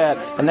couldn't go to that.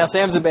 And now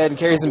Sam's in bed, and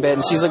Carrie's in bed,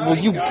 and she's like, will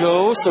you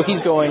go? So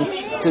he's going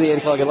to the 8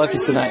 o'clock at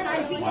Lucky's tonight.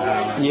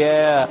 Wow.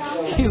 Yeah.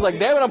 He's like,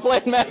 damn it, I'm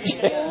playing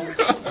Magic.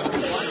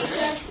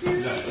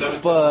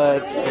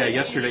 But yeah,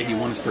 yesterday he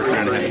won his first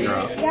round and had a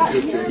drop.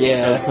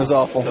 Yeah, it was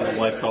awful. So the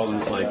wife called him,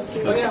 like,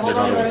 because their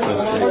daughter was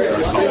so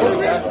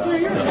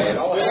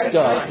sick.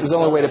 Stuff is the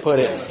only way to put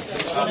it.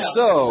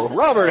 So,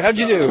 Robert, how'd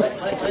you do?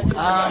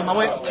 I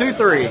went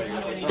 2-3.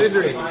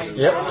 2-3.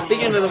 Yep.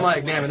 Speak into the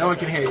mic, damn it, no one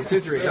can hear you.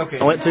 2-3, okay.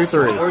 I went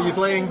 2-3. What were you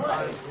playing?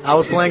 I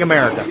was playing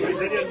America.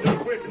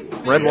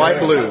 Red, white,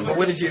 blue.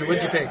 What'd you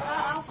pick?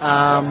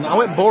 I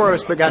went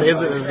Boros, but got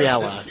Izzet as the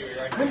ally.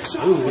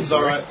 Ooh, it's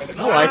alright.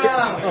 I like it.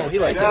 Oh, he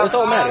liked it. That's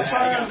all that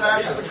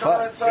matters.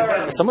 Fuck.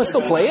 Is someone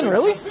still playing,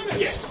 really?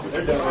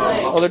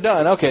 Oh, they're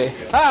done. Okay.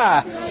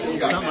 Ah!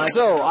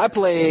 So, I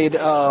played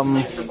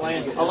Alex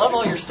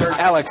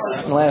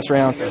in the last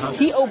round.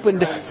 He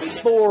opened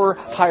 4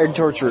 hired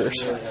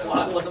torturers.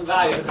 Wow.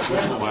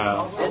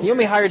 You know how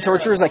many hired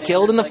torturers I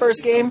killed in the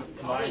first game?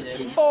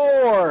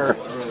 4!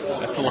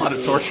 That's a lot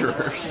of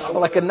torturers.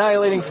 Like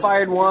annihilating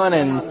fired one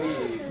and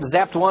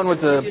zapped one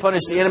with the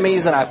punish the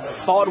enemies, and I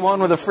fought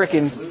one with a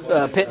freaking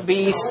pit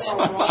beast.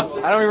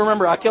 I don't even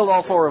remember. I killed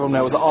all 4 of them.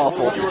 That was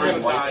awful.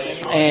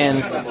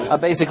 And I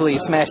basically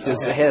smashed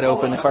his head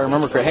open, if I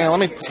remember correctly. Hang on,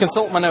 let me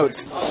consult my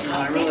notes.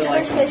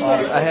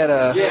 I had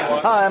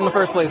hi, I'm the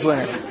first place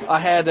winner. I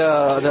had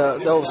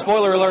the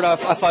spoiler alert. I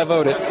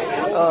 5-0'd it.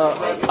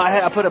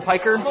 I put a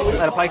piker.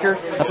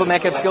 I put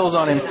madcap skills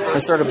on him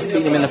and started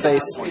beating him in the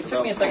face. It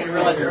took me a second to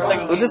realize you were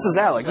second. But this is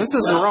Alex. This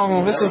is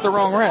the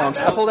wrong round.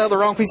 I pulled out the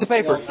wrong piece of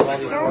paper.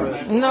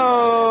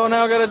 No,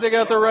 now I gotta dig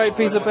out the right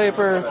piece of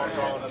paper.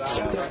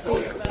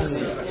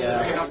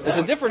 It's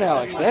a different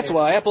Alex. That's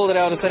why I pulled it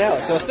out and said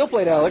Alex. So I still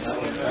played Alex.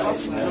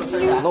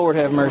 Lord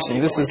have mercy.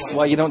 This is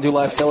why you don't do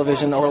live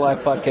television or live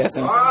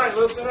podcasting. All right,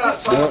 listen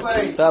up. Top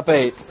 8. Top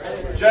 8.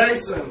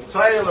 Jason,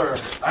 Taylor,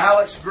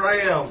 Alex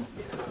Graham,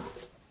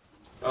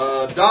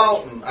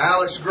 Dalton,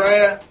 Alex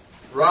Grant,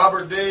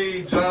 Robert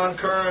D., John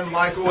Curran,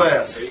 Michael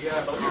S.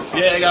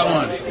 Yeah, I got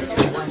one.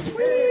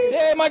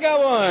 Yeah, Mike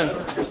got one.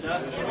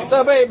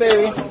 Top 8,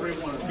 baby.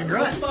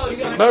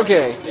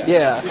 Okay,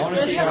 yeah.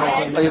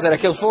 Like I said, I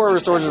killed 4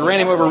 restores, ran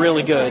him over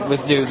really good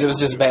with dudes. It was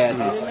just bad.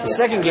 The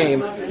second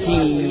game,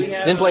 he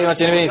didn't play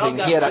much of anything.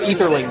 He had an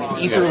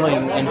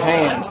Etherling in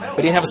hand, but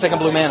he didn't have a second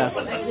blue mana.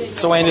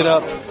 So I ended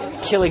up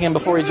killing him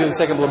before he drew the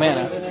second blue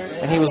mana.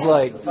 And he was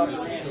like,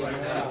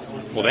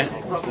 well, then.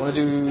 Want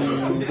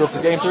to go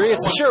for game 3? I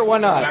said, sure, why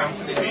not?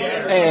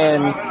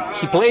 And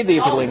he played the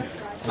Etherling.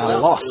 And I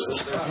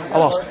lost. I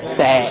lost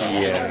bad.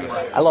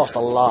 Yeah. I lost a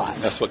lot.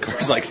 That's what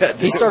cards like that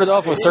do. He started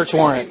off with Search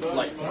Warrant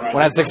when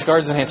I had 6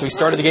 cards in hand, so he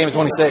started the game at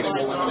 26.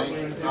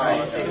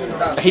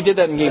 He did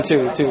that in game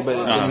 2, too, but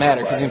it didn't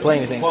matter because he didn't play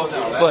anything.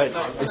 But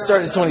it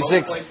started at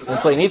 26 and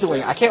played an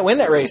Etherling. I can't win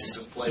that race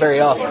very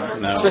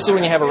often, especially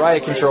when you have a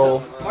riot control.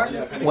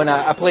 When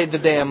I played the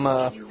damn...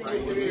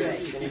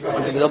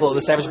 the double of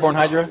the Savage-Born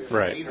Hydra.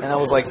 Right. And I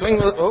was like, swing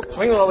with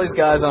all these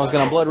guys, and I was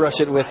going to blood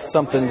rush it with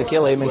something to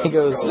kill him, and he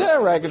goes, yeah,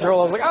 right control.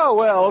 I was like, oh,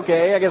 well,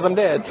 okay, I guess I'm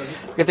dead.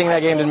 Good thing that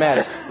game didn't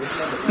matter.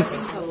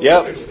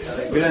 Yep.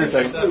 Good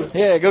intersection.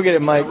 Yeah, go get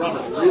it, Mike.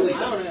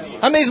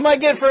 How many does Mike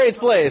get for 8th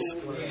place?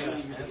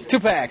 2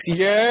 packs,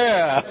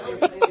 yeah!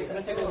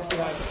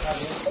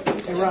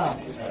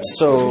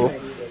 So...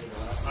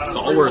 It's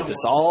all worth it.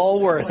 It's all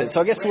worth it. So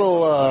I guess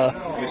we'll... I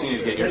guess you need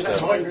to get your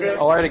stuff. Oh, I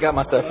already got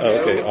my stuff. Oh,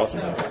 okay, awesome.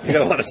 You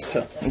got a lot of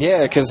stuff.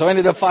 Yeah, because I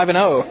ended up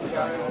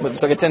 5-0.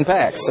 So I got 10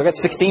 packs. So I got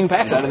 16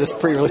 packs out of this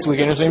pre-release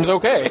weekend. It seems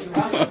okay.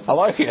 I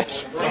like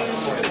it.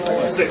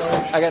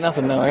 I got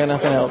nothing, though. I got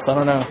nothing else. I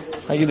don't know.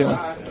 How you doing?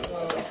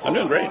 I'm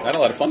doing great. I had a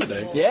lot of fun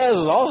today. Yeah, this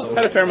was awesome. I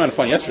had a fair amount of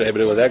fun yesterday, but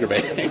it was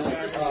aggravating.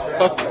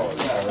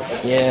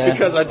 Yeah.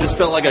 Because I just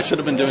felt like I should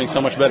have been doing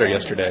so much better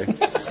yesterday.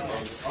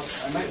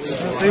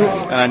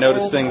 And I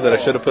noticed things that I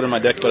should have put in my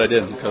deck, but I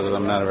didn't, because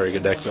I'm not a very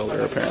good deck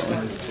builder, apparently.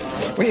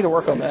 We need to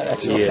work on that,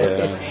 actually.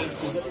 Yeah.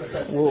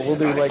 We'll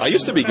do like... I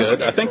used to be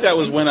good. I think that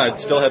was when I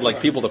still had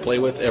like people to play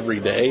with every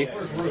day,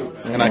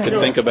 and I could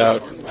think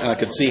about, and I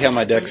could see how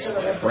my decks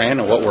ran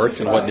and what worked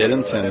and what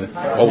didn't, and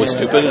what was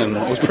stupid, and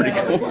it was pretty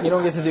cool. You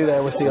don't get to do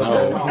that with sealed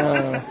deck.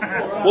 No.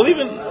 Well,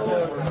 even...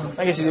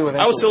 I guess you do with...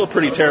 I was still a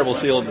pretty terrible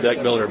sealed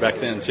deck builder back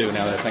then, too,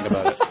 now that I think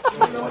about it.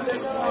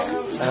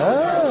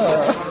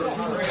 Oh.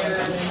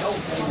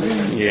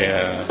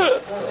 Yeah.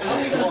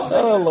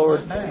 Oh,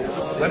 Lord.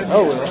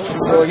 Oh,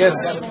 so I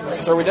guess...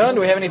 So are we done?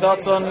 Do we have any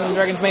thoughts on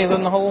Dragon's Maze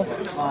on the whole?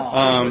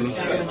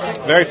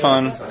 Very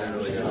fun.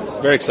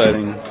 Very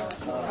exciting.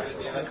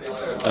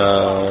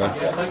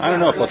 I don't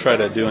know if I'll try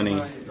to do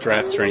any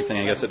drafts or anything.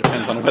 I guess it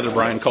depends on whether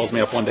Brian calls me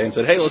up one day and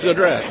said, hey, let's go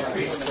draft.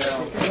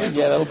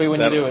 Yeah, that'll be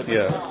when you do it.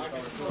 Yeah.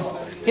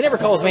 He never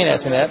calls me and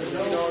asks me that.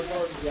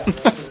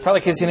 Probably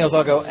because he knows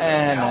I'll go,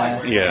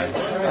 nah. Yeah.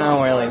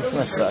 Oh, really?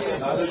 That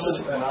sucks.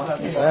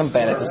 I'm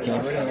bad at this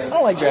game. I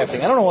don't like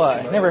drafting. I don't know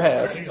why. Never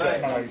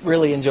have.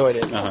 Really enjoyed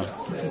it.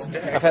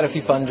 I've had a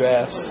few fun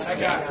drafts,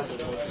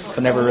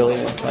 but never really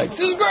like,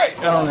 this is great!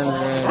 I don't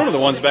remember the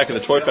ones back at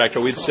the Toy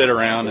Factory, we'd sit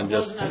around and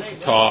just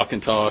talk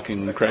and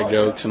crack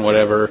jokes and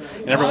whatever.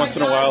 And every once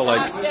in a while,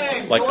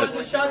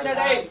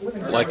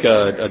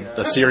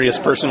 a serious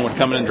person would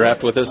come in and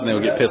draft with us, and they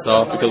would get pissed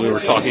off because we were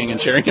talking and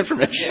sharing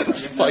information and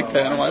stuff like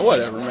that. And I'm like,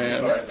 whatever,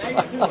 man.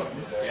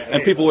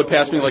 And people would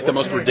pass me like the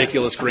most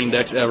ridiculous green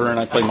decks ever, and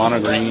I'd play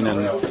mono green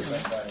and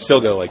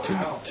still go like 2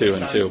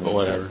 and 2, but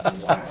whatever.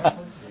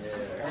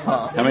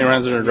 How many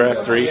rounds in a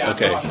draft? 3?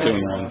 Okay, 2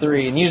 rounds.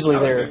 3, and usually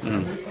they're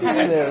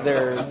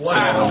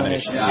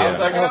elimination.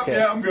 Yeah.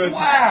 Okay. I'm good.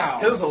 Wow.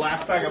 It was the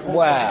last pack of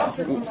Wow.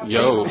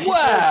 Yo.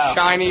 Wow.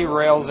 Shiny,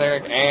 Rails,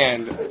 Eric,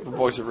 and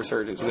Voice of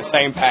Resurgence in the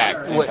same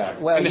pack.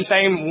 In the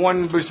same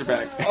one booster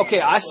pack.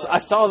 Okay, I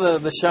saw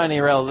the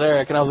shiny Rails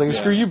Eric, and I was like,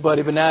 screw you,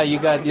 buddy, but now you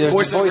got there's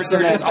Voice of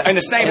Resurgence in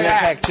the same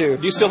pack too.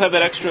 Do you still have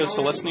that extra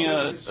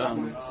Celestia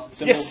symbol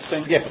thing?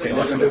 Yes. Okay,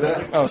 let's do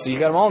that. Oh, so you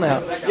got them all now.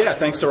 Yeah,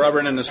 thanks to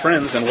Robert and his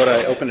friends, and what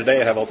I opened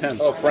today, I have all 10.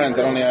 Oh, friends,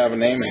 I don't even have a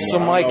name anymore. So,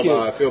 Mike, I don't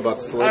know how I feel about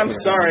the Celestia. I'm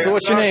sorry. So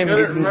what's your name?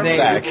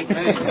 Zach.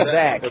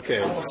 Zach.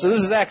 Okay. So this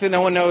is Zach that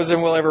no one knows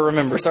and will ever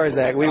remember. Sorry,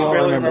 Zach. We won't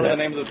barely remember the that.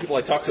 names of the people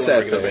I talk to on a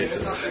regular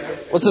basis.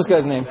 What's this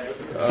guy's name?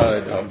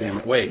 Oh, damn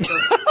it. Wait.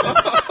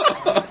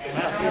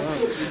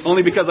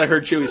 Only because I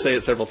heard Chewy say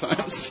it several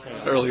times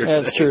earlier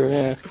today. That's true,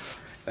 yeah.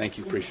 Thank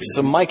you, appreciate it.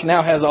 So Mike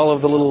now has all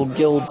of the little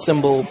guild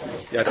symbol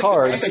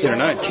cards I think they're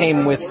nice.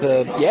 Came with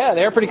the... Yeah,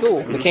 they're pretty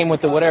cool. They came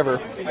with the whatever,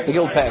 the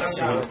guild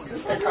packs. I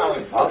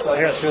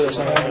got through this.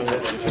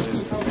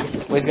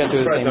 Well, he's got two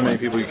of the same. How many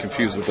people you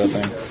confused with that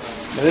thing?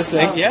 This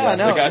thing? Yeah, I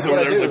know. The guys That's over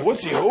what there I was do. like,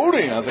 what's he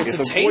holding? I was like, it's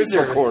a voice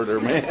taser.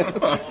 recorder, man.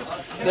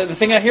 The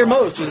thing I hear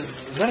most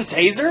is that a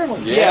taser? I'm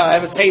like, yeah, I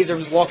have a taser. I'm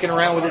just walking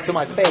around with it to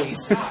my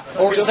face.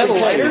 Or is that a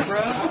lighter?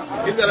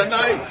 Is that a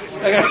knife?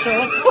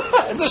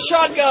 It's a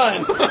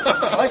shotgun.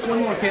 I like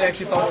one more kid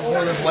actually thought it was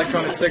one of those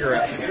electronic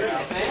cigarettes.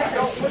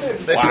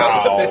 They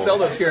sell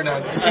those here now.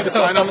 You see the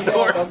sign on the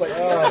door? I was like,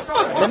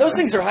 oh. Man, those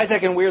things are high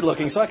tech and weird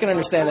looking, so I can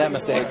understand that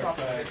mistake.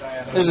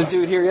 There's a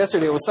dude here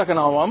yesterday who was sucking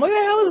on one. I'm like, what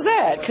the hell is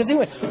that? Because he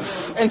went,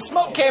 and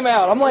smoke came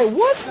out. I'm like,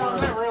 what?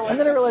 And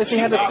then I realized he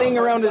had a thing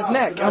around his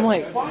neck. I'm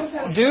like,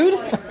 dude?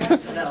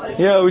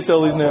 Yeah, we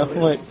sell these now. I'm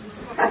like,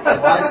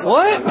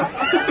 what?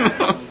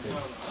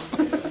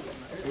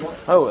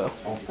 Oh well.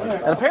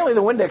 And apparently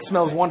the Windex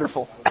smells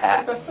wonderful.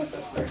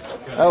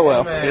 Oh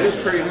well. It is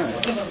pretty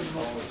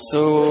nice.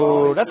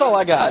 So that's all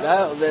I got.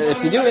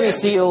 If you do any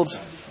sealed,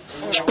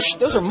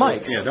 those are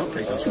mics. Yeah, don't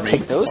take those from me.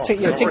 Take those. Take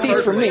these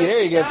from me.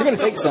 There you go. If you're gonna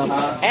take some.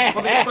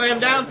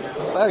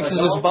 Alex is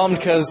just bummed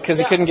because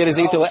he couldn't get his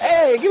ether. Like,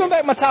 hey, give me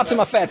back my tops and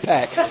my fat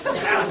pack.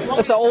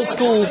 That's an old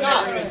school.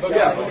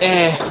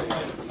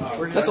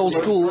 That's old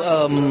school.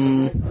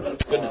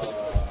 Goodness.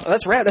 Oh,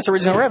 that's That's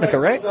original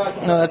Ravnica, right?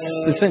 No,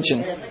 that's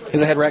Ascension.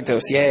 Because I had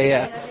Rakdos.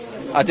 Yeah.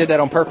 I did that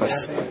on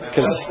purpose.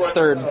 Because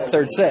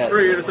third set.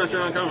 Free to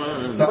Sunshine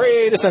Uncommon.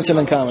 Free to Sunshine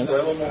Uncommons.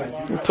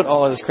 Put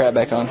all of this crap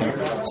back on here.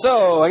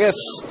 So, I guess...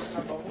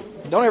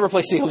 Don't ever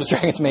play Sealed with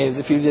Dragon's Maze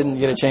if you didn't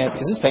get a chance,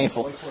 because it's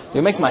painful. Dude,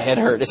 it makes my head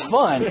hurt. It's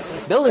fun.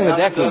 Building the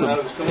deck was a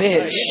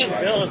bitch.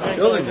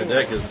 Building the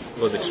deck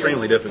was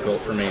extremely difficult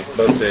for me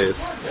both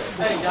days.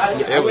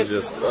 It was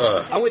just...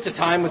 I went to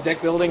time with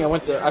deck building.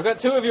 I've got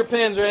 2 of your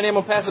pins, Randy. I'm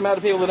going to pass them out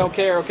to people that don't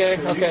care, okay?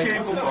 Okay.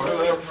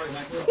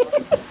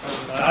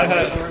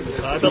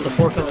 I built a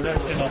 4-color deck,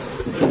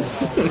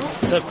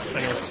 except,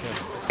 I guess,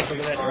 look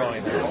at that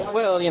drawing.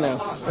 Well, you know,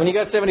 when you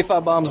got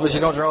 75 bombs, but you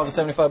don't draw the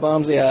 75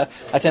 bombs, yeah,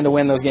 I tend to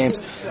win those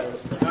games.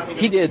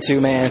 He did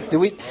too, man. Did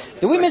we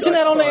mention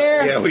that on the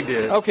air? Yeah, we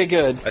did. Okay,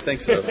 good. I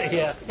think so.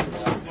 Yeah.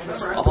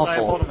 It's I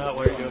awful. pulled them out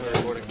while you're doing the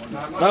recording.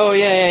 Oh,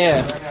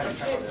 yeah.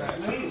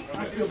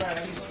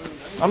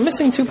 I'm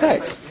missing 2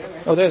 packs.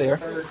 Oh, there they are.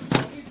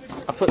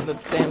 I put the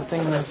damn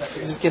thing in.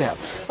 Just get out.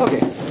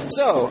 Okay,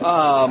 so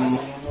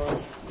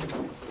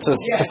to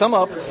sum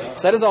up,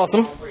 set is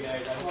awesome.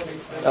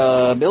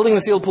 Building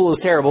the sealed pool is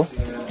terrible,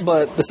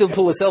 but the sealed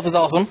pool itself is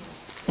awesome.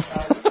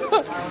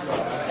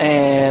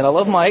 And I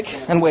love Mike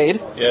and Wade.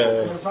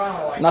 Yeah.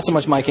 Not so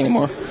much Mike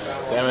anymore.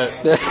 Damn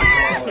it.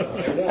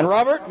 And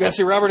Robert, got to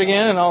see Robert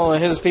again and all of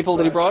his people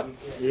that he brought.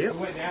 Yep.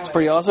 It's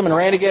pretty awesome. And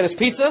Randy got his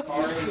pizza.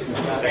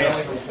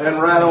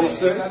 And rat on the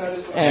stick.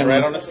 And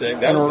rat on the stick.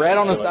 And rat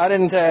on the stick. I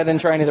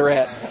didn't try any of the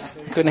rat.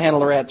 Couldn't handle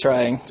the rat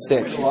trying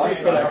stick. And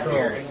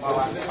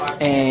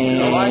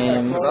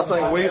I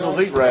think weasels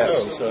eat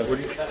rats. So.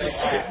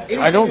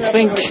 I don't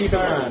think.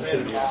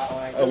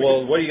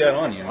 Well, what do you got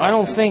on you? I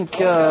don't think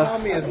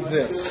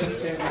there's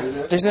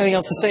anything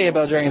else to say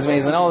about Dragon's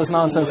Maze and all this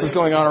nonsense that's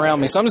going on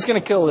around me. So I'm just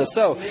going to kill this.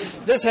 So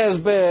this has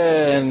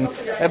been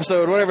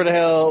episode whatever the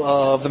hell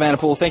of the Mana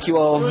Pool. Thank you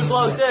all.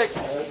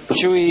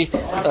 Chewy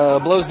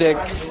blows Dick.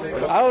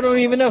 I don't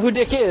even know who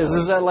Dick is.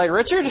 Is that like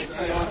Richard?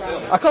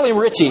 I call him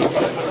Richie.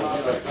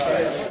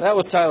 That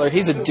was Tyler.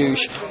 He's a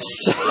douche.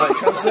 So,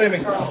 come see me.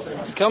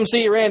 Come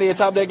see Randy at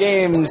Top Deck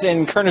Games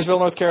in Kernersville,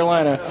 North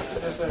Carolina.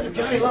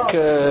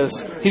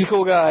 Because he's a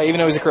cool guy, even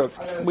though he's a crook.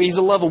 He's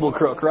a lovable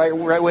crook, right,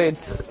 Wade?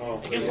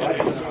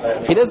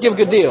 He does give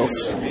good deals.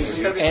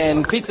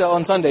 And pizza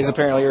on Sundays,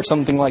 apparently, or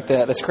something like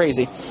that. That's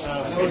crazy.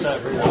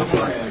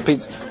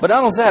 Pizza. But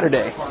not on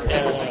Saturday.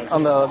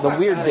 On the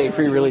weird day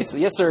pre-release.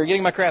 Yes, sir.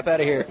 Getting my crap out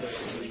of here.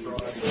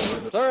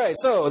 All right,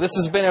 so this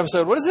has been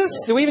episode. What is this?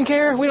 Do we even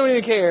care? We don't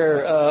even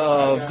care.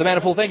 Of the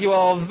Manipool. Thank you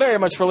all very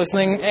much for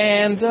listening,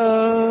 and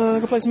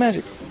go play some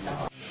Magic.